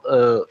from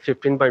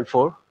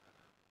 15.4.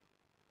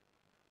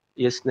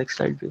 Yes, next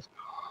slide, please.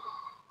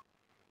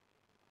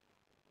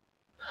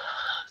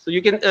 So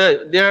you can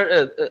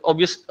there are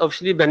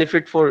obviously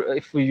benefit for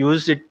if we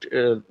use it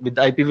with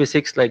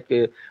IPv6, like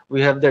we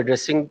have the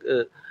addressing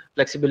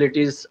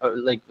flexibilities,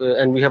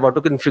 and we have auto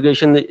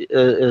configuration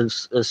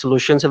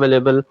solutions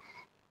available.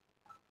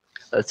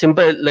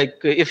 Simple, like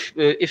if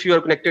you are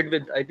connected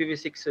with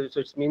IPv6, so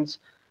it means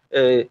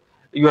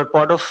you are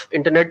part of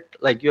internet,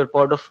 like you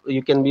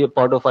can be a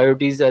part of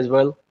IoTs as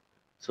well.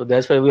 So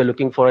that's why we are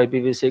looking for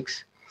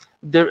IPv6.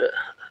 There,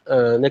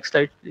 next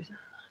slide, please.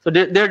 So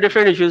there are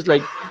different issues,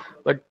 like,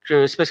 but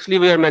specifically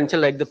we are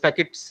mentioned like the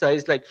packet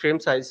size, like frame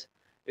size.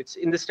 It's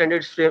in the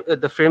standard frame.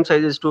 The frame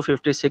size is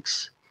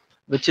 256,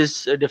 which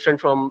is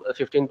different from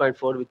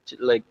 15.4, which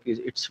like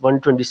it's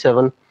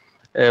 127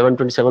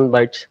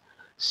 bytes.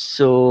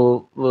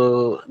 So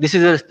this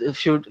is a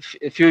few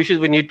issues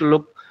we need to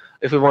look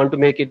if we want to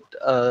make it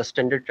a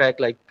standard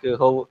track, like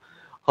how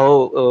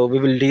we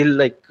will deal,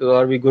 like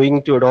are we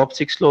going to adopt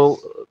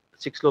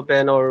 6LO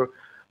PAN, or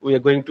we are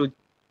going to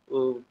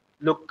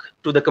look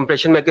to the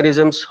compression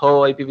mechanisms,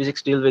 how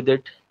IPv6 deal with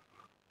it.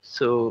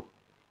 So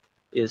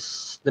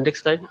yes, the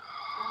next slide.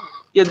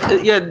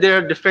 Yeah, there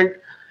are different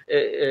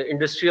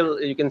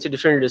industrial, you can see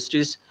different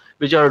industries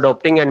which are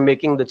adopting and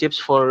making the chips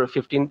for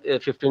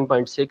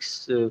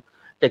 15.6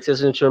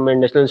 Texas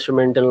Instrument, National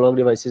Instrument, analog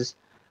devices.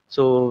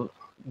 So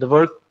the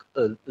work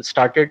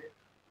started.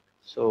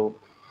 So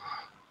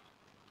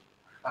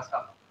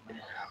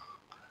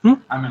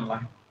I'm in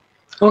line.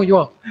 Oh, you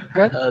are.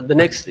 Good. The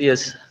next,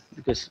 yes,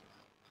 because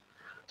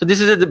so this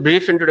is the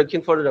brief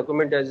introduction for the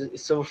document, as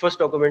it's our first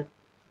document.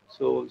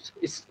 So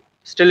it's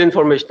still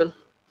informational.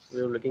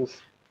 We're looking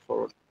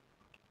forward.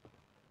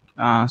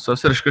 So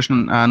Suresh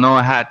Krishnan,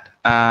 Noah Hat,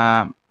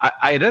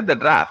 I read the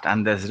draft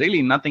and there's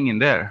really nothing in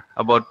there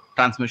about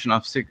transmission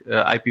of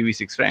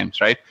IPv6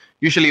 frames, right?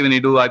 Usually when you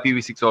do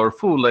IPv6 over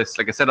full, it's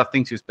like a set of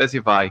things you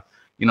specify,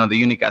 you know, the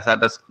unique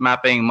address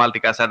mapping,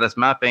 multicast address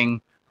mapping.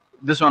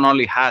 This one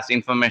only has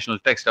informational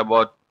text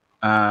about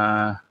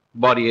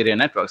body area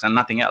networks and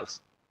nothing else.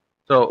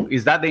 So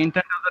is that the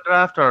intent of the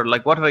draft, or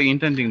like what are you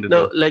intending to do?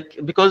 No, like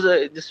because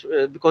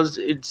because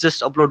it's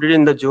just uploaded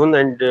in the June,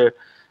 and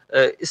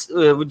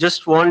we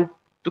just want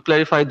to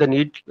clarify the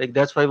need. Like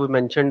that's why we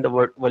mentioned the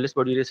word wireless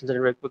body area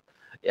sensor network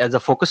as a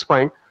focus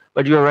point.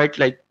 But you're right.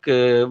 Like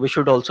we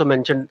should also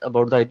mention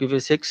about the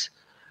IPv6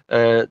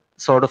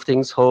 sort of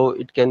things, how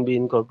it can be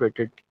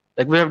incorporated.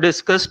 Like we have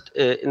discussed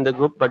in the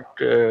group, but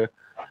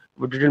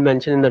we didn't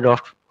mention in the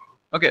draft.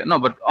 Okay, no,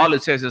 but all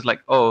it says is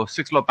like, oh,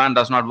 6LO PAN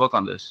does not work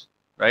on this,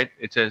 right?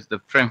 It says the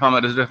frame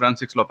format is different,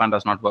 6LO PAN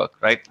does not work,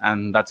 right?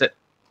 And that's it.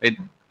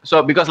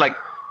 So because like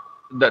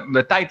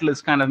the title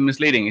is kind of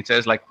misleading. It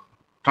says like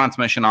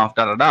transmission of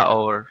da da da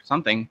or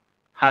something,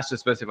 has to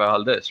specify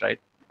all this, right?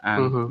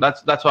 And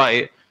that's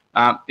why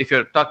if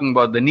you're talking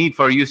about the need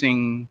for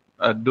using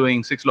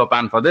doing 6LO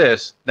PAN for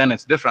this, then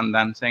it's different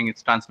than saying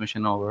it's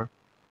transmission over,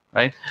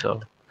 right?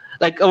 So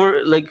like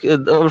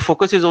our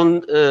focus is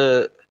on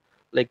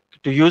like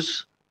to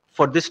use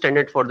for this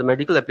standard for the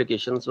medical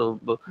application. So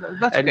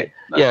that's okay.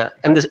 Yeah,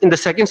 and in the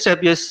second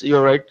step, yes,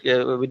 you're right.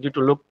 We need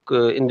to look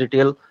in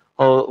detail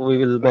how we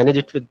will manage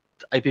it with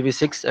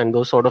IPv6 and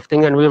those sort of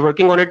thing, and we're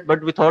working on it.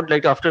 But we thought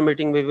like after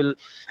meeting we will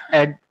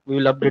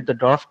update the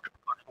draft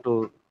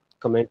to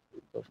comment.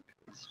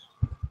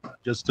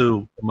 Just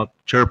to, from a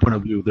chair point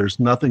of view, there's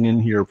nothing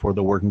in here for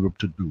the working group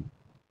to do.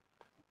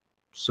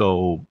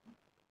 So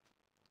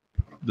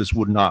this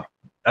would not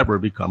ever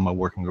become a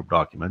working group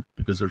document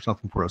because there's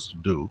nothing for us to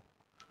do.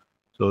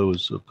 So it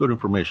was a good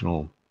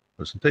informational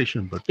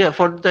presentation, but yeah,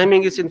 for the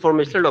timing it's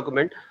informational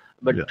document,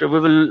 but we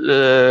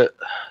will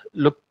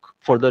look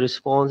for the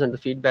response and the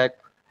feedback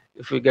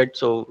if we get,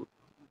 so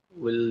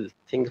we'll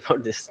think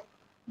about this.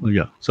 Well,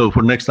 yeah, so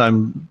for next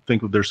time,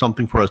 think if there's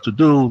something for us to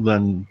do,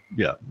 then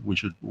yeah, we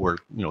should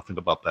work, think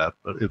about that.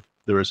 But if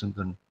there isn't,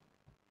 then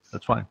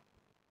that's fine.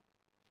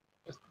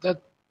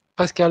 That,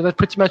 Pascal, that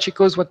pretty much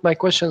echoes what my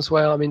questions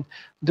were. I mean,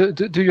 do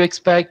you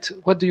expect,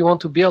 what do you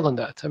want to build on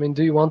that? I mean,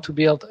 do you want to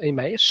build a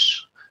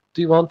mesh?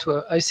 Do you want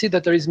to, I see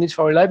that there is need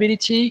for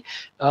reliability.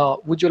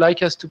 Would you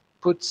like us to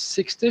put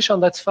 6-ish on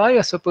that file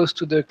as opposed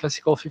to the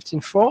classical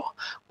 15.4?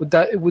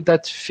 Would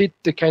that fit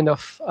the kind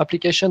of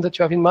application that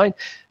you have in mind?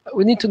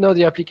 We need to know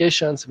the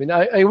applications. I mean,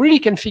 I really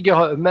can figure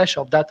out a mesh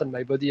of that on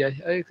my body.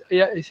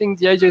 I think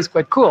the idea is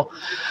quite cool.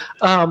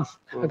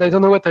 But I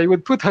don't know what I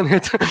would put on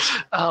it.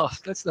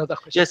 That's another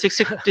question. Yeah,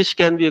 6-ish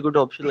can be a good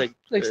option. Like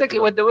exactly.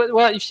 Well,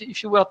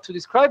 if you were to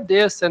describe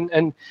this,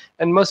 and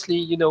mostly,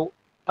 you know,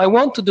 I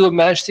want to do a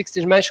mesh,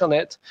 6-ish mesh on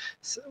it.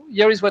 So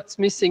here is what's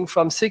missing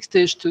from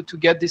 6-ish to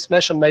get this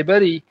mesh on my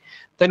body.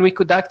 Then we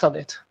could act on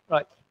it,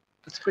 right?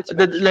 That's pretty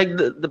much.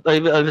 I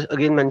will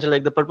again mention,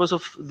 like, the purpose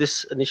of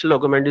this initial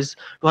document is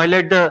to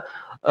highlight the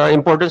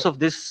importance of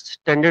this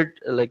standard,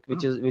 like,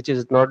 which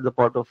is not the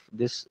part of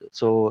this.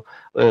 So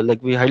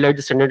like, we highlight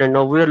the standard, and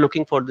now we are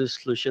looking for the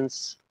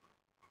solutions.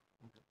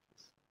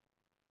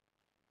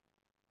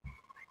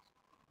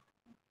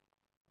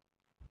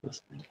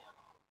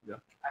 Yeah.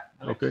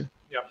 Okay.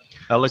 Yeah.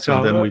 Alex, So,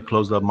 and then we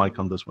close the mic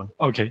on this one.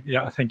 Okay,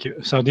 yeah, thank you.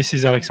 So this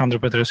is Alexandre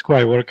Petrescu.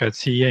 I work at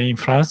CEA in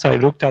France. I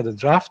looked at the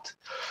draft,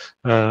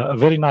 a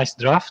very nice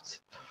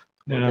draft.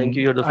 Thank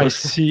you. You're the I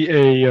first. see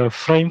a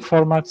frame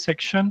format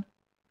section.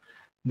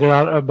 There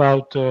are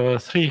about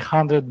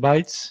 300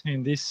 bytes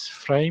in this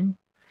frame.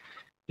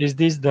 Is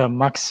this the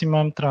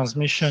maximum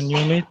transmission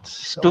unit?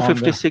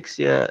 256,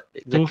 yeah.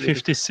 Exactly.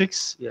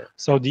 256? Yeah.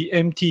 So the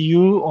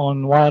MTU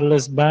on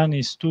wireless band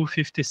is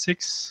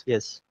 256?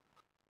 Yes.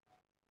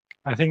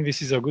 I think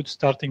this is a good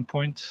starting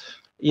point.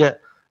 Yeah,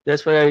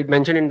 that's why I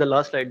mentioned in the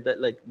last slide that,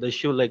 like, the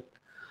issue, like,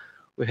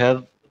 we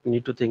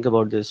need to think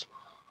about this.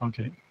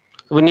 Okay.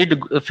 We need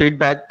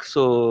feedback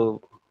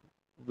so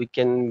we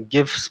can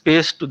give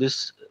space to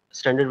this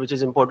standard, which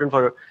is important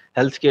for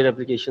healthcare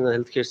application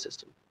and healthcare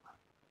system.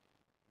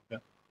 Yeah.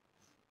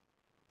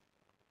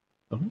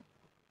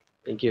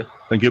 Thank you.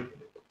 Thank you.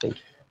 Thank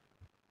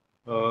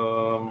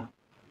you.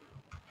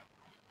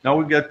 Now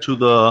we get to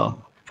the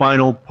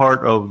final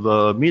part of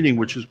the meeting,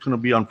 which is going to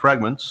be on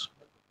fragments.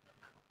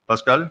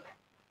 Pascal?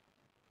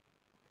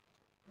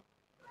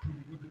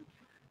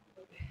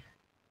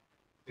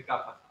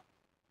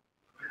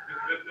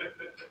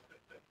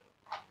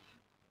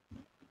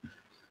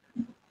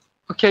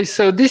 Okay,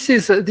 so this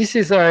is a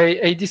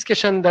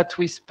discussion that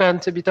we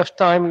spent a bit of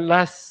time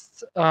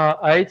last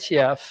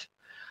IETF.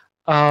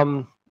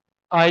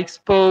 I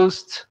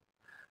exposed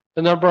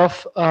a number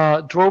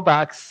of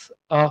drawbacks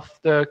of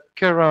the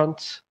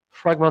current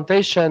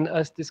fragmentation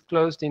as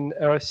disclosed in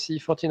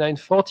RFC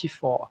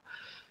 4944,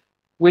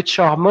 which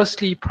are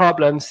mostly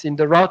problems in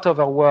the route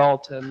over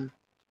world, and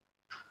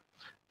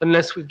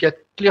unless we get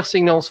clear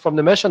signals from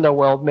the mesh under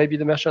world, maybe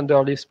the mesh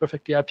under lives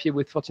perfectly happy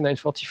with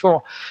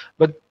 4944,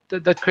 but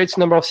that creates a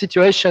number of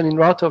situations in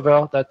route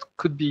over that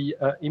could be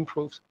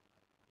improved.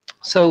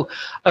 So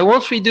I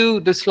won't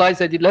redo the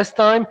slides I did last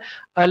time.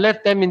 I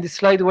left them in the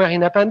slide were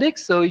in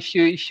appendix. So if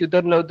you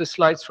download the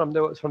slides from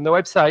the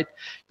website,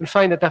 you'll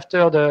find that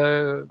after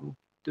the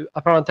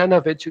apparent end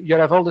of it, you'll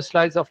have all the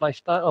slides of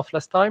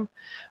last time.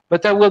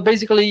 But I will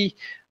basically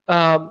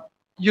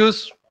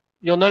use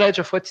your knowledge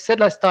of what you said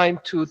last time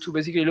to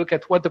basically look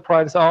at what the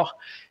problems are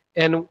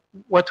and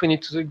what we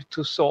need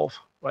to solve.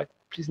 Right?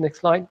 Please, next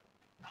slide.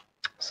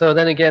 So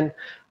then again,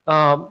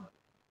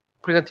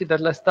 presented that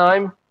last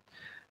time.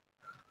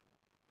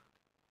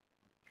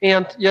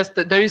 And yes,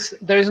 there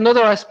is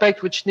another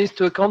aspect which needs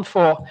to account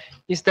for,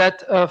 is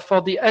that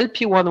for the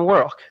LP1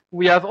 work,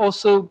 we have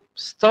also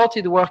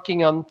started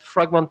working on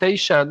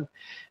fragmentation,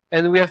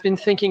 and we have been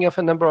thinking of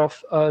a number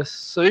of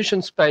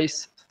solution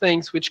space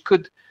things which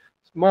could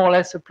more or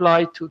less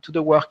apply to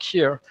the work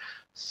here.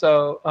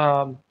 So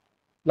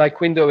like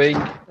windowing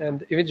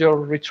and individual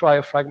retry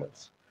of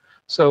fragments.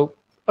 So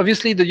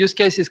obviously the use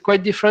case is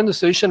quite different, the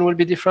solution will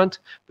be different,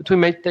 but we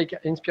may take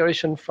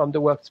inspiration from the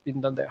work that's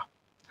been done there.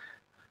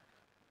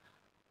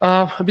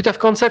 A bit of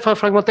concept for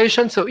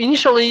fragmentation. So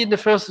initially, the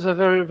first,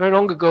 very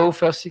long ago,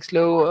 first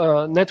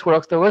 6LO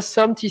networks, there was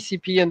some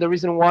TCP, and the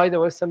reason why there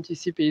was some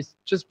TCP is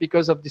just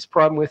because of this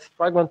problem with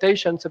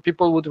fragmentation. So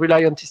people would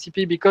rely on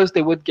TCP because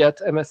they would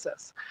get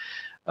MSS,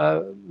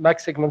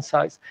 max segment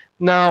size.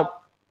 Now,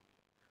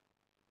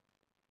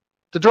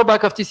 the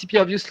drawback of TCP,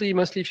 obviously,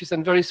 mostly if you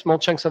send very small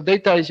chunks of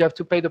data, is you have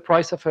to pay the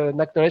price of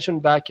an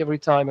acknowledgement back every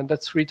time, and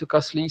that's really too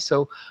costly.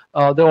 So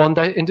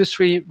the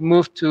industry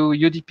moved to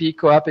UDP,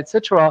 CoAP,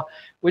 etc.,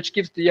 which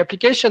gives the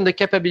application the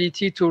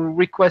capability to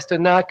request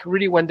an ACK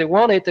really when they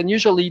want it, and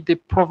usually they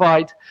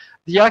provide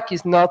the ACK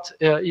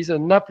is a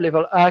NAP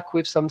level ACK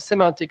with some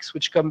semantics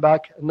which come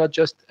back, not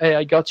just hey,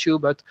 I got you,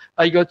 but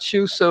I got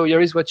you, so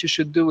here is what you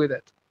should do with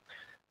it.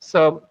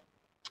 So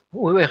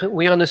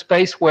we're in a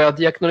space where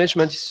the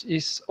acknowledgement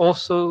is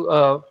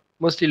also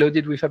mostly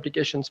loaded with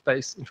application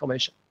space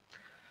information.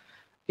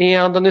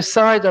 And on the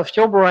side of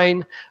your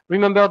brain,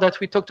 remember that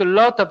we talked a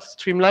lot of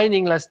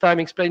streamlining last time,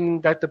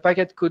 explaining that the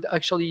packet could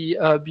actually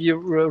be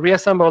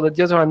reassembled at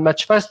the other end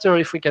much faster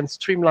if we can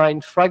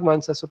streamline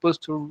fragments as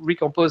opposed to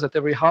recompose at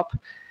every hop.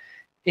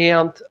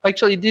 And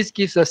actually, this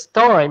gives us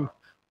time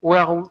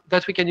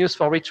that we can use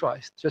for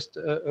retries. Just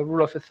a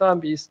rule of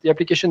thumb is the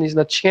application is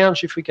not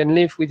changed if we can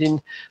live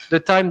within the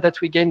time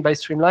that we gain by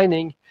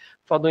streamlining.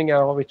 for doing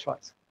our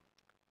retries.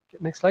 Okay,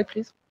 next slide,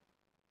 please.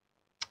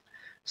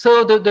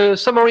 So the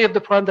summary of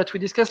the prime that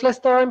we discussed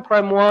last time,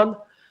 prime 1,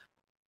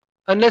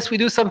 unless we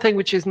do something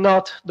which is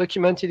not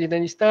documented in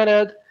any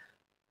standard,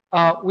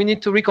 we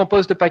need to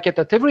recompose the packet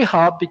at every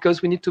hop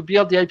because we need to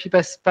build the IP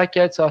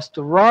packet so as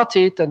to route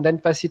it and then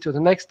pass it to the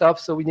next hop.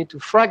 So we need to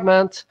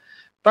fragment,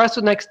 pass to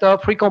the next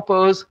hop,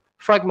 recompose,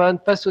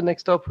 fragment, pass to the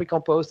next hop,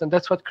 recompose, and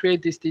that's what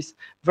creates this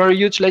very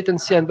huge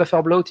latency and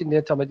buffer bloat in the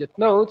intermediate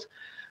nodes.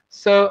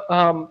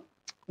 So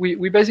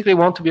we basically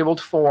want to be able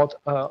to forward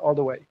all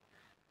the way.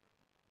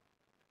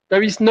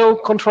 There is no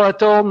control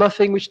at all,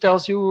 nothing which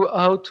tells you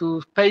how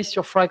to pace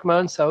your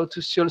fragments, how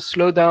to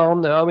slow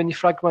down, how many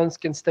fragments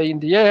can stay in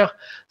the air.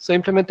 So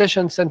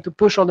implementations tend to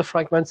push all the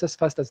fragments as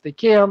fast as they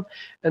can,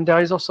 and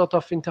there is all sort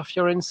of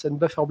interference and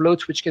buffer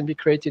bloat which can be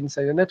created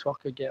inside the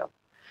network again.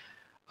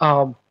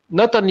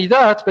 Not only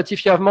that, but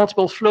if you have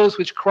multiple flows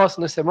which cross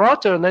on the same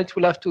router, then it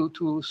will have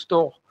to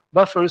store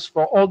buffers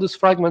for all those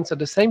fragments at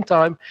the same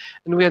time,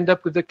 and we end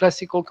up with the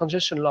classical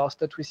congestion loss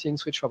that we see in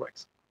switch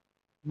fabrics.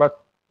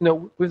 But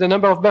with the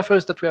number of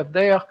buffers that we have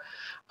there,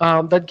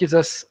 that gives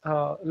us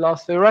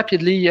loss very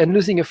rapidly, and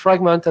losing a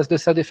fragment has the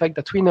side effect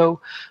that we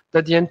know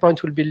that the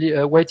endpoint will be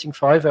waiting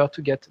forever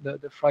to get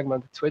the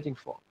fragment it's waiting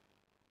for.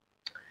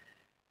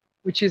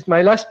 Which is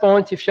my last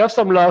point. If you have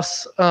some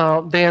loss,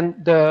 then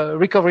the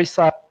recovery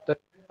side, the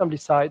assembly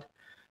side,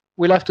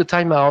 will have to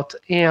time out.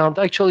 And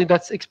actually,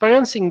 that's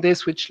experiencing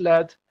this, which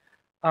led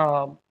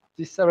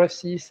this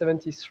RFC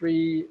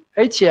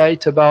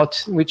 7388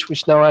 about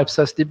which now helps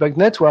us debug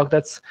network.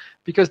 That's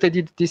because they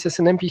did this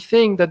SNMP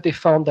thing that they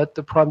found that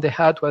the problem they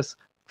had was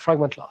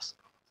fragment loss.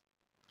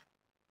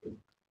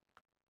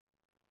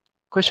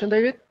 Question,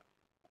 David?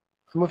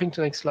 I'm moving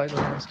to the next slide.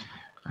 I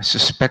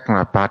suspect I'm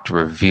about to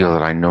reveal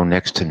that I know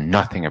next to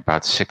nothing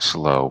about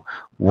 6LO.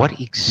 What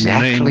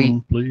exactly?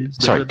 Name, please,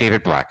 sorry,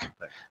 David Black,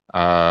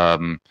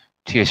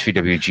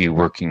 TSVWG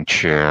working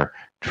chair,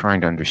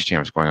 trying to understand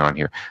what's going on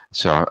here.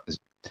 So,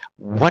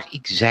 what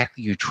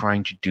exactly are you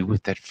trying to do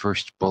with that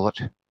first bullet?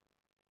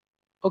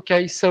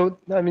 Okay, so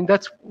I mean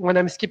that's when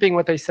I'm skipping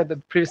what I said at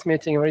the previous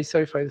meeting. I'm very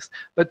sorry for this,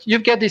 but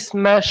you've got this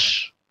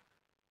mesh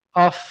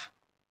of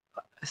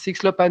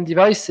 6LoWPAN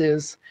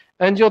devices,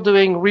 and you're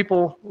doing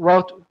ripple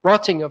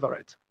routing over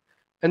it.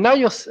 And now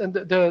you're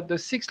the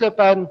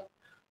 6LoWPAN,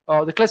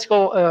 the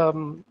classical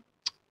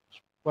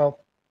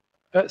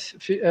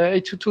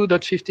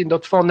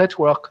 822.15.4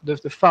 network, the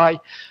PHY,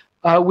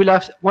 will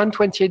have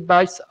 128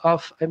 bytes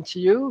of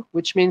MTU,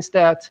 which means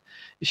that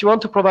if you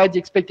want to provide the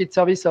expected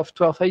service of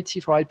 1280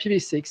 for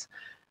IPv6,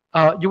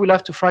 you will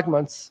have to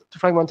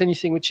fragment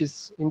anything which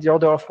is in the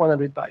order of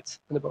 100 bytes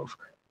and above.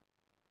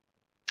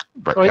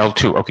 Right,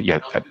 L2, okay,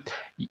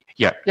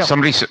 yeah.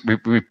 Somebody's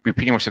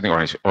repeating what's in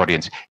the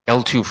audience.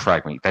 L2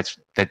 fragment. That's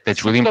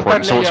really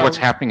important. So what's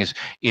happening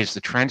is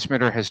the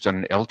transmitter has done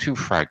an L2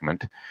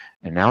 fragment,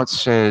 and now it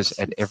says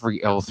at every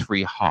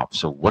L3 hop.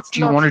 So what do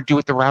you want to do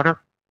with the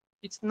router?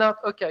 It's not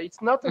okay.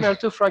 It's not an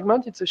L2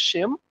 fragment. It's a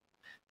shim.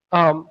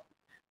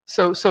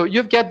 So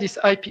you've got this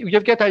IP.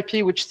 You've got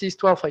IP which sees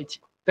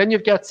 1280. Then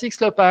you've got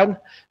 6LoWPAN,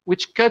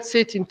 which cuts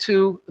it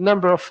into a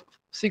number of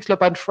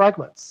 6LoWPAN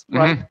fragments,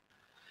 right? Mm-hmm.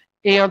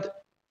 And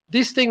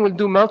this thing will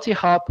do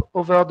multi-hop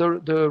over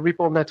the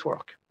Ripple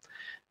network.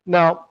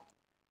 Now,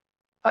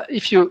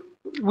 as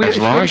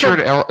long as you're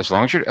at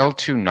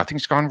L2,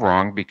 nothing's gone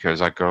wrong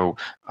because I go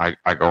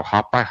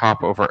hop by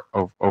hop over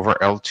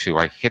L2.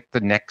 I hit the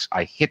next.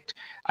 I hit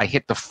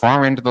the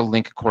far end of the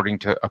link according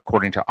to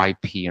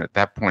IP, and at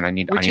that point I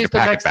need to pack it back. Which is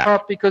the next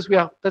hop because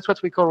that's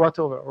what we call route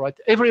over, right?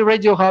 Every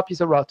radio hop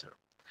is a router.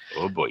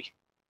 Oh boy.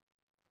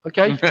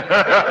 Okay.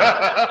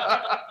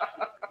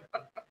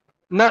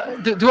 Now,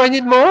 do I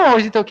need more, or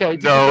is it okay?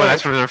 No,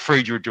 that's what I'm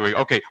afraid you were doing.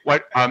 Okay,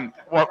 what?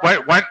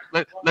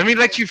 Let me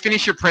let you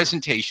finish your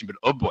presentation, but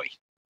oh boy.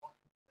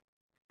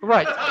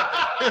 Right.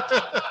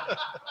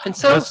 And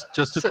so,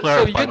 just to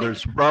clarify,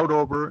 there's route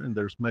over and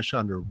there's mesh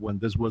under. When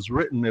this was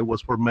written, it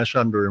was for mesh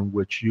under, in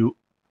which you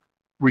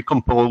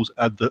recompose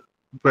at the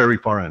very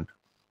far end.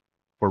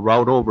 For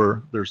route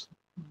over, there's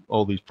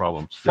all these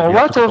problems. For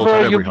route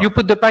over, you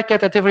put the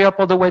packet at every hop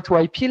all the way to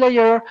IP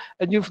layer,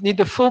 and you need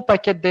the full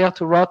packet there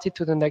to route it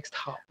to the next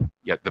hop.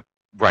 Yeah,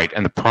 right.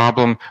 And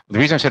the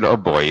reason I said oh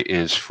boy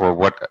is for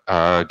what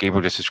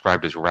Gabriel just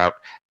described as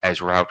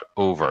route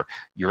over.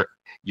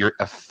 You're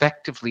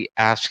effectively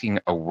asking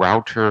a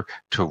router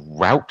to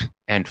route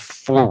and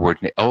forward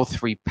an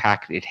L3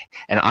 packet,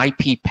 an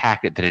IP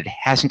packet that it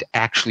hasn't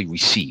actually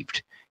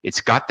received. It's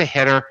got the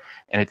header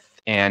and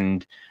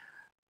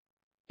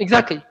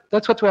exactly.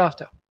 That's what we're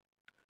after.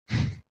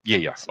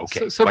 Yeah.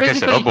 Okay. So like I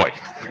said, oh boy.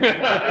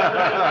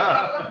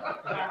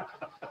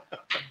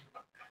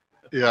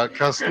 Yeah,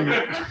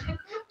 customer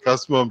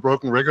on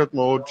broken record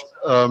mode.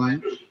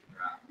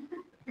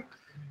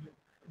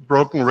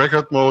 Broken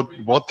record mode.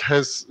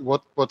 What's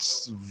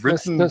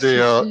written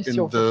there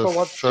in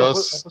the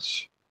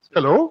first?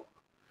 Hello.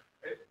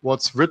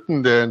 What's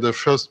written there in the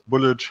first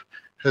bullet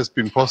has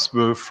been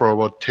possible for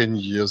about 10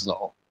 years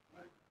now.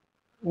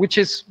 which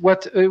is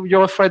what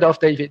you're afraid of,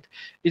 David.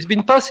 It's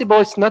been possible,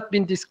 it's not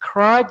been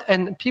described,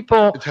 and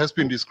people... It has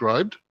been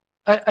described.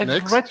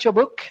 I've read your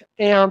book,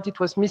 and it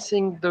was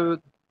missing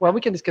the... Well,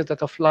 we can discuss that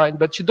offline,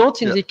 but you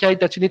don't indicate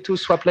that you need to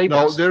swap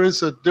labels. Now, there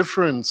is a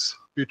difference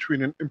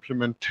between an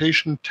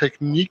implementation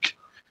technique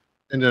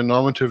and a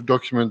normative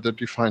document that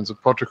defines a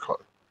protocol.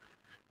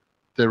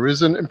 There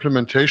is an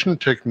implementation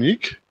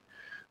technique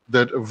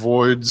that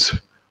avoids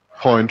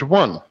point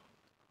 1.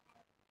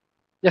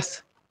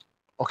 Yes.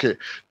 Okay.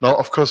 Now,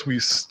 of course, we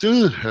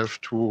still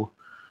have to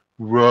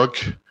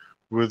work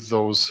with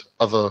those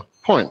other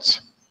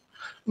points.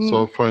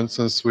 So, for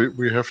instance,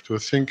 we have to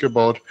think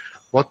about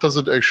what does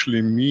it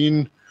actually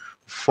mean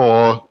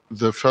for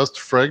the first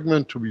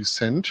fragment to be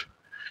sent,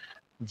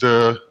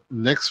 the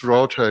next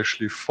router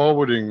actually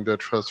forwarding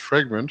that first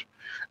fragment,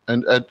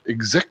 and at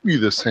exactly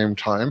the same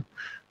time,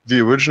 the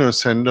original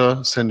sender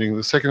sending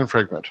the second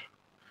fragment.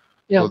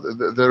 Yeah,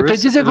 so but I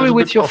disagree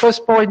with your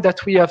first point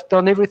that we have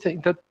done everything,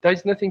 that there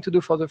is nothing to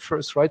do for the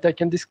first, right? I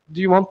can. Do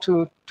you want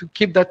to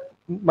keep that,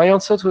 my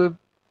answer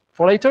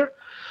for later?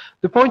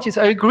 The point is,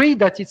 I agree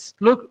that it's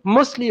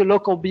mostly a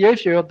local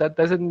behavior that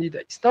doesn't need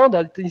a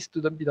standard, it needs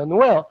to be done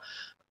well,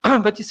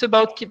 but it's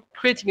about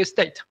creating a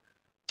state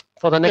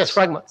for the next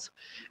fragments.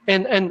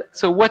 And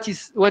so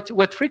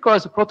what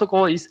requires a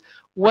protocol is,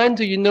 when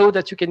do you know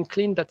that you can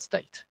clean that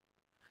state?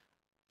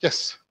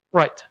 Yes.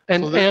 Right.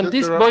 And, so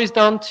this boils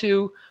down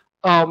to,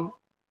 to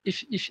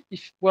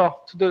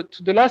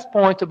the last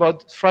point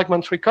about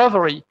fragment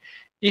recovery.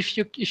 If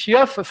you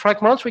have a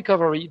fragment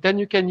recovery, then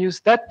you can use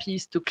that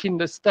piece to clean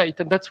the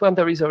state, and that's when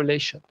there is a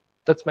relation.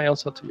 That's my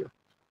answer to you.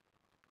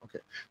 Okay.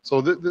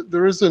 So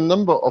there is a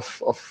number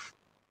of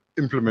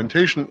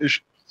implementation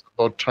issues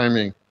about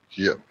timing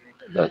here.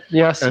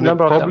 Yes, and a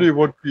number it probably of them.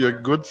 would be a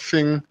good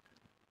thing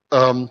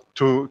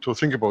to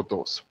think about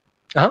those.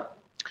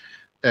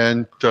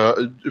 And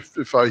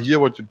if I hear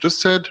what you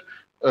just said,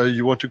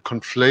 you want to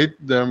conflate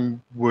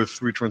them with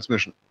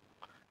retransmission.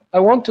 I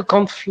want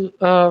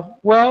to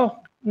well,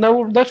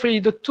 no, not really.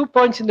 The 2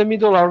 points in the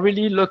middle are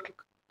really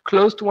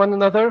close to one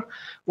another.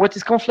 What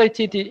is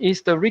conflated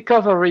is the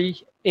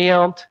recovery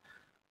and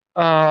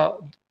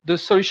the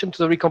solution to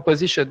the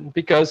recomposition,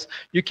 because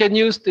you can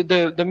use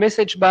the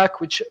message back,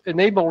 which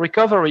enable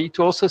recovery,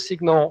 to also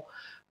signal,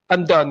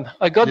 I'm done.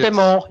 I got them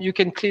all. You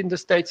can clean the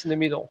states in the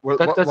middle. Well,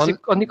 that's the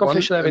only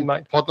conflation I have in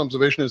mind. Important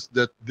observation is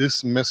that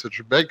this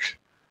message back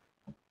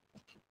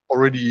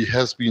already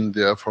has been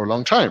there for a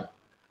long time.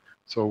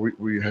 So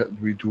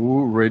we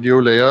do radio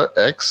layer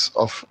X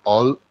of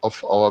all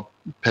of our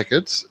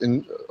packets,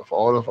 of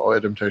all of our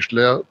adaptation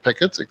layer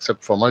packets,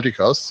 except for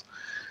multicasts,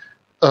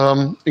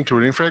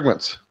 including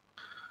fragments.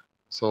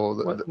 So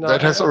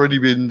that has already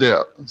been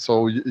there.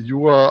 So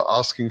you are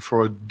asking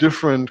for a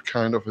different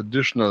kind of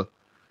additional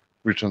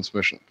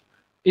retransmission.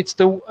 It's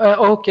the,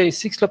 okay,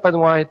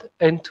 6LoWPAN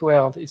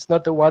end-to-end. It's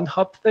not the one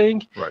hop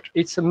thing. Right.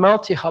 It's a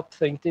multi-hop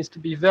thing. It needs to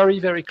be very,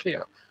 very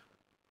clear.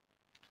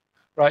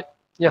 Right.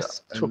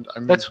 Yes, true.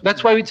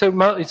 That's why it's a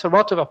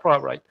route over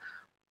probe, right?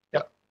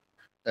 Yeah.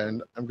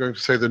 And I'm going to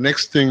say the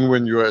next thing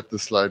when you're at the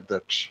slide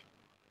that.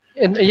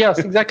 And yes,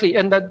 exactly.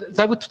 And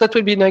that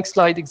will be next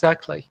slide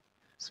exactly.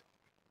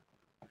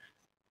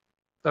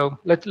 So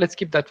let's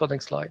keep that for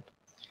next slide.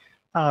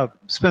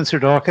 Spencer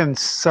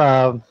Dawkins,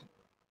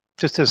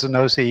 just as a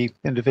nosy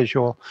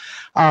individual,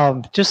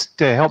 just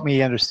to help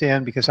me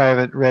understand, because I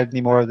haven't read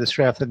any more of this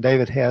draft than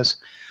David has.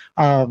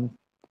 Are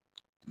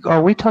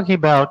we talking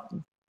about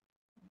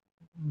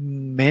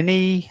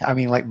many, I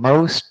mean, like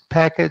most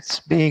packets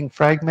being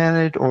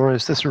fragmented, or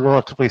is this a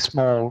relatively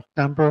small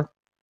number?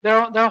 There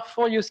are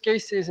 4 use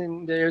cases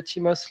in the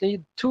IoT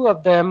mostly. 2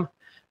 of them,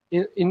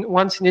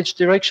 once in each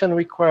direction,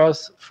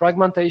 requires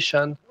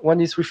fragmentation.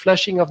 One is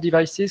reflashing of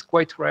devices,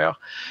 quite rare,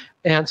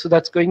 and so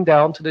that's going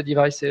down to the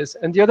devices.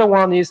 And the other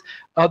one is,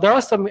 there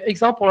are some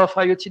examples of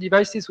IoT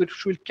devices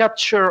which will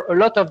capture a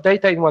lot of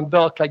data in one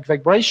bulk, like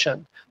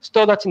vibration,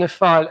 store that in a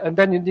file, and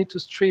then you need to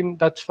stream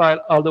that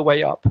file all the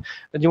way up.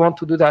 And you want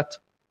to do that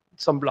in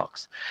some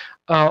blocks.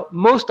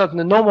 Most of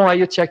the normal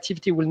IoT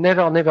activity will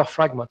never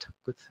fragment.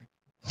 Good thing.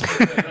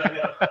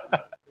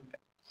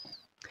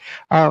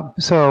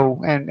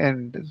 So,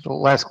 and the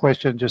last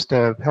question, just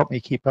to help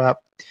me keep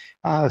up.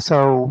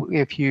 So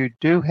if you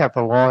do have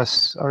a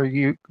loss, are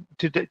you,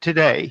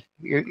 today,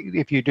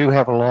 if you do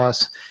have a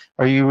loss,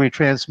 are you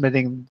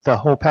retransmitting the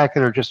whole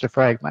packet or just a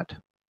fragment?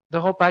 The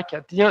whole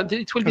packet. Yeah,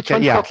 it will be Okay,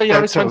 transport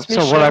layer retransmission.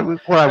 So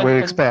what I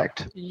would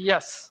expect.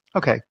 Yes.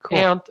 Okay,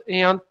 cool.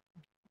 And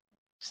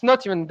it's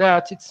not even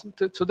that. It's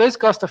today's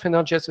cost of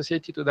energy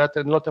associated to that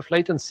and a lot of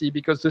latency,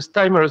 because those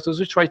timers, those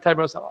retry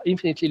timers, are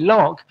infinitely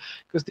long,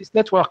 because this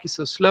network is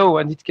so slow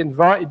and it can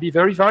be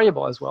very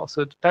variable as well.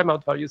 So the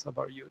timeout values are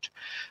very huge.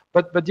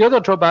 But the other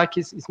drawback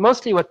is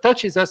mostly what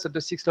touches us at the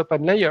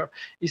 6LoWPAN layer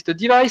is the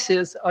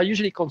devices are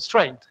usually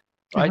constrained.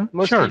 Right?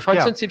 Mostly, sure, for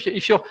instance,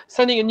 if you're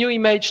sending a new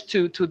image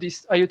to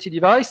this IoT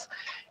device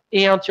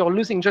and you're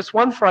losing just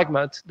one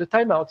fragment, the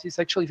timeout is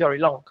actually very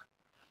long.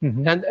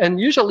 And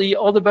usually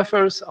all the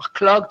buffers are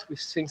clogged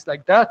with things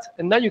like that,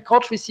 and now you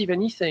can't receive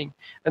anything.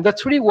 And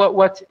that's really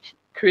what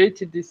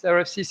created this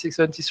RFC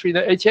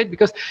 673-88,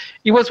 because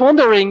he was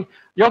wondering,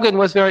 Jorgen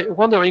was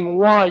wondering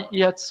why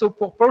he had so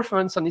poor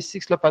performance on his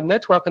 6LoWPAN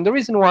network. And the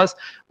reason was,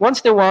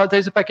 once in a while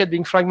there's a packet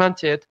being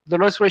fragmented, the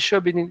loss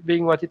ratio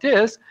being what it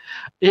is,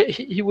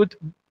 he would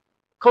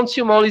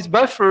consume all his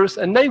buffers,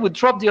 and then he would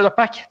drop the other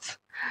packets,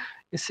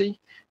 you see.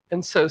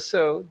 And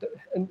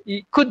and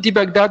he could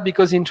debug that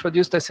because he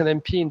introduced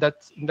SNMP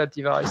in that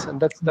device,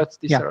 and that's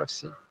this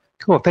RFC.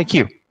 Cool, thank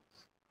you.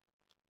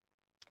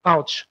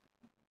 Ouch.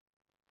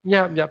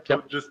 Yeah.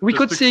 We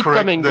could to see it correct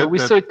coming, though. We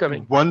saw it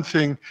coming. One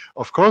thing,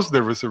 of course,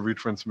 there is a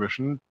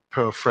retransmission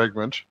per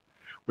fragment,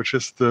 which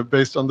is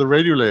based on the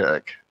radio layer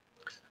egg.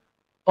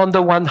 On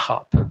the one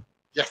hop.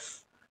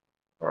 Yes.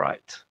 All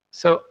right.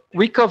 So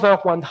we cover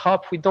one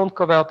hop. We don't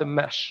cover the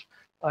mesh.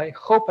 I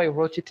hope I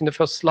wrote it in the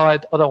first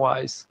slide.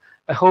 Otherwise,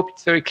 I hope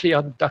it's very clear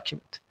on the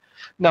document.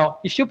 Now,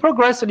 if you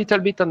progress a little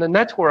bit on the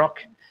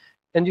network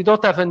and you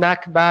don't have a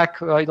NAC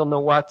back, or I don't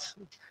know what,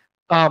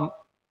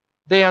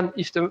 then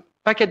if the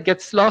packet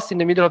gets lost in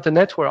the middle of the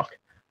network,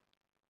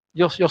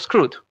 you're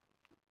screwed.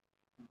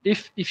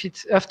 If you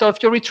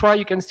retry,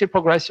 you can still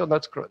progress. You're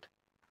not screwed.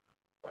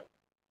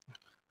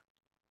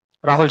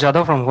 Rahul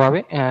Jadhav from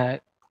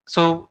Huawei.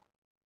 So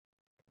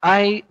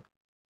I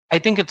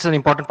think it's an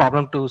important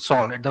problem to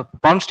solve. The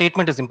problem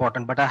statement is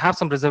important, but I have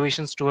some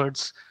reservations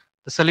towards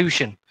the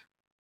solution.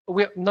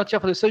 We're not here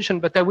for the solution,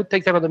 but I would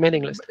take them on the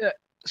mailing list.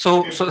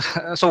 So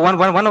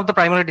one of the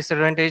primary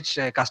disadvantage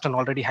Carsten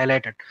already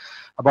highlighted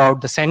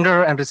about the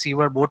sender and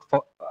receiver both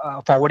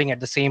forwarding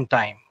at the same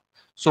time.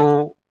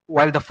 So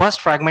while the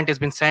first fragment has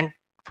been sent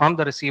from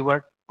the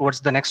receiver towards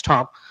the next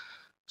hop,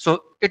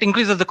 so it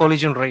increases the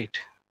collision rate.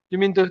 You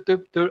mean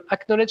the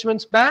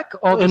acknowledgements back,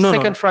 or the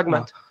second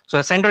fragment? No. So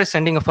a sender is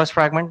sending a first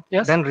fragment,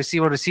 then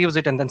receiver receives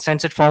it and then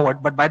sends it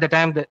forward. But by the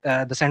time the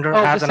sender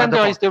has another, the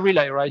sender is the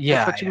relay, right?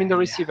 Yeah. That's what you mean, the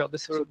receiver.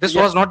 So this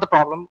was not the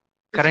problem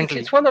currently.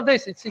 It's one of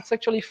these. It's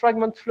actually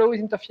fragment flows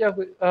interfere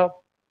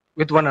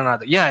with one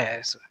another.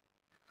 Yeah.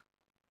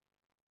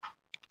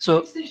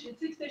 So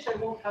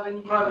 6-station won't have any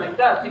problem like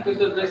that, because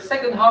the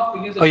second half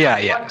we use. So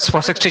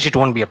for 6-station it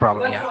won't be a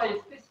problem. That's why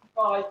it's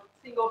specified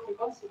single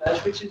frequency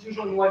mesh, which is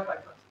usually Wi-Fi.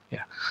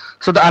 Yeah.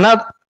 So the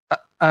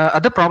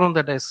other problem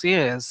that I see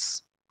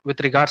is with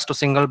regards to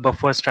single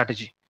buffer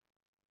strategy.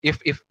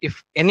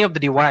 If any of the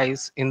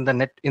device in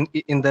the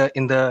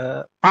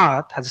the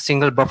path has a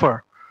single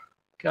buffer,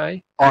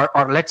 okay, or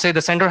let's say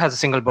the sender has a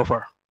single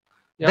buffer,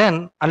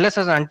 then unless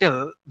and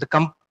until the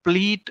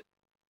complete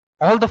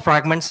all the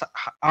fragments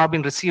are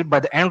being received by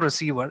the end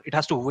receiver, it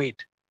has to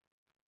wait.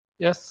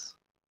 Yes.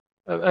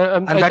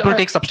 And that will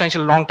take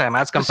substantial long time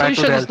as compared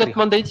to the solution L3. is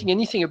not mandating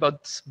anything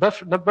about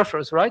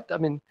buffers, right? I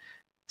mean,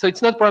 so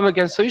it's not prime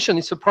against solution,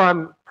 it's a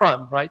prime,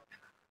 right?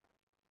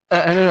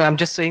 No, I'm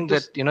just saying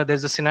that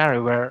there's a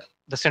scenario where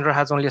the sender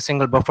has only a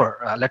single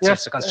buffer. Let's say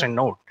it's a constraint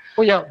node.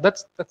 Oh yeah,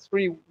 that's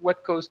really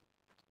what caused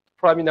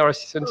prime in our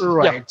system.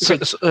 Right.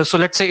 Yeah. So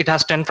let's say it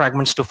has 10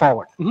 fragments to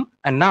forward,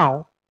 and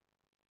now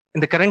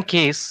in the current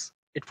case,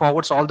 it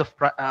forwards all the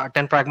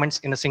 10 fragments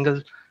in a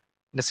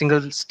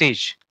single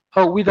stage.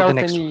 Oh, without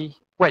any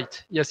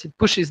wait. Yes, it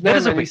pushes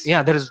them. There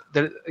is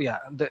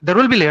there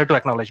will be layer 2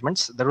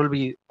 acknowledgements. There will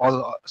be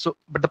all. So,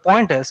 but the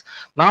point is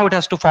now it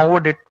has to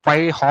forward it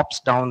 5 hops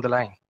down the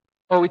line.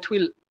 Oh, it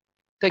will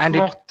take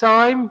more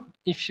time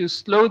if you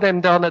slow them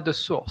down at the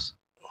source.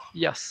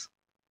 Yes.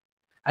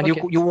 And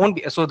you won't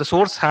be. So the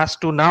source has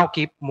to now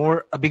keep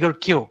a bigger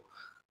queue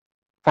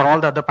for all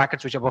the other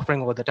packets which are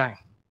buffering over the time.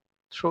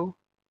 True.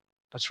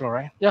 That's true,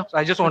 right? Yeah. So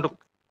I just want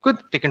to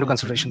take into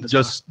consideration this.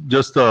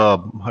 Just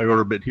high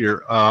order a bit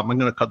here. I'm going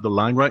to cut the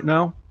line right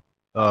now.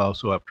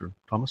 So after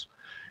Thomas,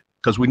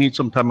 because we need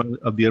some time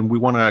at the end. We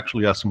want to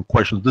actually ask some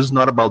questions. This is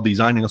not about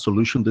designing a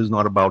solution. This is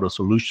not about a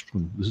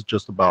solution. This is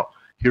just about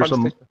here's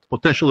some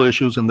potential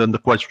issues, and then the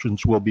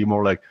questions will be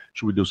more like,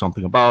 should we do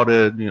something about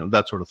it?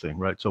 That sort of thing,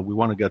 right? So we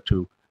want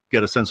to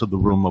get a sense of the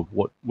room of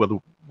whether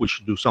we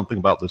should do something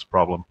about this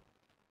problem.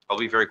 I'll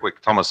be very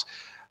quick, Thomas.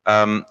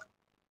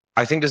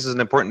 I think this is an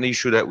important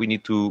issue that we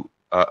need to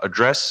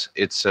address.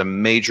 It's a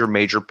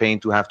major pain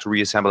to have to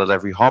reassemble at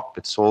every hop.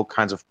 It's all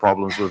kinds of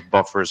problems with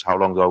buffers, how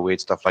long do I wait,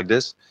 stuff like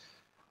this.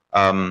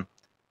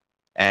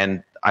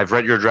 And I've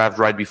read your draft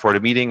right before the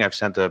meeting. I've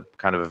sent a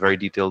kind of a very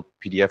detailed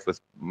PDF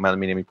with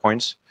many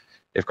points.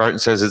 If Carsten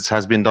says it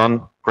has been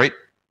done, great,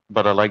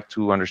 but I'd like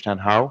to understand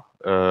how.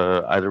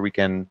 Either we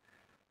can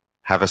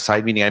have a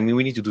side meeting. I mean,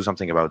 we need to do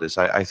something about this.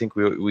 I think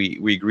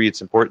we agree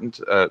it's important.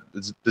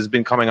 This has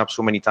been coming up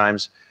so many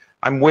times.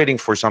 I'm waiting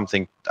for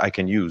something I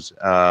can use.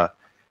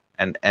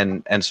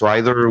 And so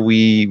either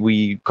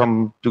we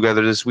come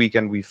together this week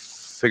and we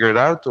figure it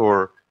out,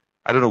 or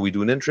I don't know, we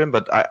do an interim,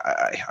 but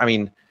I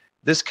mean,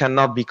 this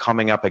cannot be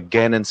coming up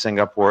again in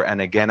Singapore and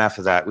again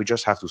after that. We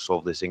just have to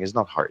solve this thing. It's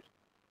not hard.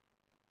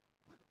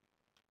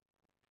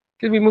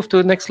 Can we move to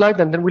the next slide,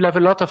 and then we'll have a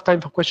lot of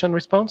time for question and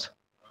response?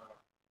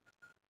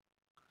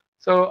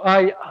 So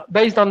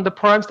based on the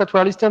primes that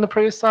were listed on the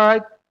previous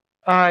slide,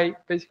 I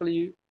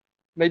basically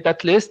made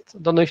that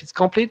list. Don't know if it's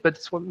complete, but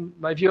it's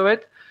my view of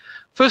it.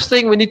 First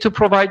thing, we need to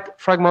provide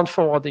fragment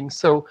forwarding.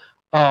 So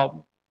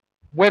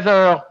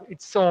whether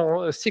it's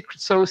a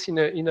secret sauce in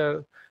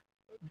a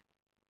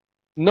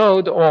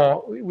node,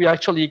 or we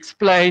actually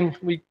explain,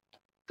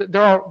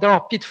 there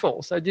are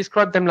pitfalls. I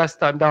described them last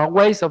time. There are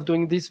ways of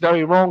doing this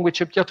very wrong,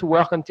 which appear to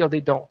work until they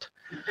don't.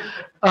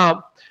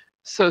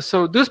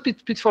 So those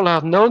pitfalls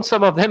are known.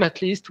 Some of them,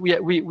 at least,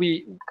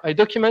 I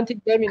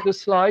documented them in the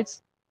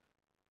slides.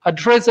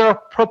 I'd rather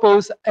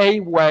propose a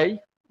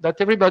way that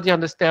everybody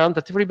understands,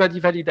 that everybody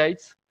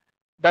validates,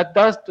 that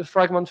does the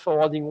fragment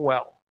forwarding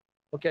well.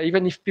 Okay,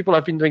 even if people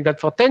have been doing that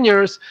for 10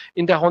 years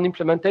in their own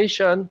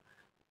implementation,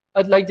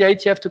 I'd like the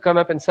IETF to come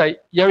up and say,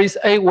 here is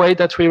a way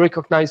that we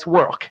recognize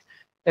work,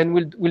 and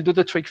we'll do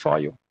the trick for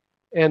you.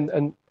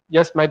 And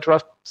yes, my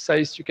draft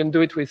says you can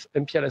do it with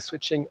MPLS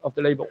switching of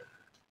the label,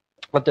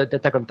 of the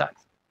data contact.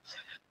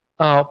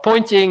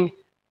 Point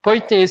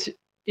is,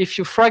 if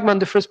you fragment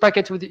the first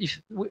packet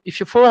if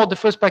you forward the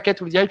first packet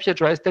with the IP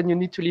address, then you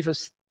need to leave a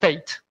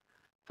state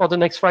for the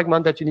next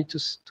fragment that you need to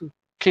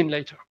clean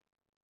later.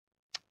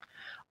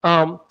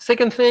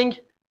 Second thing,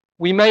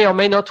 we may or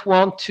may not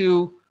want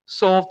to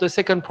solve the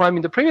second prime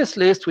in the previous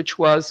list, which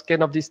was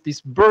kind of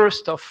this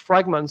burst of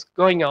fragments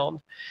going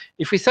on.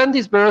 If we send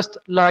this burst,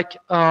 like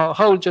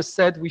Raoul just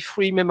said, we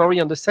free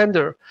memory on the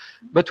sender,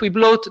 but we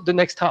bloat the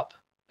next hop,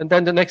 and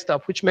then the next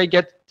hop, which may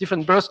get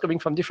different bursts coming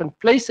from different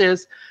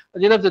places. At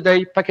the end of the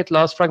day, packet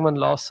loss, fragment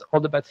loss, all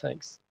the bad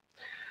things.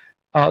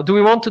 Do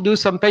we want to do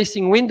some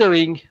pacing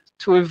windowing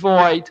to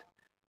avoid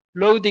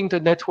loading the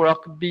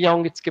network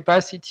beyond its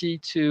capacity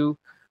to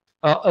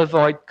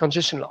avoid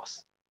congestion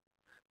loss?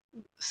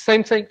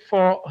 Same thing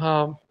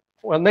for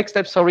next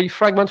step, sorry,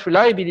 fragment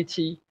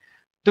reliability.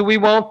 Do we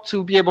want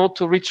to be able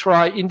to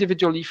retry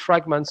individually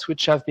fragments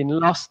which have been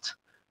lost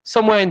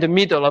somewhere in the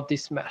middle of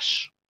this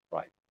mesh,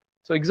 right?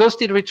 So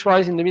exhausted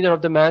retries in the middle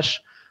of the mesh,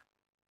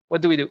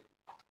 what do we do?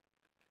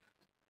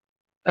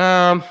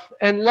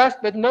 And last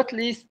but not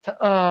least,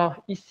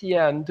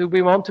 ECN. Do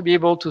we want to be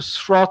able to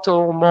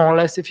throttle more or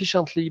less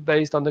efficiently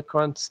based on the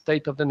current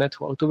state of the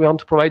network? Do we want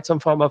to provide some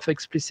form of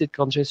explicit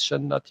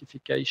congestion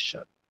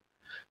notification?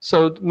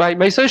 So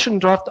my solution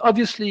draft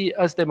obviously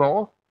has them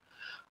all,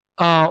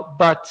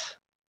 but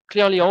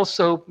clearly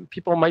also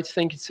people might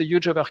think it's a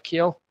huge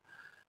overkill.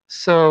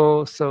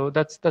 So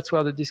that's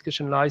where the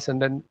discussion lies,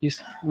 and then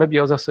maybe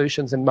other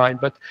solutions in mind.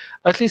 But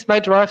at least my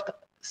draft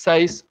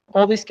says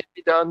all this can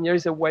be done. Here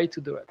is a way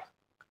to do it.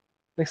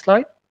 Next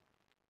slide.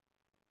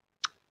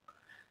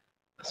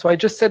 So I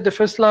just said the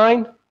first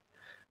line.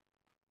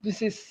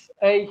 This is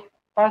a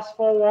fast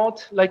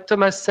forward. Like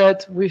Thomas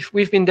said,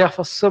 we've been there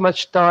for so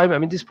much time. I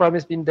mean, this problem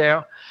has been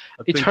there.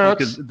 It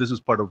hurts. This is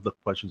part of the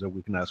questions that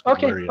we can ask.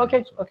 Okay,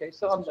 okay,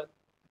 so I'm done.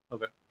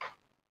 Okay.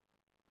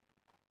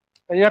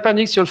 In the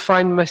appendix, you'll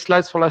find my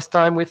slides for last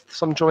time with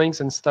some drawings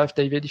and stuff,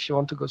 David, if you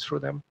want to go through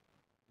them.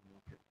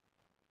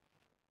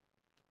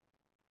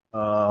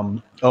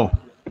 Samita,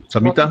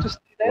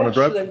 want to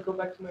drive? Go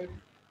back to my...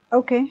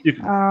 Okay.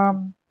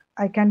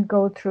 I can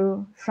go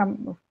through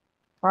some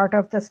part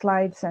of the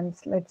slides and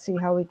let's see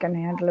how we can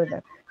handle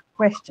the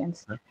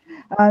questions.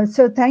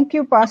 So thank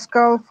you,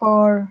 Pascal,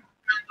 for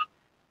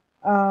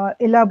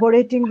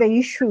elaborating the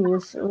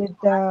issues with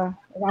the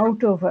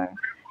route over.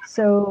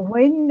 So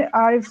when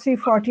RFC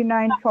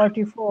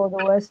 4944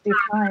 was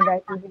defined,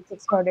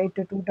 IPv6 for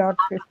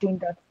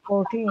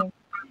 802.15.14,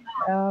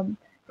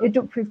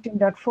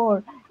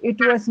 802.15.4, it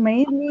was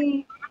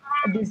mainly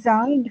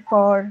designed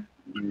for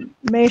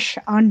mesh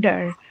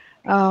under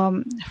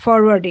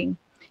forwarding.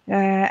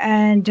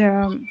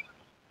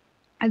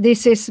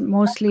 This is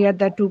mostly at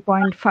the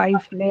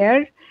 2.5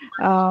 layer,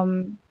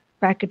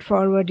 packet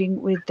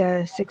forwarding with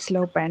the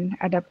 6LoWPAN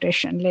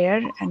adaptation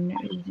layer and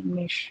using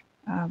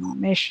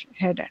mesh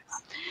header.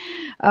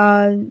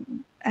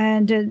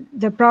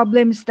 The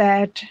problems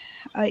that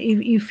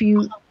if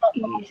you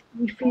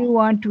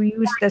want to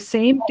use the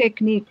same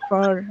technique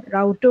for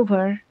route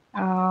over,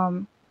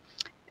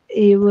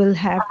 you will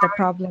have the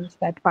problems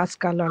that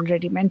Pascal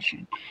already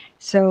mentioned.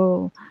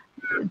 So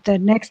the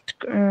next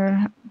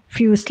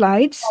few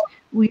slides,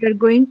 we are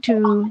going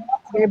to,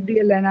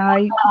 Gabriel and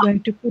I,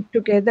 going to put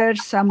together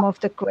some of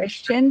the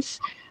questions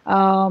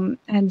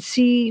and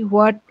see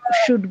what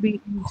should be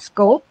in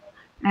scope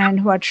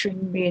and what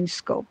shouldn't be in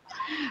scope.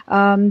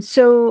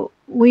 So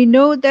we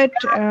know that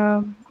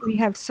we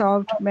have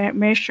solved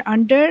mesh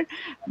under,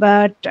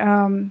 but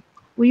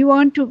we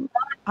want to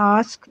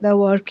ask the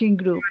working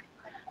group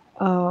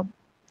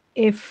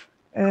if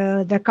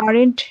the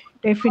current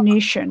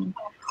definition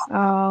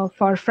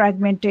for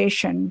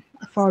fragmentation,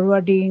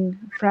 forwarding,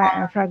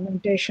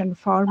 fragmentation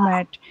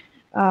format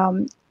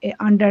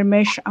under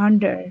mesh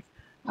under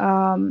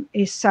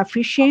is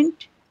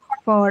sufficient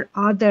for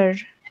other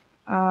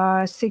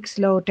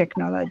 6LoW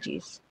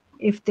technologies.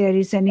 If there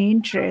is any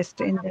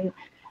interest in the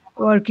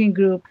working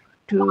group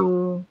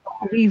to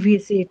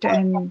revisit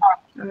and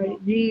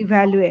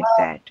reevaluate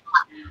that.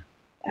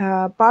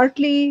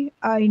 Partly,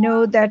 I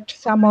know that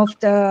some of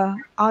the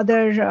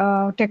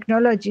other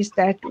technologies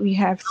that we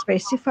have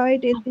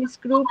specified in this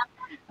group,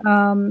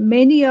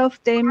 many of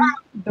them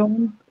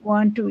don't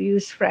want to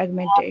use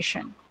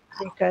fragmentation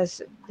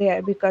because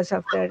because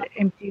of their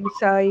MPU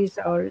size,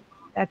 or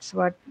that's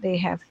what they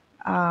have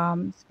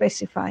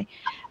specified.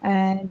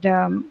 And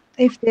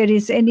if there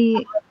is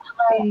any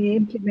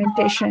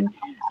implementation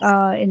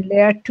in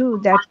layer 2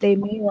 that they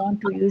may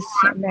want to use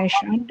mesh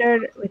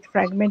under with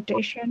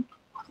fragmentation,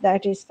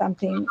 that is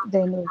something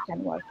then we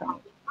can work on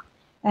it.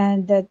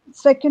 And the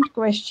second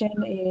question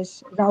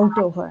is route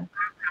over.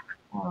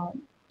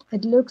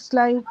 It looks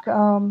like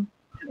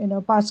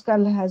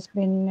Pascal has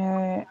been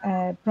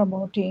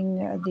promoting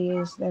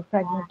the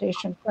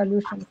fragmentation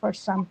solution for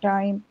some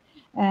time,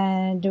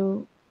 and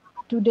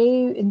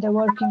today in the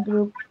working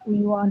group we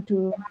want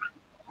to,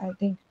 I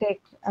think,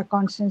 take a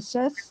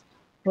consensus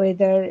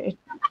whether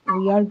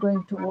we are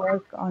going to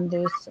work on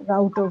this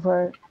route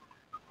over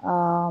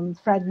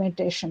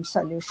fragmentation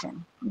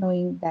solution,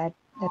 knowing that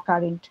the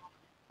current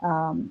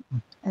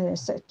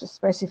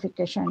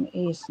specification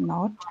is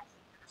not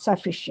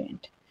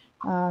sufficient.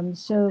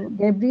 So,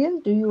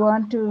 Gabriel, do you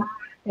want to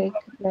take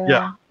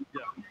the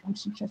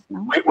consensus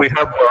now? We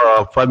have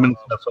 5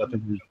 minutes left, so I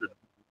think we should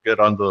get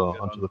onto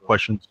the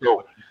questions.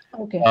 So,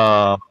 okay.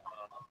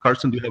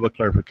 Carsten, do you have a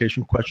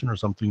clarification question or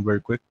something very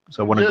quick?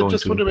 So I want to go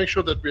just want to make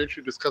sure that we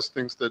actually discuss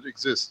things that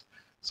exist.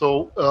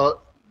 So,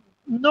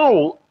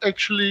 no,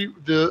 actually,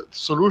 the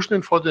solution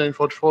in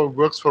 4944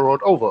 works for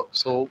route over.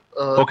 So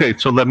okay,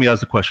 so let me ask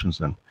the questions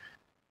then.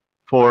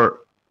 For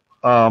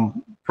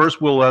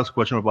first, we'll ask a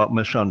question about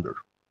mesh under.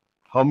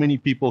 How many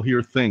people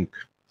here think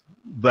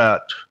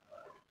that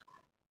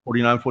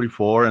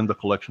 4944 and the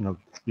collection of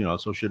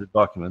associated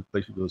documents,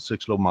 basically the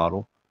 6LO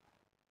model,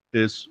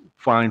 is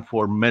fine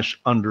for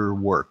mesh under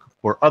work,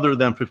 for other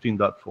than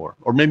 15.4,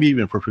 or maybe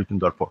even for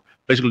 15.4?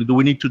 Basically, do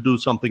we need to do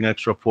something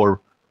extra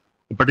for,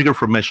 in particular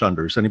for mesh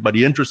under? Is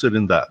anybody interested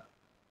in that?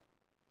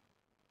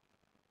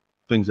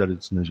 Things that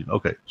it's needed.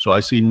 Okay, so I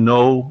see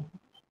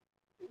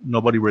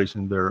nobody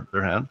raising their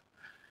hand.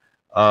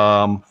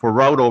 For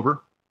route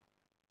over,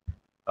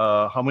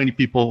 how many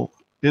people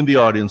in the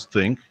audience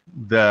think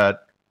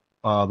that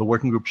the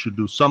working group should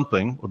do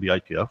something, or the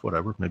IETF,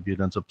 whatever, maybe it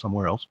ends up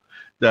somewhere else,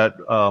 that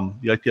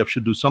the IETF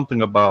should do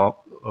something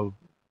about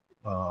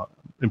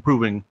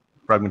improving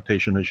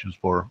fragmentation issues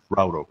for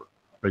route over?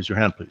 Raise your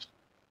hand, please.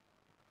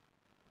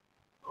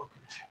 Okay.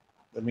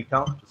 Let me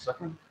count a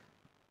second.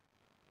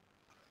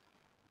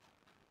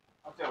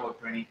 I'll say about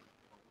 20.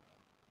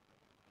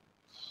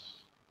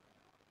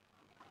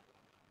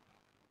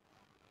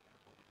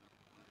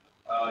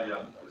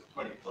 Yeah, it's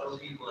 20 plus.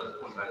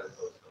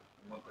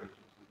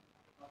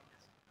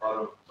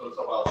 So it's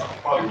about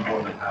probably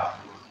more than half.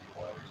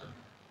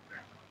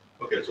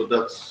 Okay, so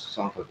that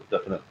sounds like a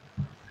definite.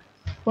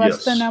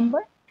 What's the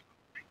number?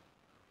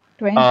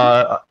 20?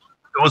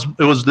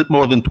 It was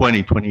more than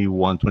 20,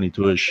 21,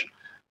 22-ish.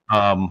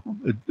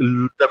 It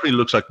definitely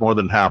looks like more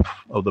than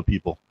half of the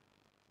people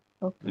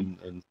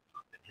in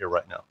here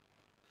right now.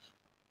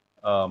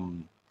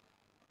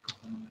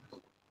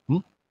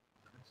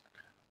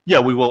 Yeah,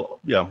 we will.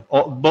 Yeah,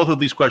 both of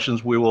these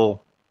questions we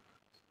will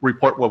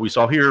report what we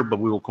saw here, but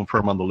we will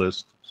confirm on the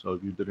list. So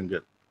if you didn't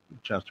get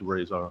a chance to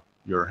raise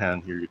your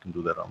hand here, you can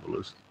do that on the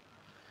list.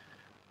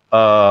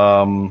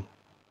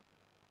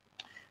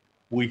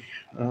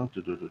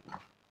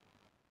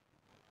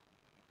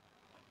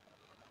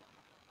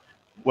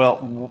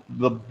 Well,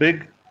 the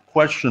big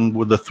question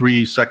with the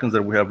 3 seconds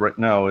that we have right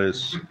now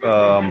is,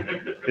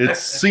 it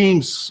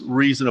seems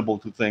reasonable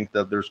to think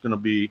that there's going to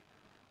be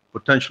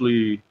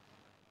potentially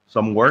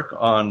some work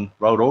on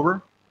route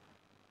over.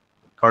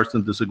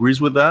 Carsten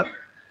disagrees with that?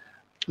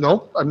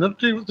 No, I'm not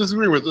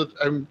disagreeing with it.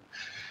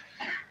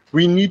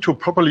 We need to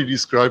properly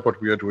describe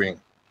what we are doing.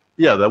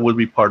 Yeah, that would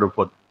be part of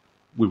what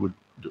we would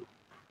do.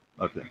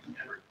 Okay.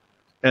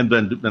 And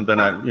then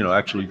I,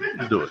 actually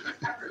do it.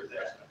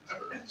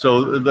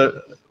 So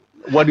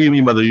what do you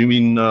mean by that? You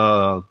mean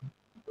there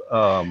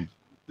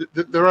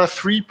are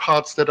 3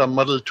 parts that are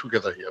muddled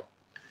together here.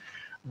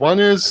 One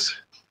is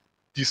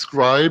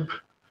describe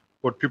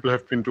what people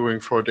have been doing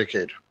for a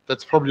decade.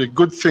 That's probably a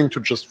good thing to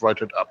just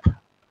write it up.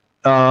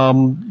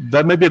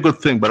 That may be a good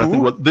thing, but I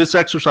think this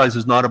exercise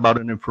is not about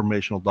an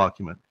informational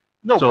document.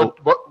 No, so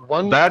but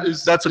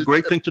that's a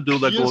great thing to do.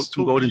 That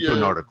can go into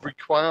an article.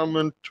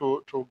 Requirement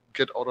to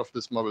get out of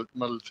this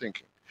muddled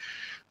thinking.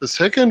 The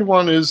second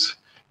one is,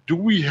 do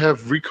we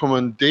have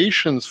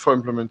recommendations for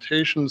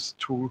implementations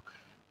to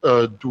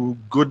do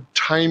good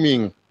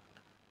timing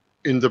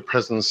in the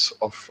presence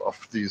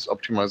of these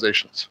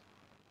optimizations?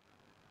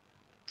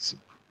 It's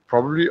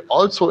probably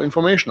also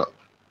informational,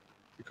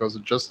 because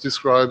it just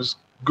describes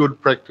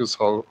good practice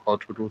how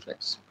to do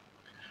things.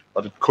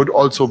 But it could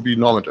also be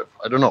normative.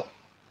 I don't know.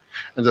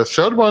 And the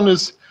third one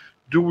is,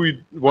 do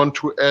we want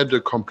to add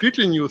a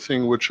completely new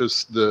thing, which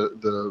is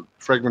the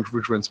fragment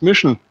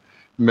retransmission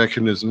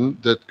mechanism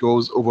that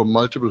goes over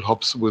multiple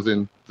hops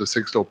within the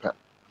 6LO pen?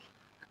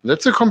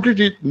 That's a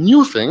completely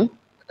new thing,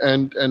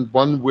 and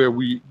one where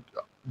we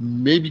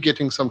maybe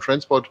getting some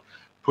transport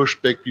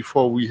pushback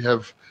before we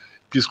have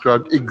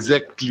described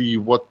exactly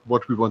what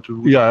we want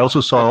to do. Yeah, I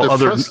also saw But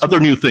the other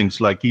new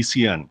things like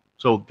ECN.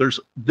 So there's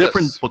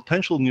different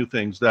potential new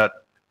things that,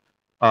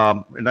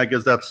 and I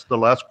guess that's the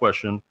last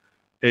question,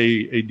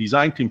 a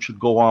design team should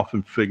go off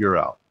and figure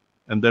out.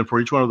 And then for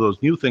each one of those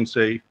new things,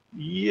 say,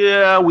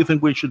 yeah, we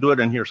think we should do it,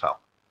 and here's how.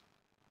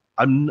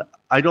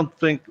 I don't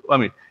think, I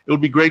mean, it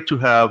would be great to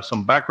have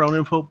some background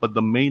info, but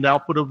the main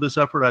output of this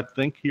effort, I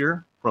think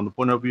here, from the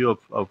point of view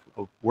of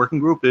working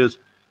group, is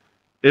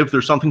if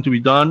there's something to be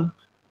done,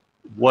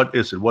 what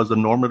is it? What's the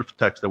normative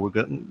text that we're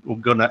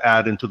going to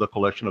add into the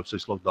collection of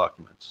 6LO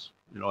documents?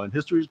 You know, and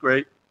history is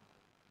great,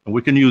 and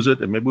we can use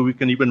it, and maybe we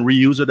can even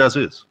reuse it as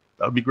is.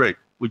 That would be great.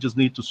 We just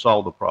need to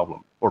solve the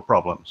problem or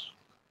problems.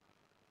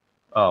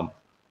 So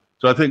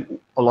I think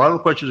a lot of the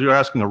questions you're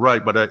asking are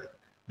right, but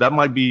that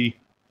might be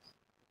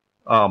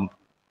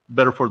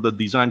better for the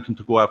design team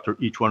to go after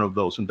each one of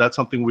those, and that's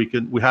something we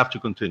have to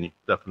continue.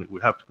 Definitely,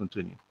 we have to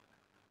continue.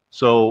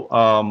 So,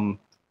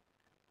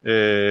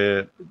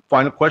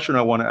 final question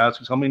I want to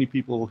ask is how many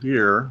people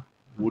here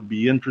would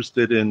be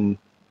interested in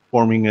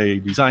forming a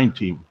design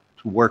team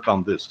to work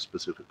on this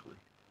specifically?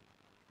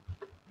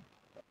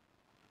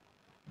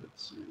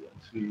 Let's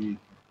see.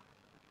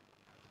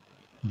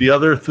 The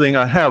other thing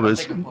I have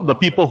is the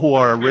people who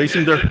are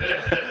raising their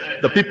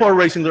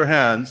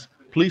hands.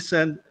 Please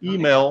send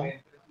email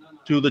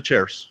to the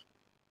chairs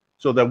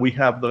so that we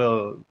have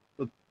the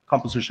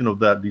composition of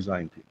that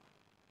design team.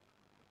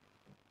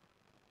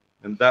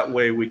 And that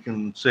way we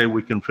can say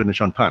we can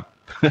finish on time.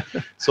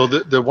 So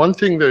the one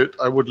thing that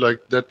I would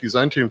like that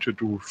design team to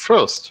do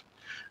first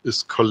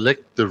is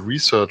collect the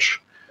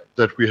research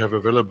that we have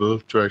available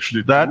to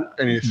actually do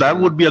anything. That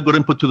would be a good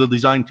input to the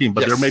design team,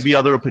 but Yes. there may be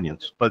other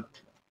opinions. But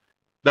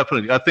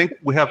definitely, I think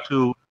we have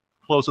to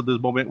close at this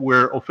moment.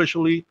 We're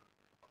officially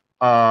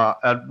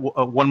at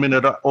 1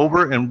 minute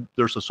over, and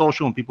there's a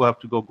social, and people have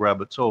to go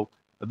grab it. So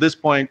at this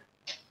point,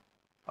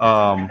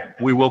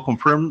 we will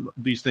confirm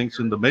these things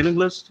in the mailing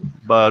list,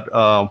 but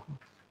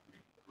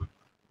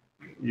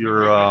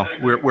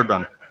we're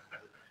done.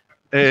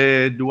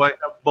 Do I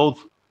have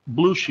both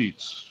blue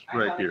sheets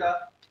right here?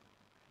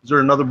 Is there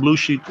another blue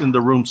sheet in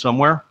the room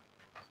somewhere?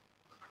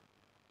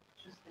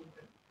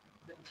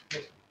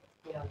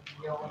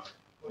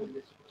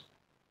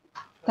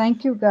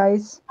 Thank you,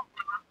 guys.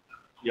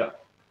 Yeah.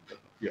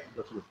 Yeah,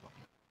 that's a good point.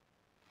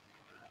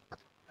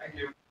 Thank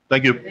you.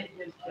 Thank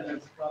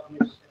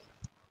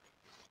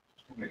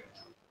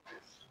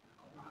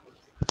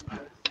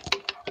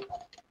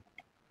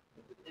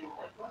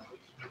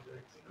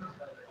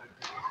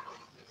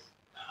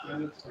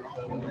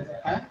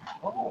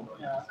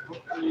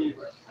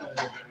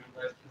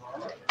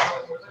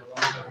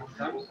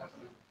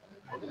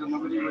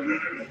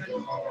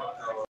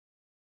you.